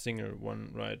getting a single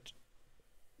one right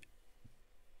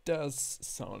does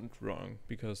sound wrong,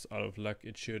 because out of luck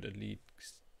it should at least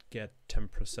get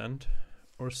 10%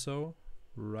 or so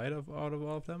right out of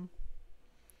all of them.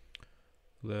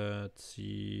 Let's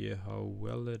see how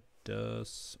well it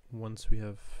does once we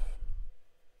have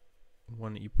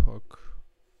one epoch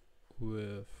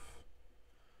with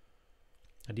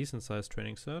a decent sized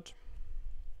training set.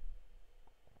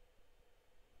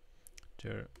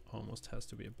 There almost has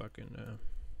to be a bug in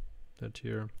that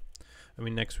here. I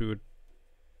mean, next we would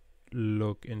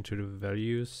look into the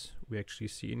values we actually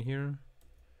see in here,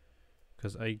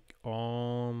 because I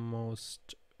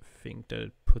almost think that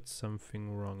it puts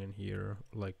something wrong in here,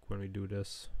 like when we do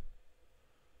this,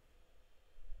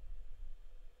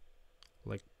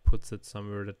 like puts it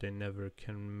somewhere that they never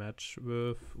can match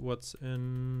with what's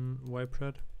in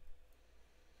YPRED.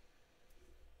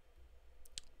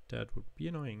 That would be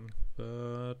annoying,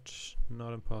 but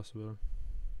not impossible.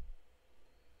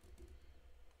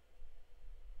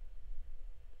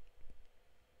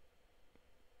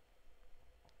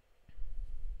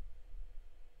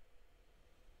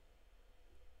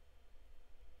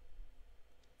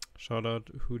 Shout out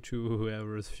to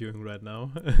whoever is viewing right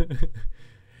now.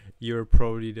 You're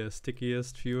probably the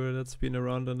stickiest viewer that's been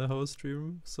around on the host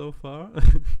stream so far.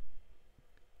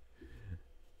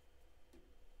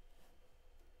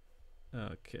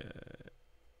 Okay.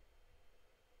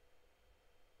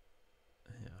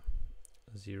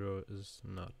 Yeah. 0 is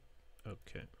not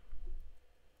okay.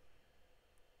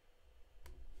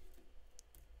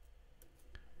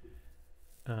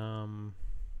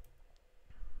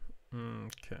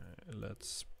 Okay,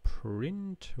 let's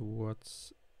print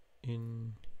what's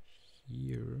in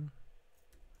here.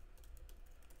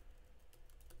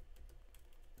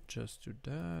 Just do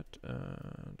that,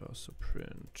 and also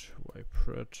print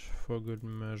YPRED for good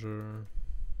measure.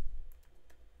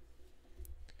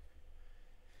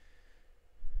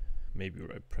 Maybe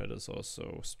YPRED is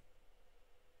also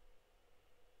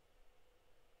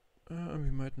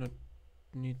we might not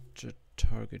need to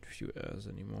target view as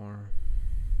anymore.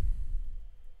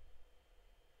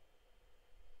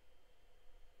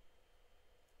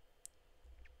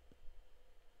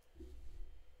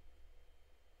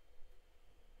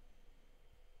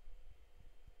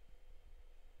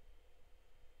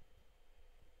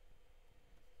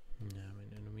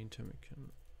 We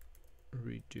can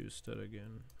reduce that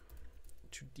again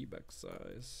to debug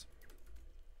size.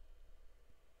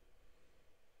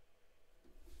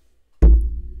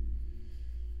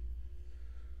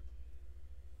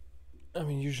 I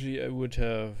mean, usually I would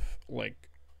have, like,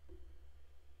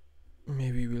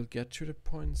 maybe we'll get to the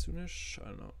point soonish. I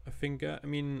don't know. I think, I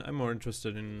mean, I'm more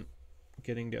interested in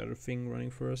getting the other thing running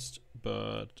first,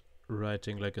 but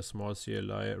writing like a small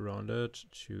CLI around it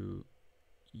to,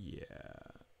 yeah,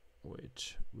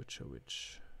 wait, which?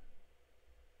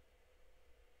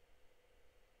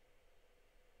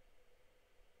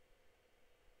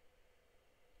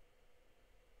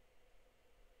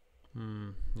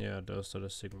 Yeah, those are the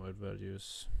sigmoid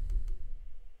values.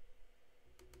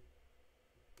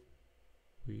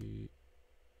 We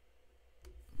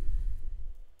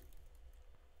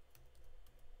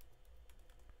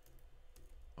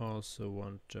also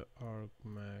want the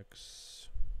argmax.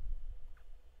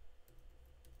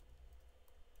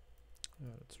 Yeah,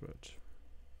 that's right.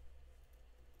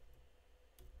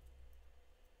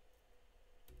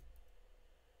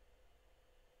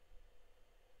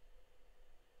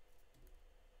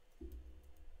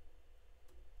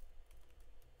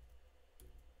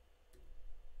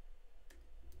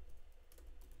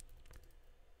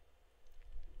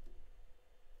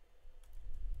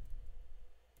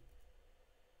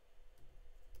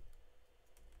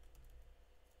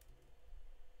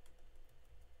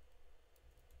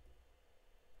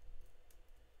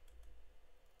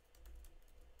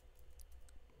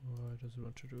 Why does it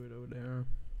want to do it over there?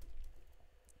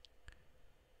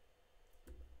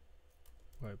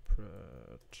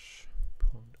 Ypret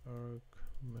point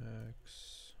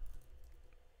argmax.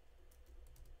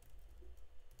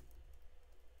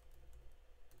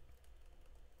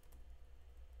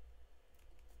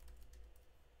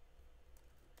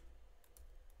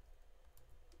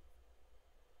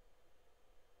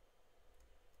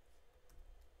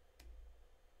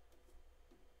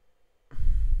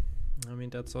 I mean,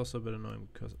 that's also a bit annoying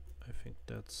because I think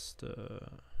that's the...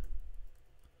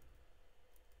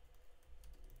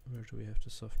 Where do we have the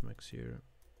softmax here?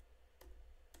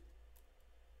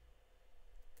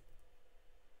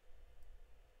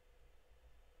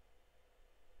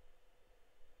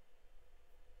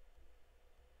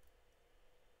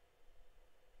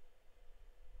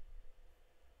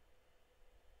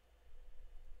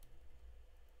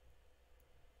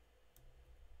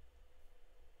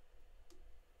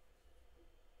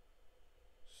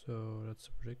 So that's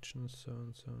a prediction,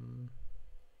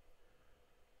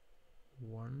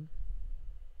 771.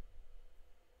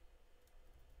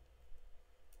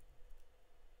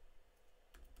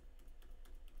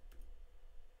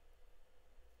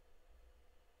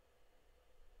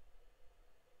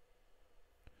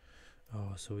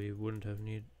 Oh, so we wouldn't have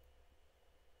need.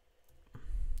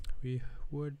 We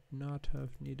would not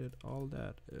have needed all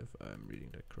that if I'm reading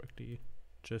that correctly.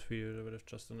 Just for you, would have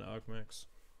just an argmax.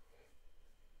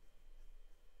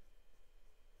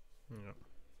 Yeah.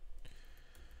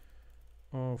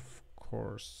 Of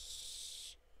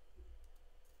course.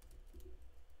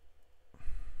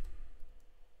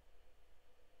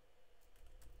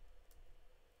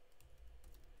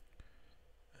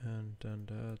 And then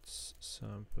that's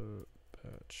sample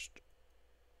patched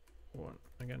 1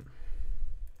 again.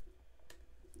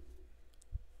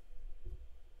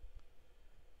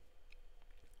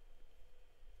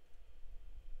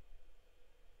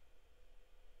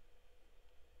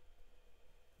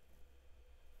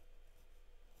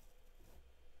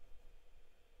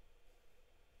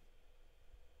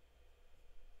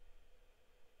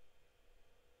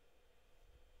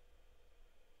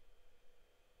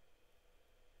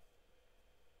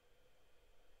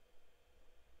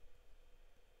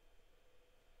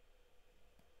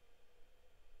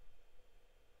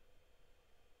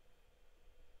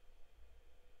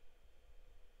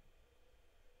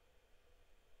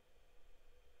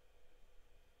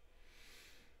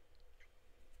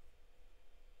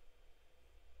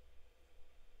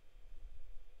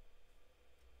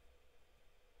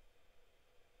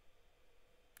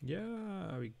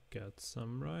 Yeah, we got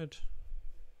some right.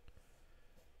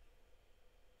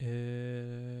 I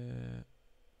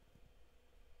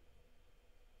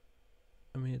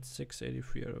mean, it's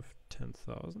 683 out of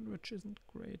 10,000, which isn't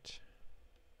great.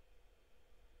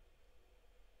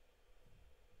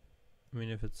 I mean,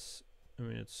 if it's, I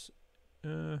mean, it's,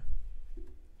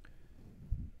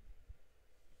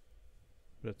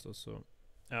 that's also,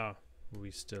 we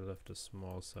still have the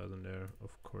small size in there.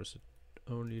 Of course, it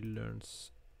only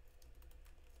learns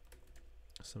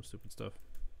some stupid stuff.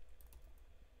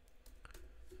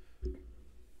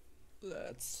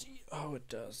 Let's see how it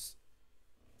does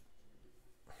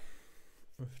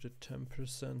with the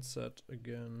 10% set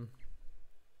again.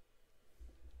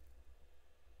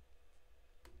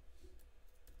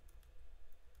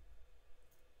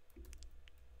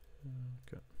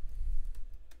 Okay.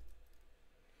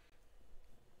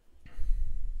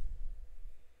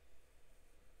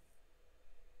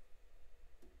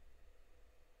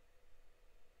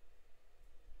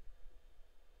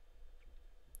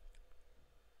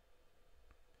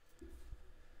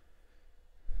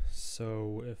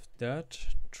 So if that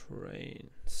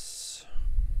trains,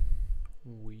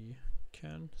 we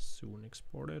can soon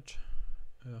export it.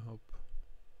 I hope.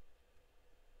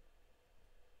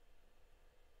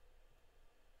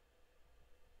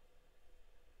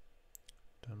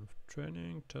 Done with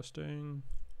training, testing.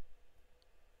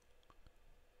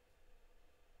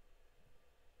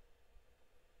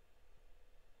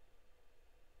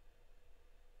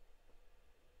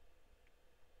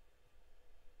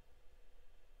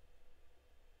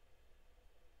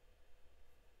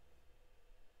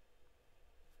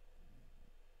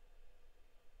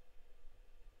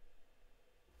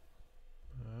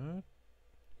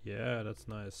 Yeah, that's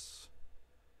nice.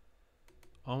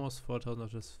 Almost 4,000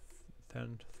 of this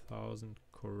 10,000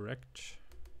 correct.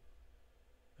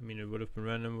 I mean, it would have been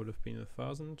random, would have been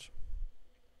 1,000.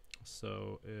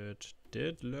 So it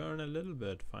did learn a little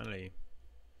bit, finally.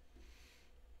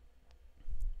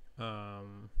 Yeah.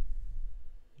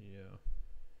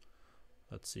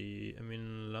 Let's see. I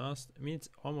mean, it's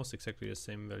almost exactly the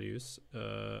same values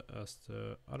as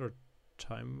the other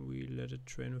time we let it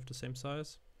train with the same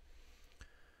size.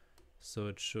 So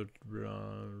it should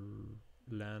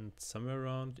land somewhere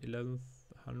around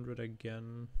 1100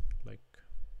 again. Like,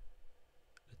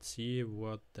 let's see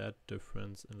what that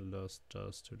difference in loss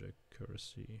does to the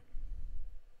accuracy.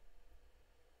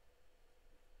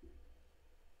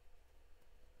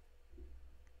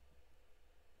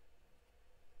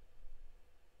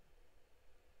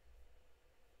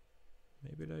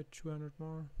 Maybe like 200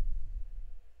 more.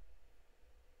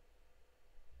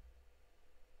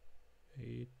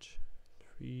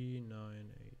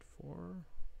 83984.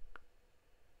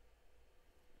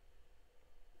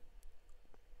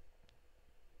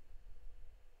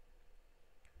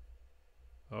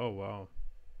 Oh wow,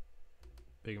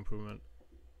 big improvement.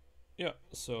 Yeah,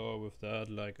 so with that,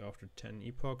 like after 10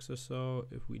 epochs or so,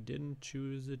 if we didn't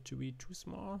choose it to be too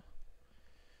small,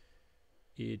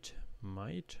 it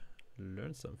might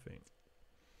learn something.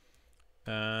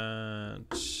 And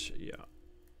yeah,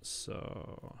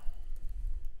 so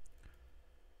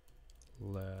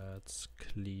let's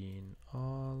clean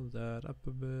all that up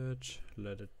a bit,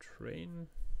 let it train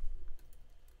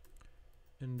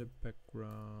in the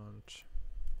background.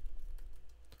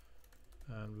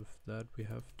 And with that we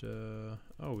have the,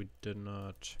 oh, we did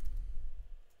not.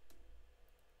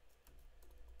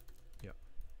 Yeah.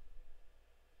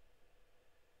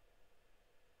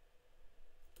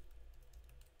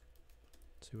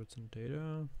 Let's see what's in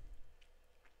data.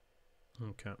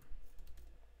 Okay.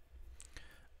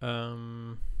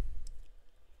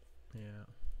 Yeah.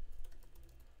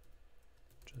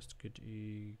 Just could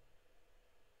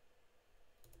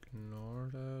ignore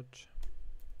that.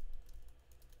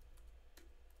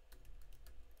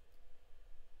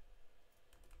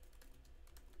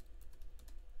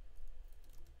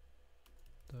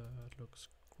 That looks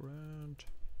grand.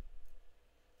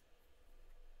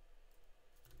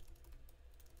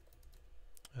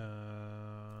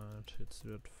 And it's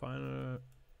the final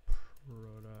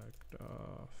product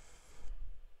of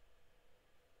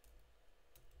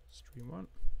stream 1.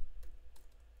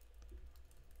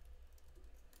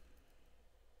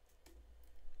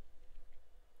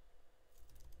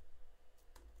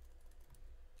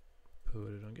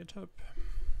 Put it on GitHub.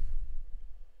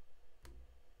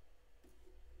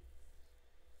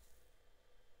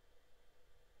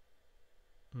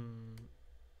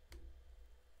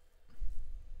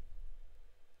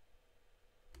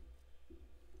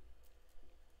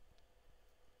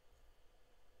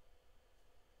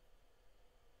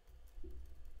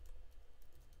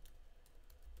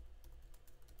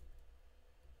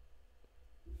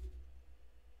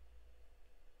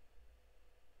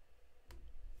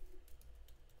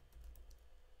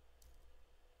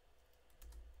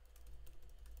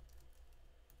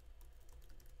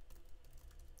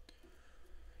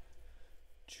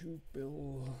 To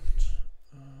build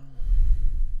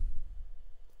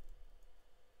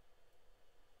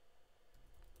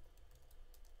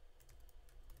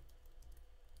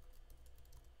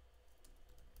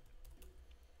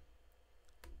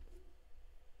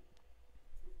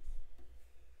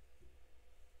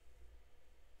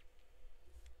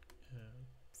and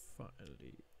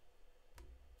finally,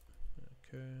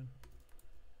 okay,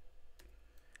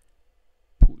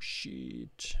 push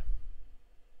it.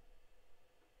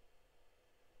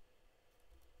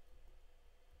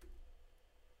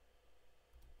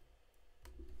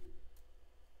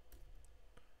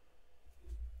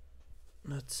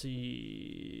 Let's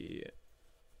see.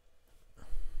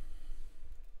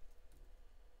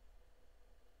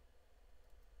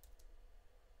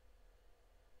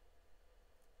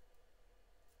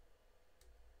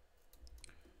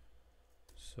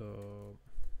 So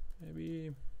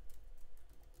maybe,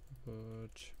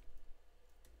 but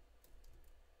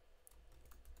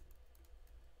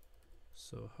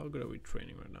so how good are we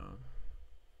training right now?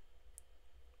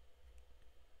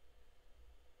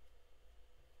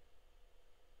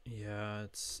 Yeah,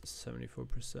 it's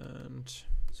 74%.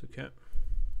 It's okay.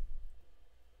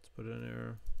 Let's put it in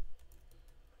here.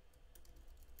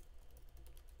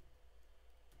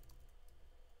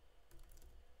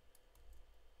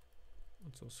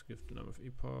 Let's also give the number of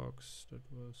epochs. That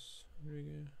was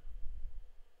really,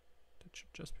 that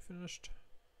should just be finished.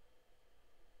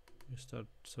 We start,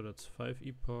 so that's 5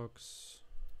 epochs.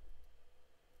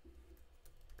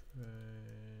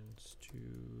 Trains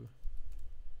to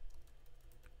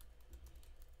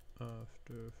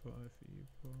after 5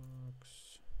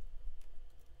 epochs.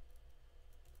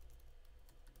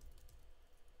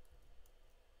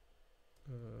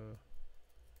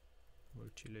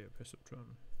 Multi-layer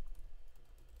perceptron.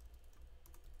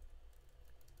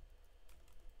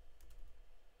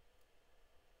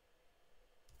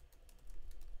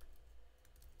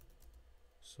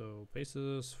 So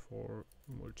basis for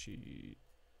multi.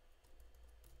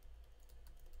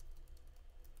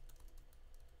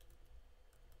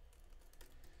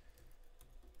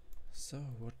 So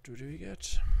what do we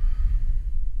get?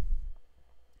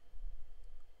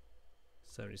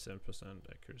 77%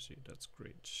 accuracy. That's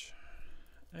great.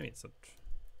 I mean, it's not.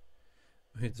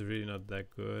 It's really not that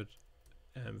good.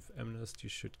 And with MNIST, you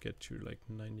should get to like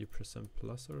 90%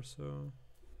 plus or so.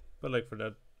 But like for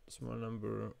that small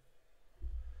number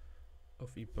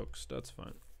of epochs, that's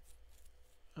fine.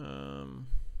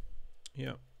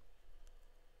 Yeah.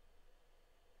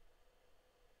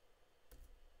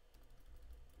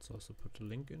 Let's also put a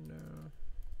link in there.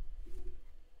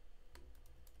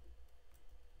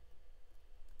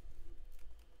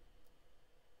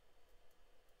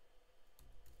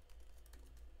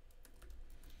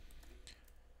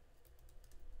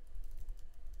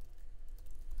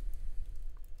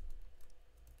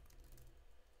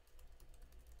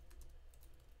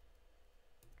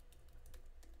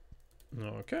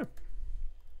 Okay.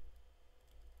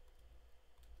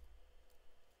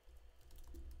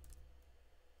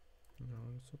 No,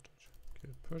 that's not touch.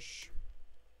 Okay, push.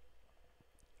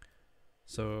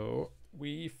 So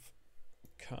we've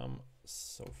come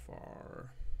so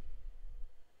far.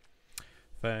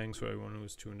 Thanks for everyone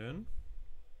who's tuned in.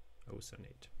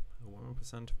 078,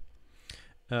 1%.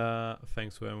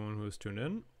 Thanks for everyone who's tuned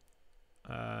in.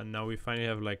 Now we finally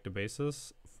have like the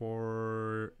basis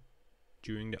for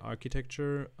doing the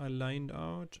architecture I lined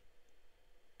out.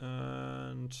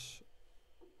 And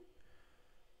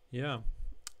yeah,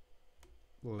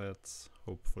 let's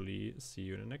hopefully see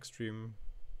you in the next stream,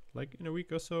 like in a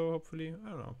week or so, hopefully. I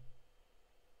don't know.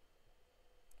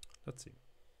 Let's see.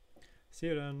 See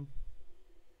you then.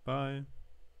 Bye.